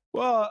yours.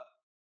 Well,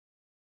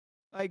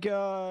 like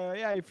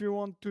yeah, if you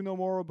want to know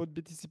more about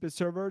BTC Pay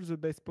servers, the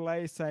best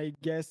place I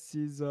guess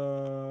is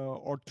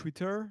our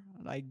Twitter,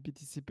 like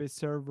BTC Pay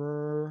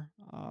server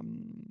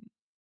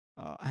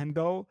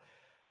handle.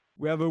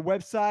 We have a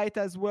website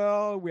as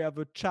well. We have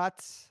a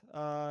chat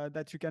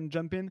that you can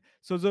jump in.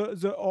 So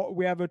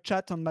we have a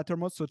chat on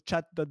Mattermost, so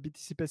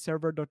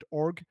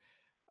chat.btcpayserver.org.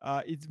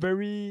 It's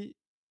very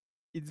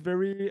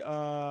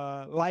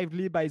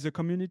lively by the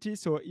community.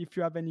 So if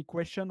you have any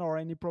question or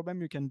any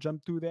problem, you can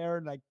jump to there.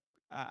 Like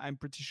I'm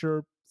pretty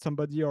sure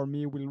somebody or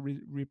me will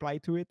reply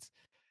to it.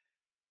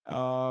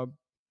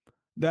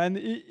 Then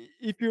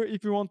if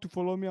you want to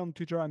follow me on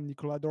Twitter, I'm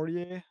Nicolas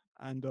Dorier,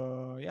 and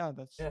yeah,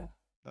 that's I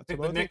that's think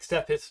about the next it.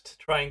 step is to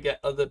try and get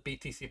other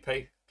BTC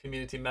Pay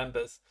community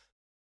members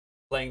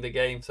playing the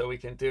game, so we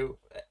can do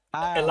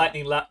a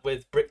lightning lap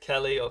with Britt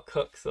Kelly or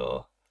Cooks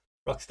or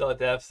Rockstar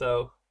Dev.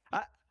 So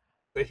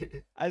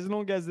as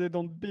long as they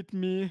don't beat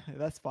me,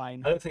 that's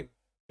fine. I don't think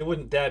they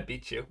wouldn't dare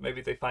beat you.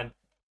 Maybe they find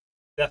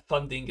their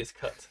funding is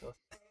cut.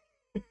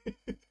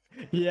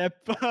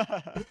 Yep.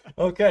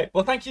 Okay.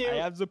 Well, thank you. I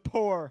have the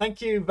power.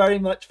 Thank you very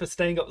much for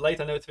staying up late.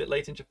 I know it's a bit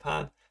late in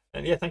Japan.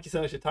 And yeah, thank you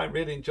so much for your time.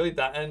 Really enjoyed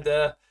that.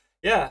 And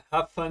yeah,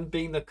 have fun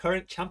being the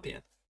current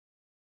champion.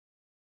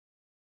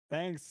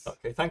 Thanks.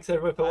 Okay. Thanks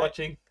everyone for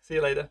watching. See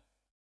you later.